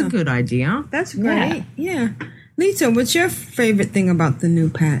 Yeah. That's a good idea. That's great. Yeah. Lisa, what's your favorite thing about the new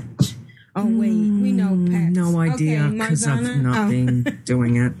patch? Oh, wait. We know patch. No idea, because I've not been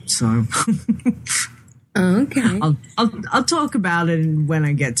doing it, so... Okay. I'll talk about it when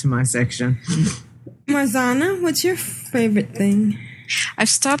I get to my section. Marzana, what's your favorite thing? I've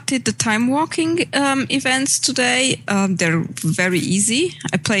started the time walking events today. They're very easy.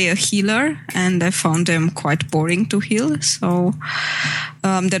 I play a healer, and I found them quite boring to heal. So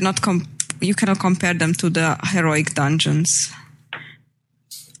they're not. You cannot compare them to the heroic dungeons.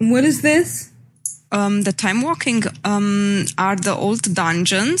 What is this? The time walking are the old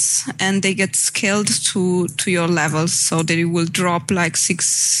dungeons, and they get scaled to your levels, so they will drop like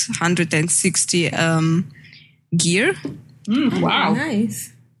 660 gear. Wow.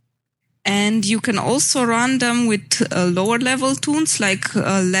 Nice. And you can also run them with lower level tunes, like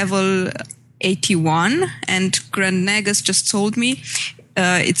level 81. And Grand Negus just told me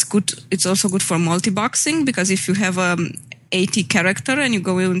it's good. It's also good for multi-boxing, because if you have 80 character and you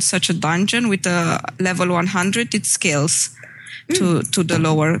go in such a dungeon with a level 100, it scales to the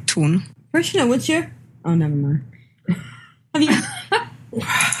lower tune. Vrishna, what's your... Oh, never mind.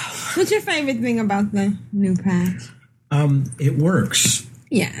 What's your favorite thing about the new patch? It works.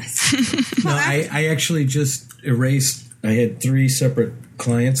 Yes. No, I actually just erased. I had 3 separate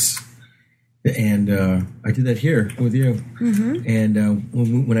clients, and I did that here with you. Mm-hmm. And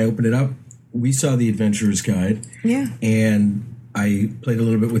when I opened it up, we saw the Adventurer's Guide. Yeah. And I played a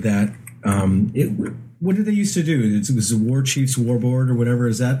little bit with that. What did they used to do? It was the War Chief's Warboard or whatever.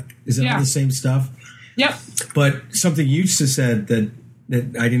 Is it all the same stuff? Yep. But something you just said that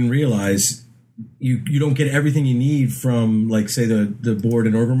I didn't realize, you don't get everything you need from, like, say, the board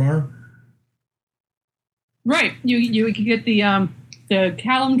in Orgrimmar? Right. You can get the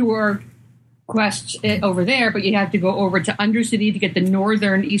Kalimdor quests over there, but you have to go over to Undercity to get the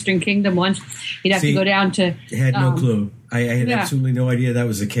northern Eastern Kingdom ones. You'd have to go down to... I had no clue. I had absolutely no idea that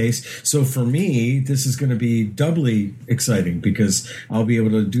was the case. So for me, this is going to be doubly exciting, because I'll be able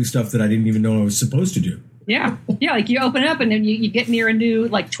to do stuff that I didn't even know I was supposed to do. Yeah. Yeah, like you open it up and then you get near a new,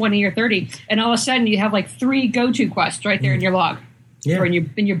 like, 20 or 30, and all of a sudden you have, like, 3 go-to quests right there in your log. Yeah. Or in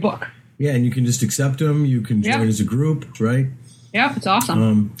your book. Yeah, and you can just accept them. You can join as a group, right? Yeah, it's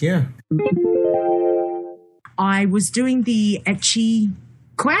awesome. Yeah. I was doing the Ecchi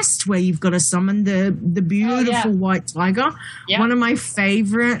quest where you've got to summon the beautiful white tiger. Yeah. One of my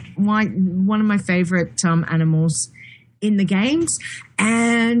favorite animals in the games.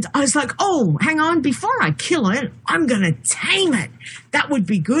 And I was like, oh, hang on, before I kill it, I'm going to tame it. That would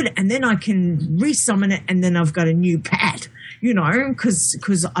be good. And then I can resummon it, and then I've got a new pet. You know,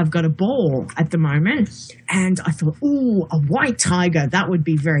 because I've got a ball at the moment, and I thought, ooh, a white tiger, that would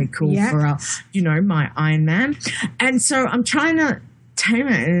be very cool for my Iron Man. And so I'm trying to tame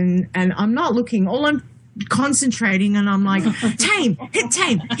it, and I'm not looking. All I'm concentrating, and I'm like, tame, hit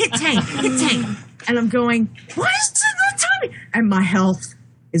tame, hit tame, hit tame, and I'm going, why is it not timing? And my health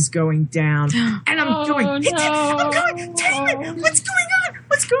is going down, and I'm going, hit tame, I'm going, tame it. What's going on?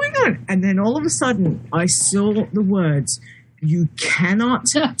 What's going on? And then all of a sudden, I saw the words. You cannot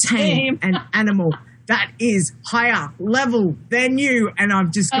tame an animal that is higher level than you. And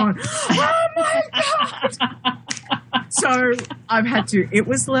I've just gone, oh my God. So I've had to, it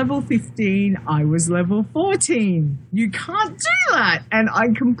was level 15. I was level 14. You can't do that. And I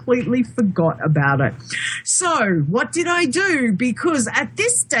completely forgot about it. So what did I do? Because at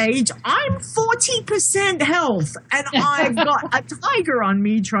this stage, I'm 40% health and I've got a tiger on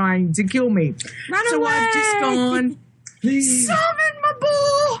me trying to kill me. Run away. I've just gone, please summon my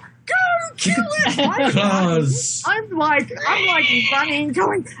bull. Go kill it. I'm like running,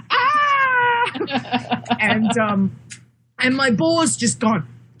 going, ah! And my boar's just gone,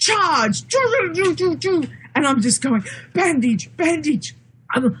 charge, and I'm just going, bandage.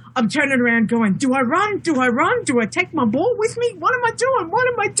 I'm turning around going, do I run? Do I take my ball with me? What am I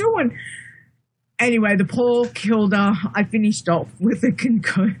doing? Anyway, the Paul killed her. I finished off with a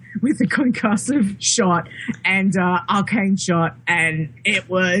concussive shot and arcane shot, and it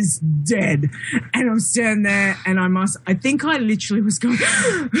was dead. And I'm standing there, and I think I literally was going,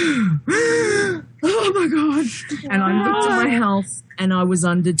 oh my God. And I looked at my health, and I was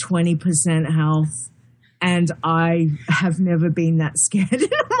under 20% health. And I have never been that scared in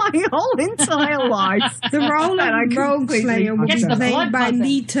my whole entire life. The role of Rogue Slayer was played by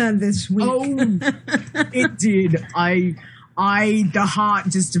Nita this week. Oh, it did. The heart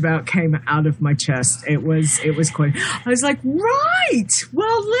just about came out of my chest. It was quite. I was like, right.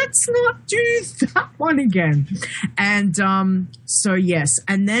 Well, let's not do that one again. And so yes,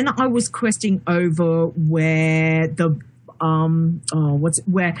 and then I was questing over where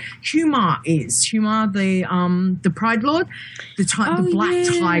where Humar is. Humar, the Pride Lord, the black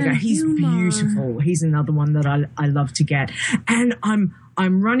tiger. He's beautiful. He's another one that I love to get. And I'm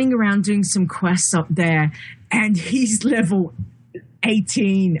running around doing some quests up there, and he's level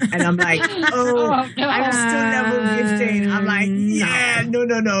 18, and I'm like, I'm still level 15. I'm like, yeah,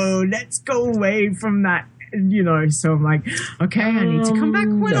 no, let's go away from that. So I'm like, okay, I need to come back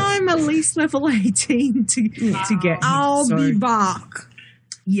when I'm at least level 18 to get. I'll be back.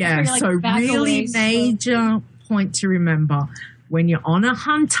 Yeah, so really major point to remember when you're on a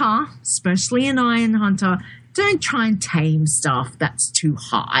hunter, especially an iron hunter, don't try and tame stuff that's too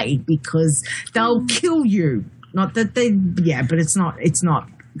high because they'll kill you. Not that but it's not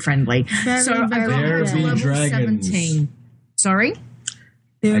friendly. So I got there to be level dragons. 17. Sorry?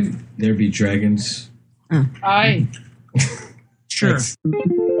 There be dragons. Aye. Sure.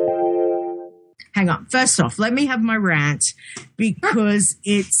 Hang on. First off, let me have my rant because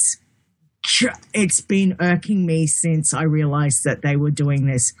it's been irking me since I realized that they were doing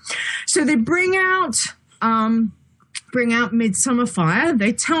this. So they bring out Midsummer Fire.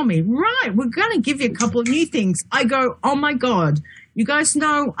 They tell me, right, we're going to give you a couple of new things. I go, oh my God. You guys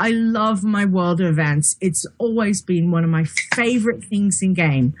know I love my world events. It's always been one of my favorite things in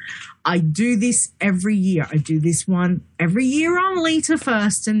game. I do this every year. I do this one every year on Lita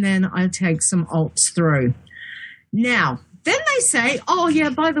first, and then I take some alts through. Now, then they say, oh yeah,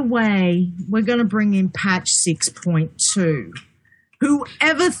 by the way, we're going to bring in patch 6.2.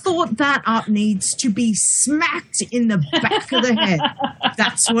 Whoever thought that up needs to be smacked in the back of the head.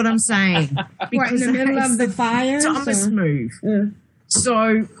 That's what I'm saying. Because in the middle of the fire? Dumbest move. Yeah.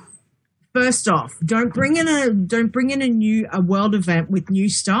 So, first off, don't bring in a world event with new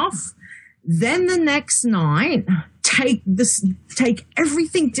stuff. Then the next night, take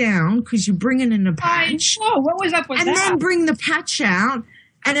everything down because you're bringing in a patch. Oh, what was up with that? And then bring the patch out.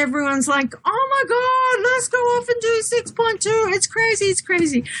 And everyone's like, oh my God, let's go off and do 6.2. It's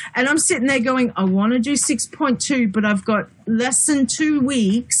crazy. And I'm sitting there going, I want to do 6.2, but I've got less than 2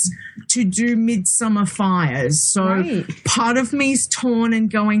 weeks to do Midsummer Fires. So part of me is torn and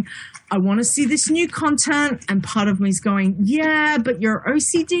going, I want to see this new content. And part of me is going, yeah, but your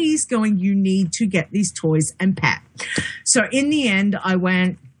OCD is going, you need to get these toys and pet. So in the end, I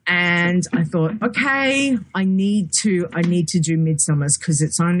went, and I thought, okay, I need to do Midsummers because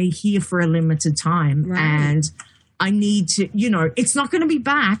it's only here for a limited time. Right. And I need to, it's not going to be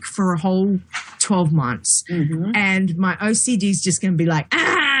back for a whole 12 months. Mm-hmm. And my OCD is just going to be like,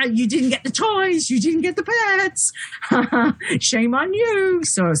 you didn't get the toys. You didn't get the pets. Shame on you.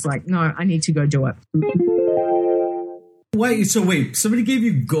 So it's like, no, I need to go do it. Wait, somebody gave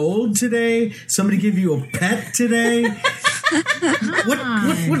you gold today? Somebody gave you a pet today? What?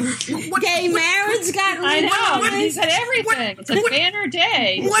 Gay marriage got me. I know. He said everything. It's a banner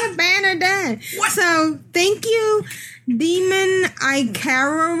day. What a banner day. So thank you, Demon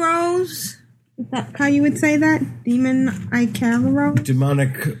Icaros. Is that how you would say that? Demon Icaros?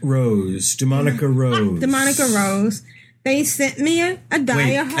 Demonica Rose. Demonica Rose. They sent me a die.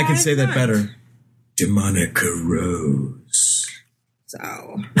 Wait, I can say that better. Demonica Rose. So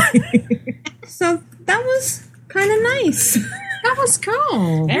that was kind of nice. That was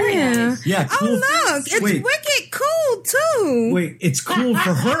cool. Very nice. Yeah, cool. Oh, look, it's wicked cool, too. Wait, it's cool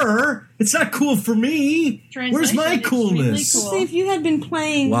for her. It's not cool for me. Where's my coolness? Cool. See, if you had been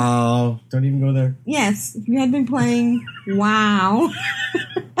playing... Wow. Don't even go there. Yes, if you had been playing WoW...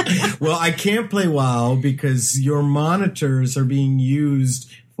 Well, I can't play WoW because your monitors are being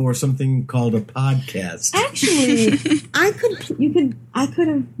used for something called a podcast. Actually, I could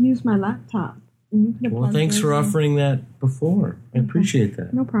have used my laptop. And you could have Well, thanks for offering that before. I appreciate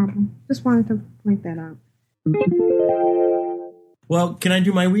that. No problem. Just wanted to point that out. Well, can I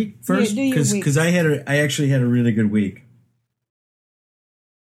do my week first? Because I actually had a really good week.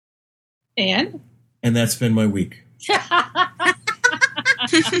 And that's been my week.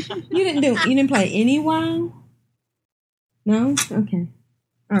 You didn't play any WoW? No? Okay.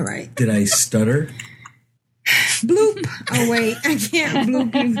 All right. Did I stutter? Bloop. Oh, wait. I can't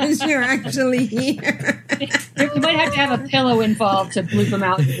bloop you because you're actually here. You might have to have a pillow involved to bloop him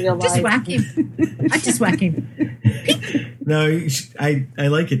out in real life. Just whack him. I just whack him. No, I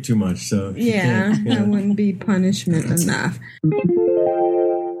like it too much. So yeah, that wouldn't be punishment enough.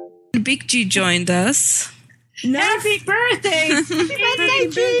 Big G joined us. Happy birthday! Happy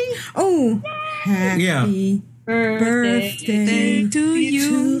birthday, Oh, happy birthday to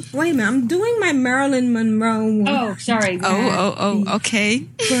you. Wait a minute, I'm doing my Marilyn Monroe one. Oh, sorry. Oh, okay.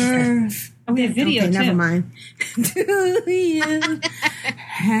 We have video, too. Never mind. To you.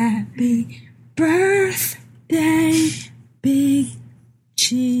 Happy birthday, Big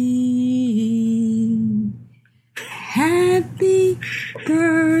G. Happy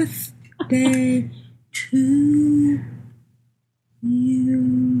birthday to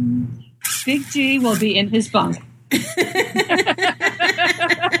you. Big G will be in his bunk.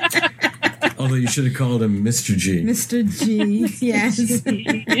 Although you should have called him Mr. G. Mr. G, yes.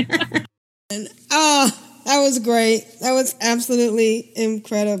 That was great. That was absolutely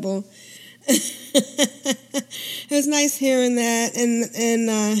incredible. It was nice hearing that and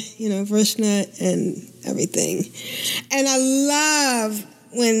Vrishna and everything. And I love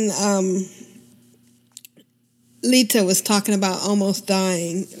when Lita was talking about almost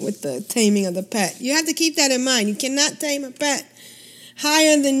dying with the taming of the pet. You have to keep that in mind. You cannot tame a pet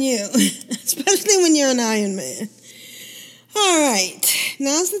higher than you, especially when you're an Iron Man. All right,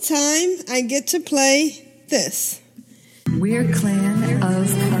 now's the time I get to play this. We're clan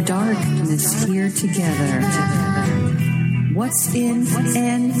of darkness here together. What's in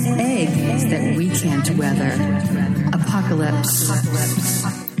an egg that we can't weather? Apocalypse.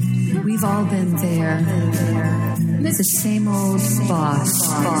 We've all been there. The same old boss.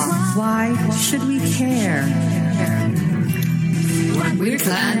 Why should we care? We're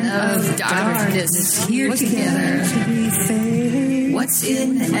clan of darkness here together. What's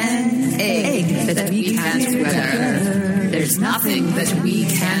in an egg that we can't weather? There's nothing that we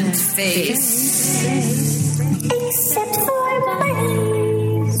can't face. Except for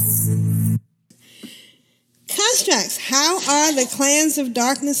bunnies. Constructs, how are the clans of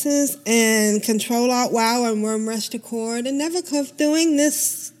darknesses and Control Alt WoW and Wormrush Accord and Nevercliff doing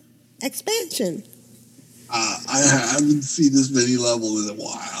this expansion? I haven't seen this many level in a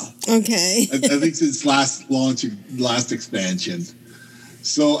while. Okay. I think since last expansion.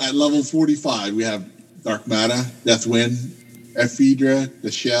 So at level 45, we have Dark Matter, Deathwind, Ephedra,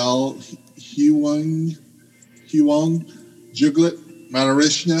 the Shell, Huwang, Juglet,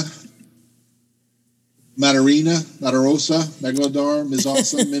 Matarishna, Matarina, Matarosa, Megalodar,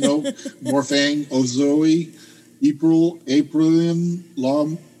 Mizasa, Minnow, Morphang, Ozoe, Aprillium,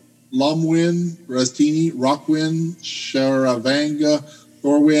 Lomwin, Rastini, Rockwin, Sharavanga,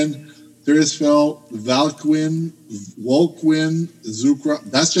 Thorwin, Thurisfell, Valkwin, Volkwin, Zukra.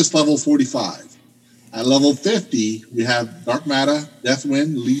 That's just level 45. At level 50, we have Dark Matter,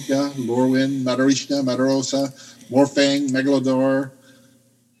 Deathwind, Lita, Lorwyn, Matarishna, Matarosa, Morphang, Megalodar,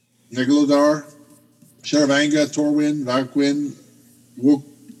 Sharavanga, Torwin, Valkwin,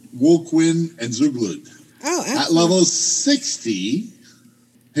 Wolkwin, and Zuglud. Oh, excellent. At level 60,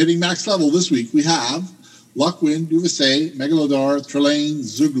 hitting max level this week, we have Luckwin, Duvasay, Megalodar, Trelane,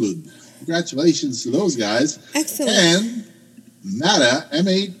 Zuglud. Congratulations to those guys. Excellent. And Mata,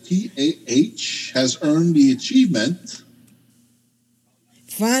 M-A-T-A-H, has earned the achievement.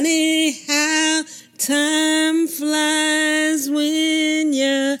 Funny how time flies when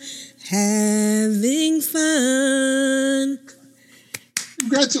you're having fun.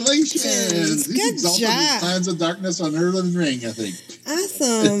 Congratulations. Good job. Clans of Darkness on Erlen Ring, I think.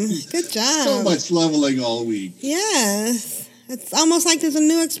 Awesome. Good job. So much leveling all week. Yes. It's almost like there's a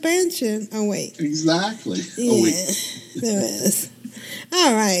new expansion. Oh, wait. Exactly. Yeah, Oh, wait. there is.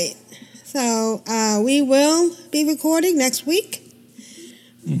 All right. So we will be recording next week.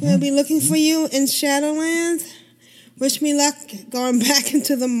 We'll be looking for you in Shadowlands. Wish me luck going back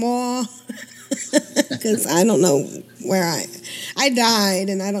into the mall. Because I don't know where I died,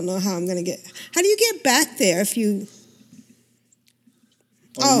 and I don't know how I'm going to get... How do you get back there if you...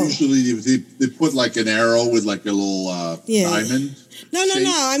 Usually they put like an arrow with like a little diamond. No.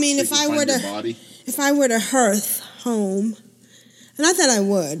 I mean, if I were to hearth home, and I thought I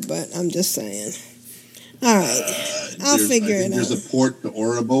would, but I'm just saying. All right, I'll figure it out. There's a port to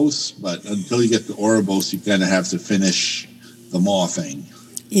Oribos, but until you get to Oribos, you kind of have to finish the maw thing.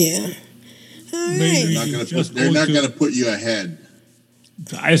 Yeah. All right. They're not going to put you ahead.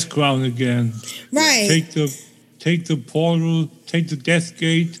 The Ice Crown again. Right. Take the portal. Take the Death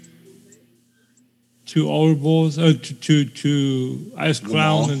Gate to Oribos, to Ice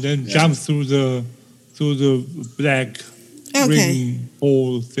Crown, and then jump through the black ring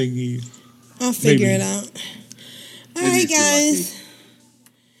hole thingy. I'll figure it out. All right, guys.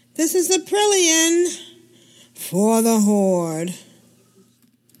 This is Aprillian for the Horde.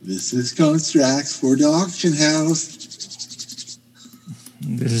 This is Constrax for the Auction House.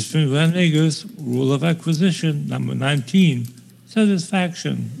 This is from Van Vegas, Rule of Acquisition, number 19.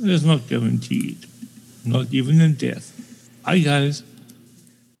 Satisfaction is not guaranteed, not even in death. Bye, guys.